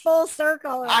comes full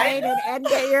circle, right? And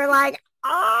you're like,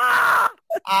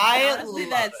 Honestly,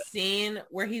 that scene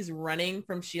where he's running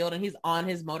from S.H.I.E.L.D. and he's on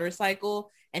his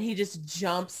motorcycle and he just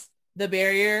jumps the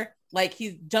barrier. Like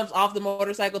he jumps off the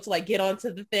motorcycle to like get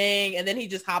onto the thing and then he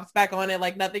just hops back on it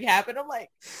like nothing happened. I'm like,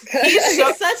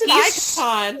 he's such an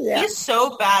icon. Yeah. He's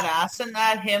so badass in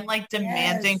that. Him like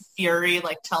demanding Fury,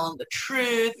 like tell him the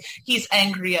truth. He's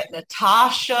angry at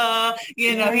Natasha.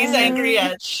 You know, he's angry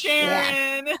at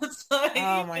Sharon. Yeah. It's like,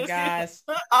 oh my gosh.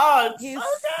 He's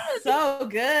so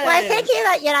good. Well, I think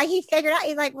he figured out,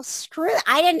 he's like, well, screw it.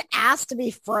 I didn't ask to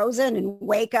be frozen and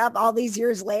wake up all these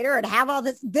years later and have all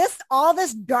this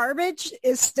garbage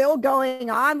is still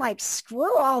going on. Like,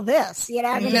 screw all this, you know.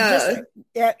 I mean,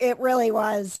 it really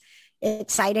was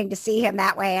exciting to see him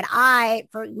that way. And I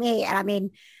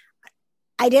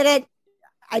didn't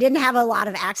have a lot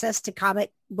of access to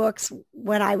comic books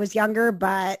when I was younger,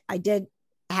 but I did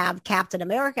have Captain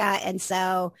America. And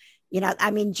so, you know,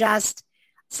 I mean, just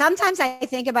sometimes I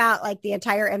think about like the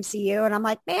entire MCU and I'm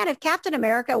like, man, if Captain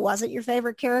America wasn't your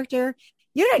favorite character,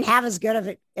 you didn't have as good of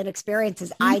an experience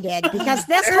as I did, because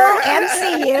this whole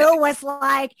MCU was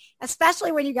like,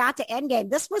 especially when you got to Endgame,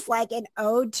 this was like an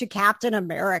ode to Captain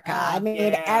America. I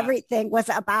mean, everything was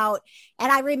about,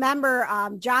 and I remember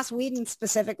Joss Whedon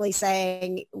specifically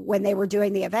saying when they were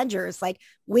doing the Avengers, like,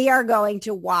 we are going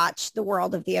to watch the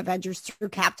world of the Avengers through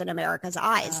Captain America's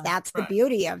eyes. That's the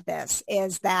beauty of this,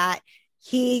 is that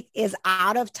he is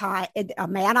out of time, a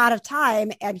man out of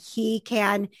time, and he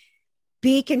can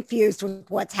be confused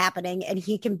with what's happening, and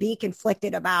he can be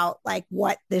conflicted about like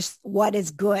what is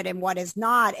good and what is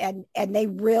not. And they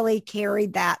really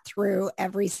carried that through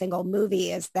every single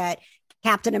movie, is that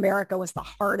Captain America was the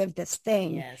heart of this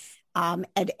thing.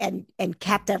 And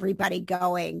kept everybody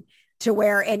going, to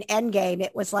where in Endgame,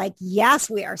 it was like, yes,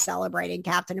 we are celebrating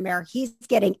Captain America. He's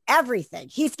getting everything.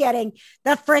 He's getting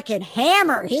the freaking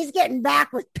hammer. He's getting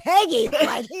back with Peggy.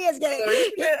 Like, he is getting,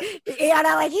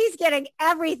 like, he's getting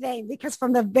everything, because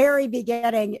from the very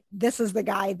beginning, this is the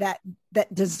guy that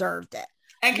deserved it.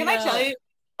 And can I tell you?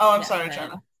 Oh, I'm sorry,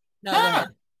 Jenna.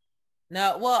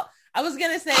 No, well, I was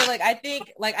going to say, like, I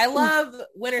think, like, I love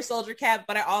Winter Soldier Cap,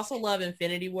 but I also love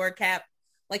Infinity War Cap.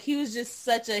 Like, he was just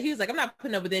he was like, I'm not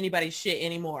putting up with anybody's shit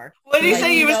anymore. What did he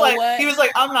say? He was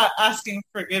like, I'm not asking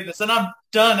forgiveness and I'm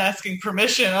done asking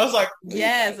permission. I was like,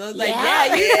 yes. I was like,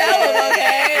 yeah, you tell him,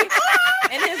 okay?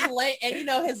 And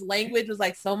his language was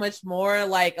like so much more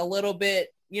like a little bit,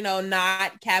 you know,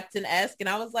 not Captain-esque. And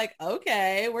I was like,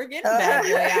 okay, we're getting bad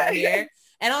boy out here.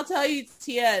 And I'll tell you,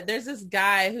 Tia, there's this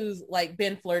guy who's like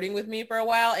been flirting with me for a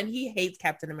while, and he hates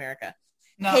Captain America.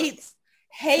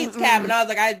 Hates Cap, and I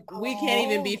was like, we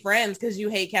can't even be friends because you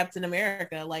hate Captain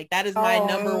America. Like, that is my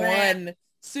number one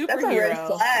superhero. That's a red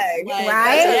flag, like,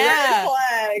 right? Red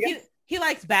flag. He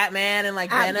likes Batman and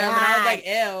like Venom, and I was like,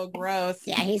 ew, gross.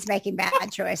 Yeah, he's making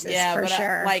bad choices for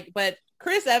sure. But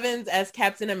Chris Evans as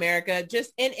Captain America,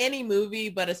 just in any movie,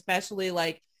 but especially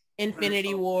like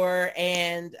Infinity War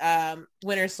and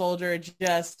Winter Soldier,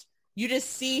 you just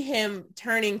see him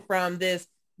turning from this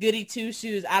goody two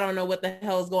shoes, I don't know what the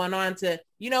hell is going on, to,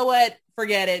 you know what,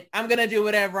 forget it, I'm gonna do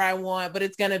whatever I want, but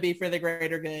it's gonna be for the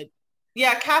greater good.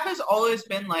 Yeah, Cap has always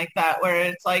been like that, where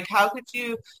it's like, how could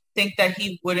you think that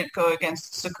he wouldn't go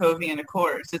against Sokovian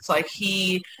Accords? It's like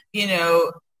he, you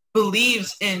know,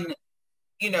 believes in,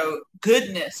 you know,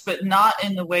 goodness, but not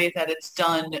in the way that it's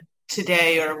done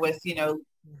today, or with, you know,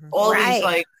 all these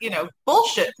like, you know,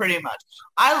 bullshit pretty much.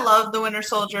 I love the Winter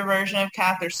Soldier version of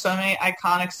Cap. There's so many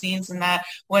iconic scenes in that,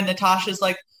 when Natasha's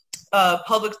like,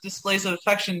 public displays of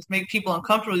affections make people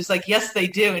uncomfortable. He's like, yes, they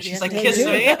do. And she's like, kiss me. He's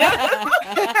like, yeah,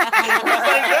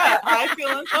 I feel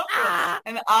uncomfortable.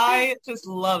 And I just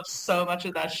love so much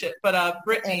of that shit. But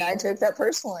Brittany. And I took that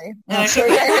personally.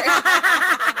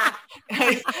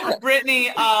 Brittany,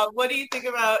 what do you think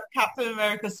about Captain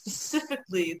America,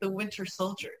 specifically the Winter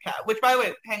Soldier Cap? Which, by the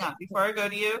way, hang on, before I go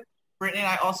to you, Brittany and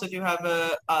I also do have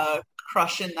a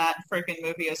crush in that freaking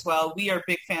movie as well. We are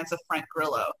big fans of Frank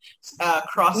Grillo,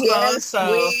 Crossbones. Yes,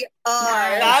 so we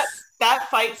are. That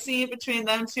fight scene between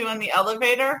them two on the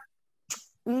elevator,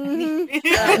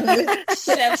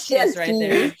 Chef's kiss right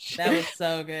there. That was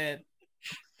so good.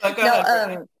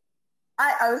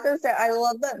 I was going to say, I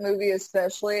love that movie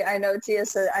especially. I know Tia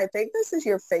said, I think this is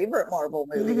your favorite Marvel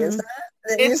movie, isn't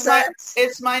it?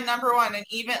 It's my number one. And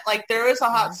even, like, there was a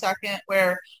hot second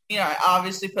where, you know, I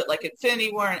obviously put, like,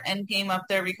 Infinity War and Endgame up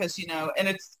there because, you know, and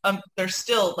it's, they're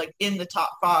still, like, in the top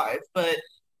 5. But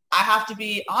I have to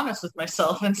be honest with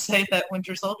myself and say that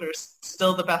Winter Soldier is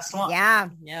still the best one. Yeah.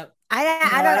 Yep.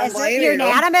 I don't know. Is it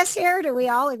unanimous here? Do we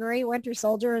all agree Winter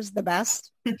Soldier is the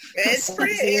best? It's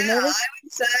pretty, I would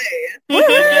say. But,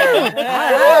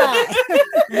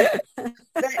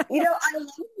 you know, I love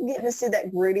getting to see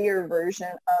that grittier version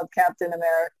of Captain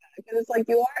America because it's like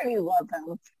you already love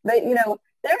him. But, you know,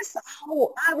 when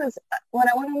I went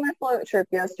on my float trip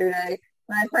yesterday,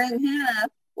 my friend Hannah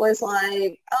was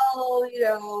like, oh, you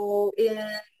know, in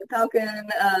Falcon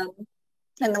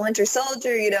and the Winter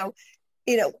Soldier, you know,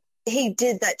 he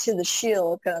did that to the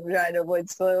shield because I'm trying to avoid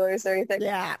spoilers or anything.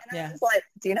 Yeah. And I was like,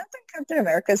 do you not think Captain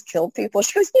America's killed people?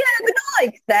 She goes, yeah, but not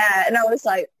like that. And I was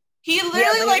like, he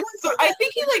literally I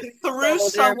think he threw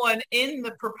someone in the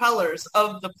propellers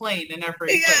of the plane and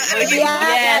everything.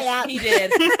 Yeah. He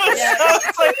did.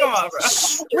 It's like, come on, bro.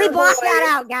 We blocked that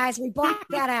out, guys. We blocked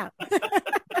that out.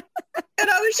 And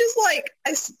I was just like,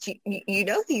 you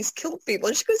know, he's killed people.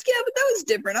 And she goes, yeah, but that was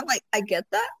different. I'm like, I get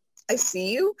that. I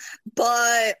see you.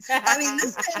 But, I mean,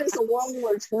 this man is a World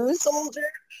War II soldier.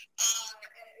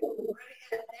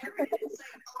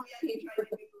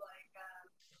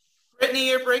 Brittany,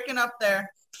 you're breaking up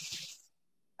there.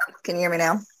 Can you hear me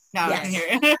now? Now I can hear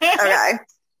you. Okay.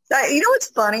 You know what's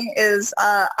funny is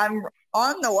I'm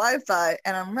on the Wi-Fi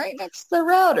and I'm right next to the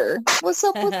router. What's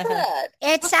up with that?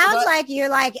 It sounds like you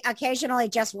like occasionally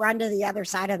just run to the other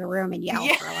side of the room and yell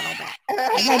for a little bit.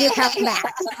 And then you come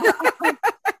back.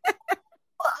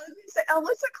 Well, I was gonna say,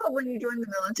 what's it called when you join the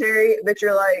military? But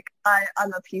you're like,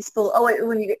 I'm a peaceful. Oh wait,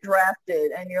 when you get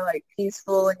drafted and you're like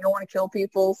peaceful and you don't want to kill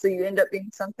people, so you end up being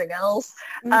something else.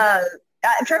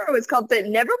 I can't remember what it's called, but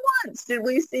never once did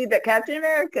we see that Captain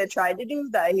America tried to do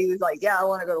that. He was like, yeah, I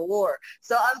want to go to war.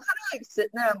 So I'm kind of like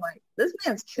sitting there. I'm like, this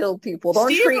man's killed people.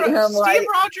 Don't treat him like... Steve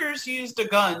Rogers used a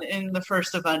gun in the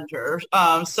first Avenger.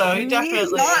 So he definitely...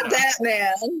 He's not that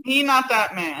man. He's not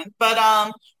that man.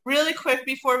 But really quick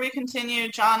before we continue,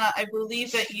 Jonna, I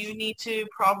believe that you need to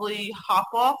probably hop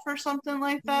off or something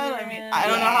like that. I mean, I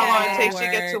don't know how long it takes you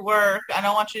to get to work. I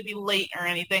don't want you to be late or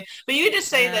anything. But you just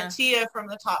say that Tia from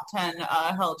the top 10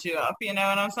 held you up. You know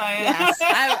what I'm saying? Yes.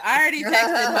 I already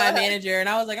texted my manager and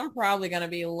I was like, I'm probably going to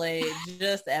be late,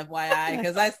 just FYI,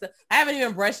 because I haven't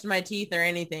even brushed my teeth or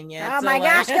anything yet. Oh, so my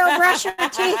gosh, go brush your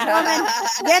teeth, woman.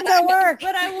 Get to work.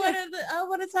 But I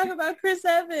want to talk about Chris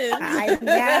Evans. I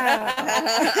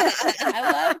know.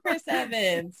 I love Chris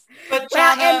Evans. But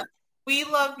Jonna, we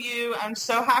love you. I'm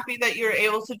so happy that you're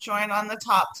able to join on the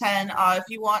top 10. If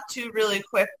you want to really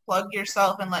quick plug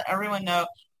yourself and let everyone know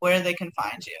where they can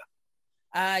find you.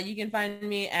 You can find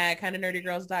me at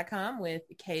kindanerdygirls.com with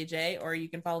KJ, or you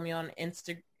can follow me on not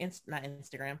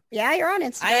Instagram. Yeah, you're on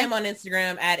Instagram. I am on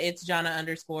Instagram at it's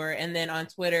Jonna_, and then on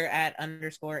Twitter at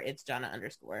 _it's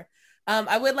Jonna_.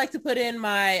 I would like to put in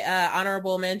my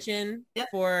honorable mention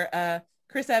for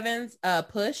Chris Evans,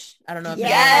 Push. I don't know if you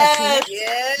guys have seen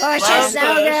it. Push is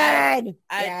so good.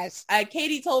 Yes.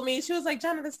 Katie told me, she was like,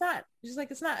 Jonathan, it's not. She's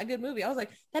like, it's not a good movie. I was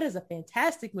like, that is a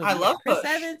fantastic movie. I love Chris Push.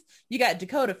 Evans. You got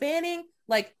Dakota Fanning.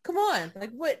 Like, come on.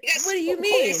 Like, what do you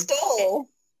mean?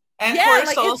 And Corey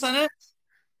Stoll's in it.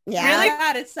 Yeah. Really,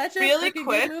 God, it's such a really quick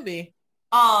quick movie.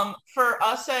 For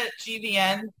us at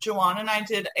GVN, Joanne and I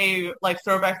did a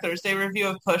Throwback Thursday review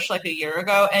of Push a year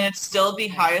ago, and it's still the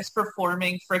highest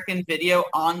performing freaking video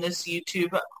on this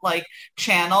YouTube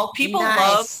channel. People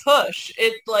love Push.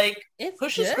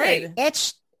 Push is great.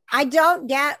 I don't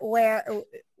get where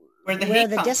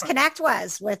the disconnect from.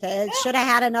 Was with it. It should have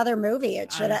had another movie.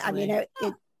 It should have. I mean,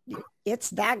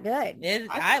 it's that good.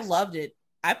 I loved it.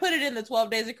 I put it in the 12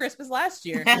 Days of Christmas last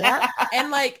year. Yeah.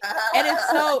 And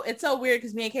it's so weird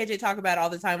because me and KJ talk about it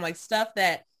all the time, stuff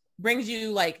that brings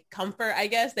you comfort, I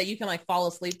guess, that you can fall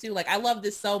asleep to. I love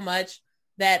this so much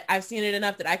that I've seen it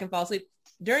enough that I can fall asleep.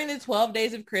 During the 12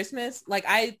 Days of Christmas,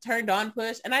 I turned on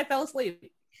Push and I fell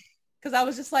asleep because I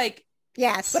was just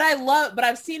yes. But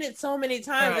I've seen it so many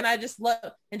times, and I just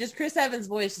love, and just Chris Evans'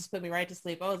 voice just put me right to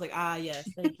sleep. I was like, yes,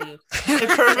 thank you.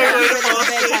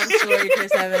 Bedtime story,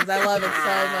 Chris Evans. I love it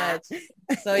so much.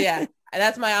 So yeah,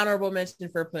 that's my honorable mention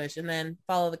for Push. And then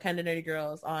follow the Kinda Nerdy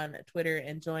Girls on Twitter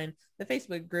and join the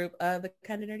Facebook group, the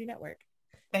Kinda Nerdy Network.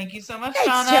 Thank you so much, Thanks,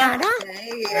 Jonna.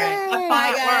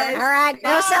 All right,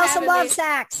 go sell some love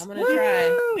sacks. I'm gonna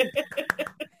try.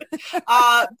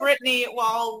 Brittany,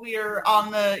 while we're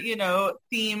on the,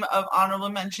 theme of honorable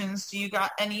mentions, do you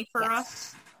got any for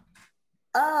us?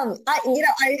 I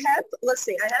had, let's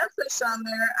see, I had Fish on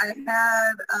there. I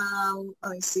had,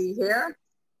 let me see here.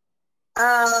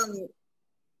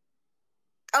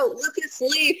 Lucas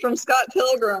Lee from Scott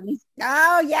Pilgrim.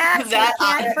 Oh, yes.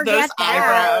 Can't forget those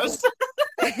eyebrows.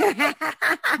 I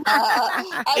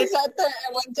sat there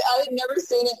and I had never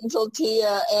seen it until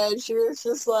Tia, and she was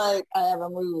just like, I have a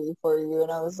movie for you.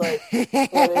 And I was like, what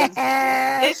is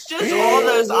it's just all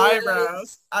those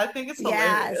eyebrows. I think it's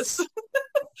hilarious.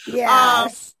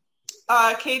 Yes.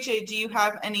 KJ, do you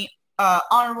have any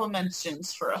honorable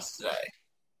mentions for us today?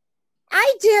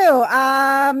 I do.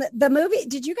 The movie,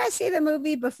 did you guys see the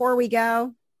movie Before We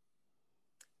Go?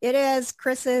 It is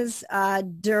Chris's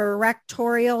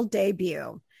directorial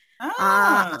debut.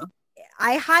 I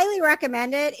highly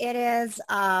recommend it. It is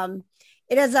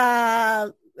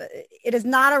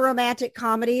not a romantic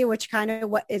comedy, which kind of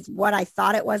what I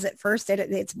thought it was at first.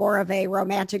 It's more of a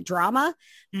romantic drama.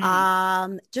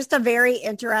 Just a very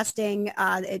interesting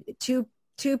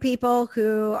two people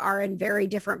who are in very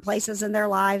different places in their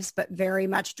lives, but very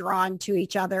much drawn to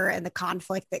each other, and the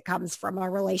conflict that comes from a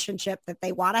relationship that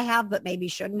they want to have, but maybe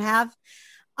shouldn't have.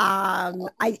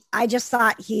 I just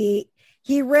thought he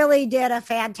really did a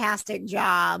fantastic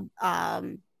job.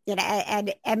 And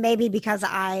maybe because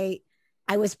I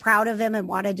was proud of him and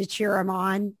wanted to cheer him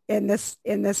on in this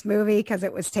movie because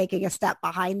it was taking a step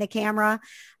behind the camera.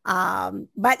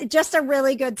 But just a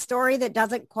really good story that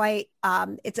doesn't quite,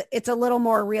 it's a little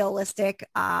more realistic,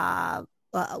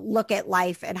 look at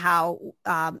life and how,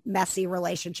 messy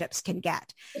relationships can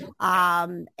get.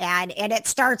 And it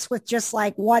starts with just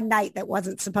like one night that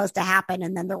wasn't supposed to happen,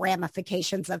 and then the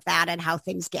ramifications of that and how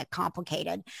things get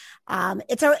complicated.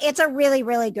 It's a really,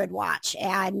 really good watch,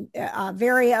 and,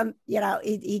 very,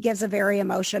 he gives a very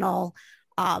emotional,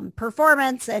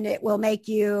 performance, and it will make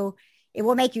you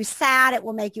sad. It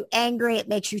will make you angry. It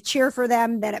makes you cheer for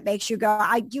them. Then it makes you go,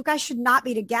 you guys should not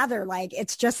be together. Like,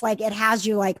 it's just like, it has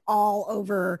you like all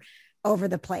over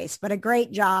the place, but a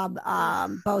great job,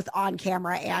 both on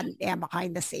camera and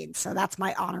behind the scenes. So that's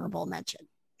my honorable mention.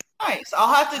 Nice.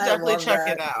 I'll have to definitely check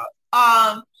it out.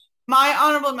 My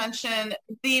honorable mention,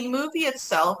 the movie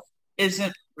itself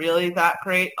isn't really that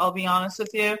great, I'll be honest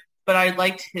with you, but I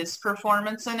liked his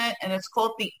performance in it, and it's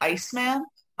called The Iceman.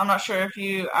 I'm not sure if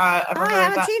you ever heard of that. I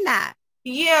haven't seen that.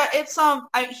 Yeah, it's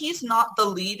he's not the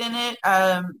lead in it.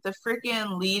 The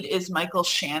freaking lead is Michael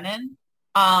Shannon.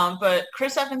 But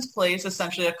Chris Evans plays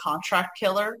essentially a contract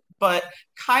killer, but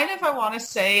kind of, I want to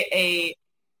say,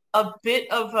 a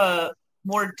bit of a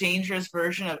more dangerous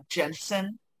version of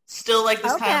Jensen. Still like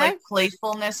this kind of like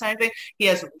playfulness and everything. He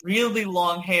has really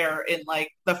long hair in like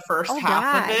the first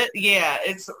half of it. Yeah,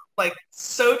 it's like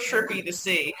so trippy to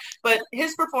see. But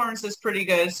his performance is pretty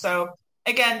good. So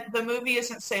again, the movie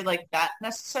isn't say like that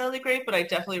necessarily great, but I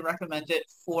definitely recommend it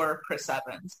for Chris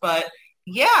Evans. But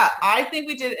yeah, I think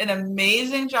we did an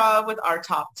amazing job with our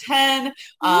top 10.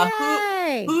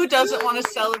 Who doesn't want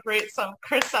to celebrate some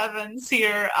Chris Evans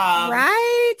here?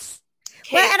 Right?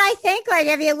 Well, and I think like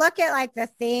if you look at like the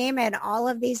theme in all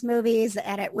of these movies,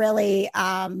 and it really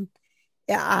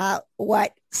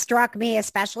what struck me,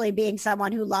 especially being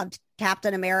someone who loved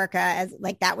Captain America, as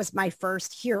like that was my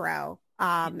first hero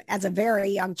as a very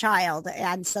young child.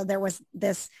 And so there was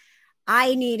this,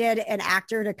 I needed an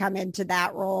actor to come into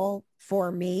that role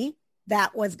for me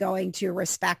that was going to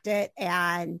respect it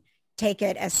and take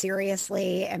it as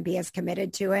seriously and be as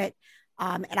committed to it.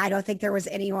 And I don't think there was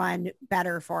anyone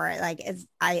better for it. Like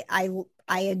I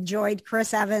enjoyed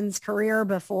Chris Evans' career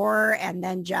before, and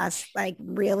then just like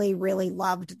really, really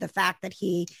loved the fact that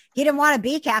he didn't want to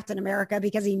be Captain America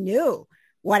because he knew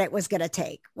what it was going to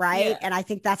take. Right. Yeah. And I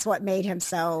think that's what made him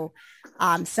so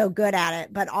good at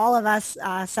it. But all of us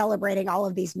celebrating all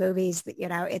of these movies, that,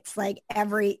 it's like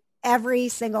every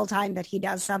single time that he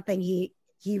does something, he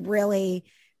really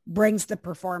brings the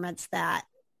performance that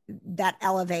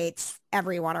elevates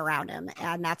everyone around him.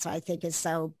 And that's what I think is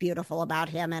so beautiful about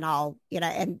him, and all,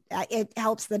 and it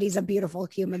helps that he's a beautiful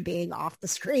human being off the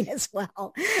screen as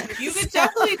well. You could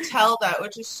definitely tell that,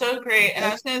 which is so great. And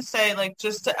I was going to say, like,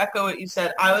 just to echo what you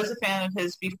said, I was a fan of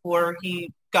his before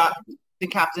he got the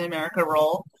Captain America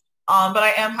role. But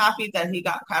I am happy that he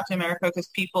got Captain America because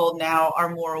people now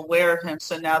are more aware of him.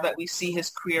 So now that we see his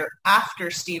career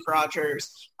after Steve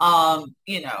Rogers,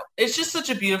 it's just such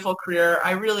a beautiful career.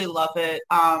 I really love it.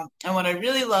 And what I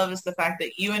really love is the fact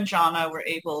that you and Jonna were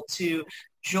able to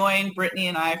join Brittany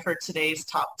and I for today's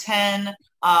top 10.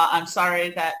 I'm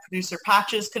sorry that producer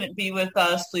Patches couldn't be with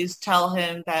us. Please tell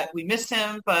him that we missed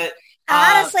him, but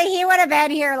Honestly, he would have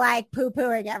been here like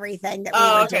poo-pooing everything that we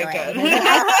were doing. Good.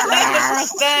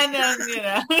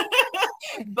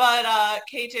 But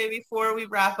KJ, before we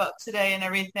wrap up today and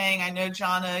everything, I know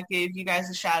Jonna gave you guys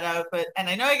a shout out, and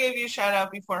I know I gave you a shout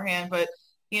out beforehand, but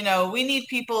we need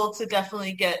people to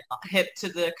definitely get hip to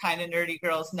the Kind of Nerdy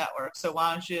Girls Network. So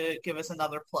why don't you give us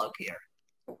another plug here?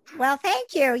 Well,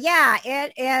 thank you. Yeah,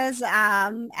 it is,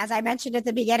 as I mentioned at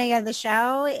the beginning of the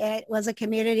show, it was a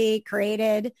community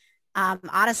created,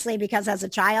 honestly, because as a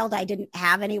child, I didn't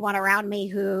have anyone around me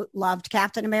who loved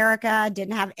Captain America,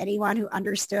 didn't have anyone who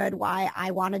understood why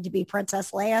I wanted to be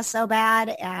Princess Leia so bad.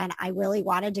 And I really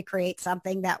wanted to create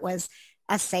something that was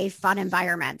a safe, fun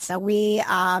environment. So we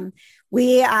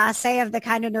say of the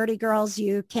Kind of Nerdy Girls,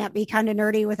 you can't be kind of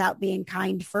nerdy without being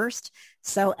kind first.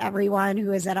 So everyone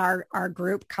who is at our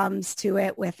group comes to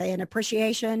it with an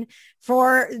appreciation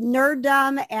for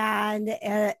nerddom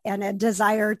and a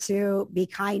desire to be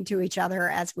kind to each other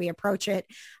as we approach it.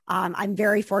 I'm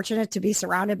very fortunate to be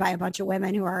surrounded by a bunch of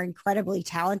women who are incredibly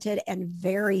talented and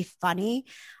very funny.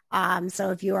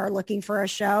 So if you are looking for a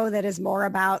show that is more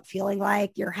about feeling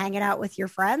like you're hanging out with your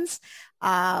friends,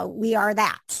 we are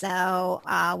that. So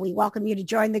we welcome you to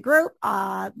join the group,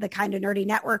 the Kind of Nerdy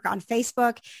Network on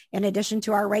Facebook. In addition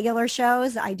to our regular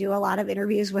shows, I do a lot of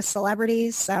interviews with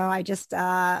celebrities. So I just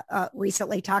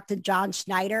recently talked to John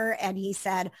Schneider, and he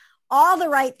said all the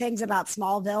right things about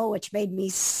Smallville, which made me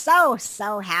so,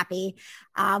 so happy.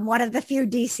 One of the few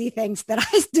DC things that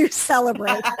I do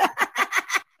celebrate.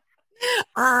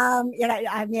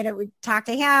 We talked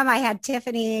to him. I had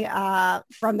Tiffany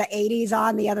from the 80s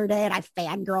on the other day, and I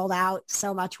fangirled out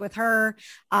so much with her.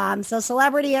 So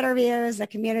celebrity interviews, a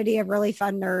community of really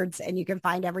fun nerds, and you can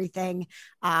find everything.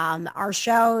 Our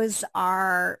shows,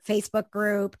 our Facebook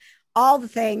group, all the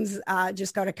things,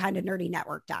 just go to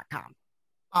kindofnerdynetwork.com.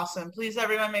 Awesome. Please,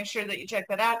 everyone, make sure that you check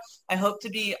that out. I hope to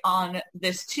be on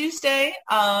this Tuesday.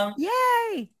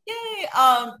 Yay!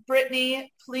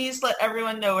 Brittany, please let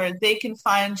everyone know where they can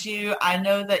find you. I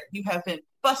know that you have been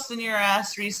busting your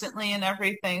ass recently and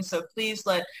everything, so please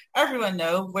let everyone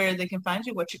know where they can find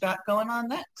you, what you got going on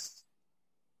next.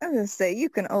 I'm going to say you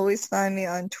can always find me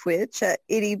on Twitch at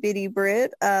Itty Bitty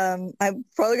Brit. I'm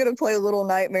probably going to play Little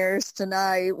Nightmares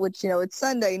tonight, which, it's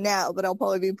Sunday now, but I'll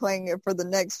probably be playing it for the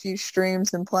next few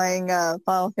streams and playing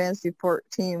Final Fantasy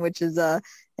 14, which is an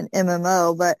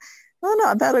MMO. But I don't know,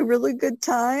 I've had a really good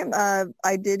time.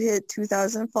 I did hit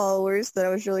 2,000 followers that I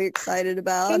was really excited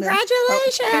about.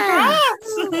 Congratulations!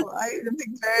 I'm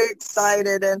very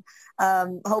excited and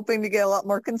hoping to get a lot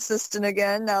more consistent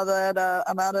again now that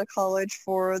I'm out of college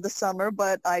for the summer.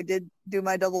 But I did do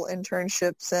my double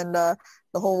internships and the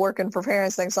whole working for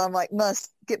parents thing. So I'm like,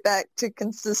 must get back to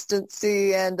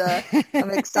consistency. And I'm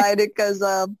excited because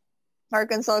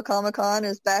Arkansas Comic-Con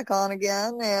is back on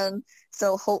again. And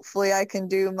so hopefully I can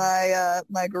do my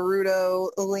my Gerudo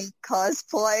Link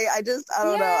cosplay. I don't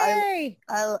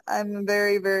know. I'm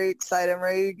very, very excited. I'm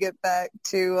ready to get back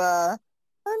to, I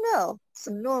don't know,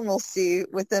 some normalcy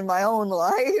within my own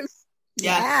life.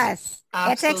 Yes.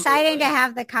 It's exciting to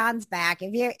have the cons back.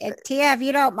 Tia, if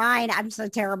you don't mind, I'm so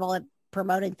terrible at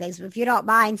promoting things, but if you don't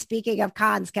mind, speaking of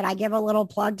cons, can I give a little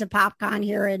plug to PopCon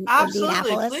here in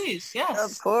Indianapolis? Please, yes.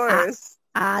 Of course.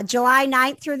 July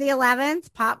 9th through the 11th,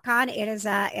 PopCon. It is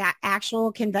a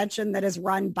actual convention that is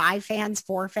run by fans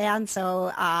for fans.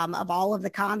 So of all of the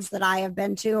cons that I have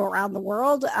been to around the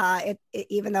world,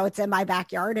 even though it's in my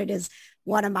backyard, it is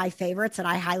one of my favorites, and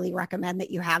I highly recommend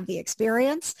that you have the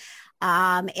experience.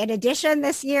 In addition,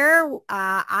 this year,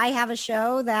 I have a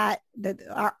show that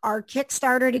our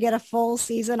Kickstarter to get a full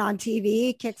season on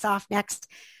TV kicks off next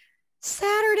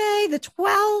Saturday, the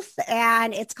 12th,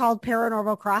 and it's called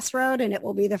Paranormal Crossroad, and it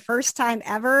will be the first time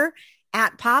ever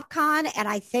at PopCon, and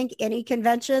I think any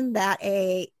convention that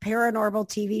a paranormal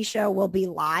TV show will be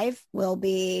live, will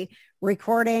be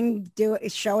recording,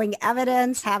 showing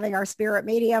evidence, having our spirit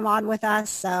medium on with us.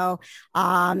 So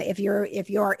if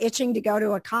you're itching to go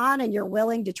to a con and you're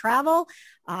willing to travel,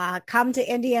 come to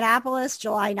Indianapolis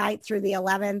July 9th through the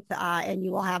 11th, and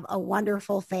you will have a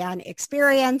wonderful fan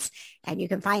experience. And you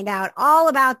can find out all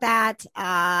about that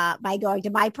by going to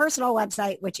my personal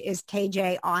website, which is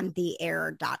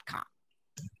kjontheair.com.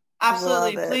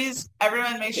 Absolutely. Please,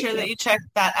 everyone, make sure that you check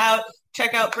that out.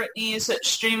 Check out Brittany's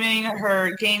streaming,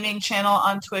 her gaming channel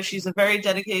on Twitch. She's a very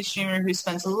dedicated streamer who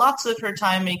spends lots of her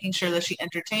time making sure that she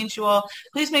entertains you all.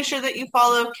 Please make sure that you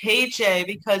follow KJ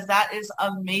because that is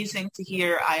amazing to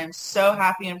hear. I am so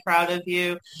happy and proud of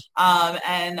you.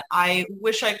 And I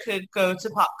wish I could go to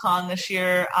PopCon this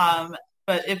year,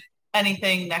 but if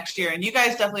anything next year. And you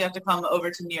guys definitely have to come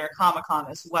over to New York Comic Con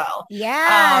as well.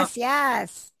 Yes.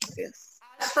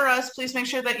 for us, please make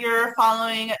sure that you're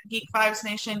following Geek Vibes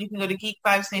Nation. You can go to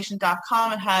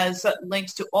geekvibesnation.com. It has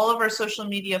links to all of our social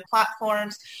media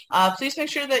platforms. Please make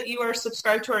sure that you are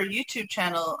subscribed to our YouTube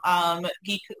channel,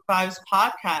 Geek Vibes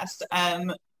Podcast.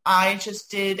 I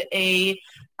just did a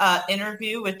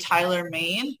interview with Tyler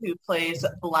Main, who plays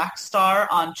Black Star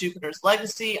on Jupiter's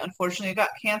Legacy. Unfortunately, it got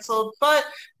canceled, but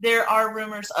there are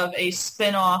rumors of a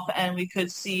spin-off, and we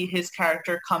could see his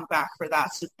character come back for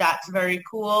that. So that's very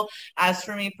cool. As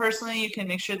for me personally, you can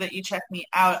make sure that you check me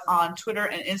out on Twitter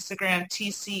and Instagram,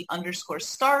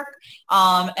 TC_Stark.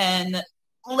 And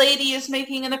Lady is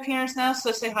making an appearance now,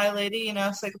 so say hi, Lady.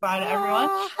 Say goodbye to everyone.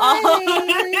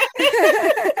 Hi.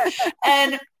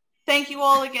 And thank you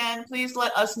all again. Please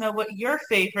let us know what your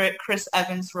favorite Chris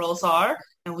Evans roles are,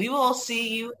 and we will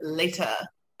see you later.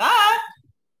 Bye.